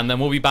 And then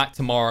we'll be back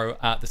tomorrow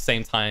at the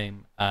same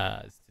time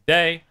as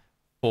today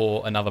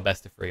for another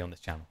best of 3 on this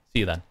channel.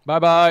 See you then.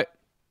 Bye-bye.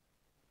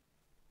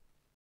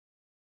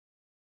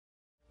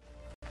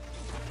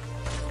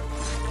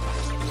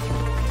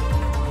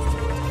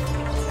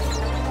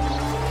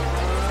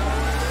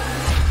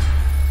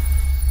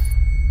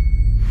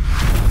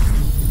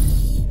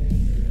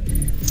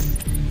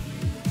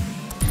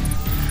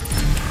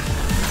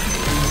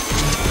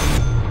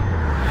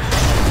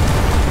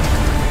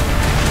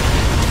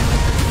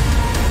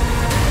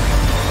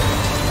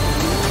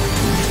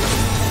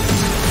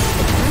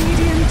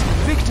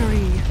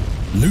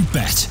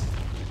 LOOT.BET.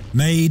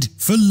 Made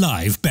for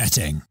live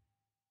betting.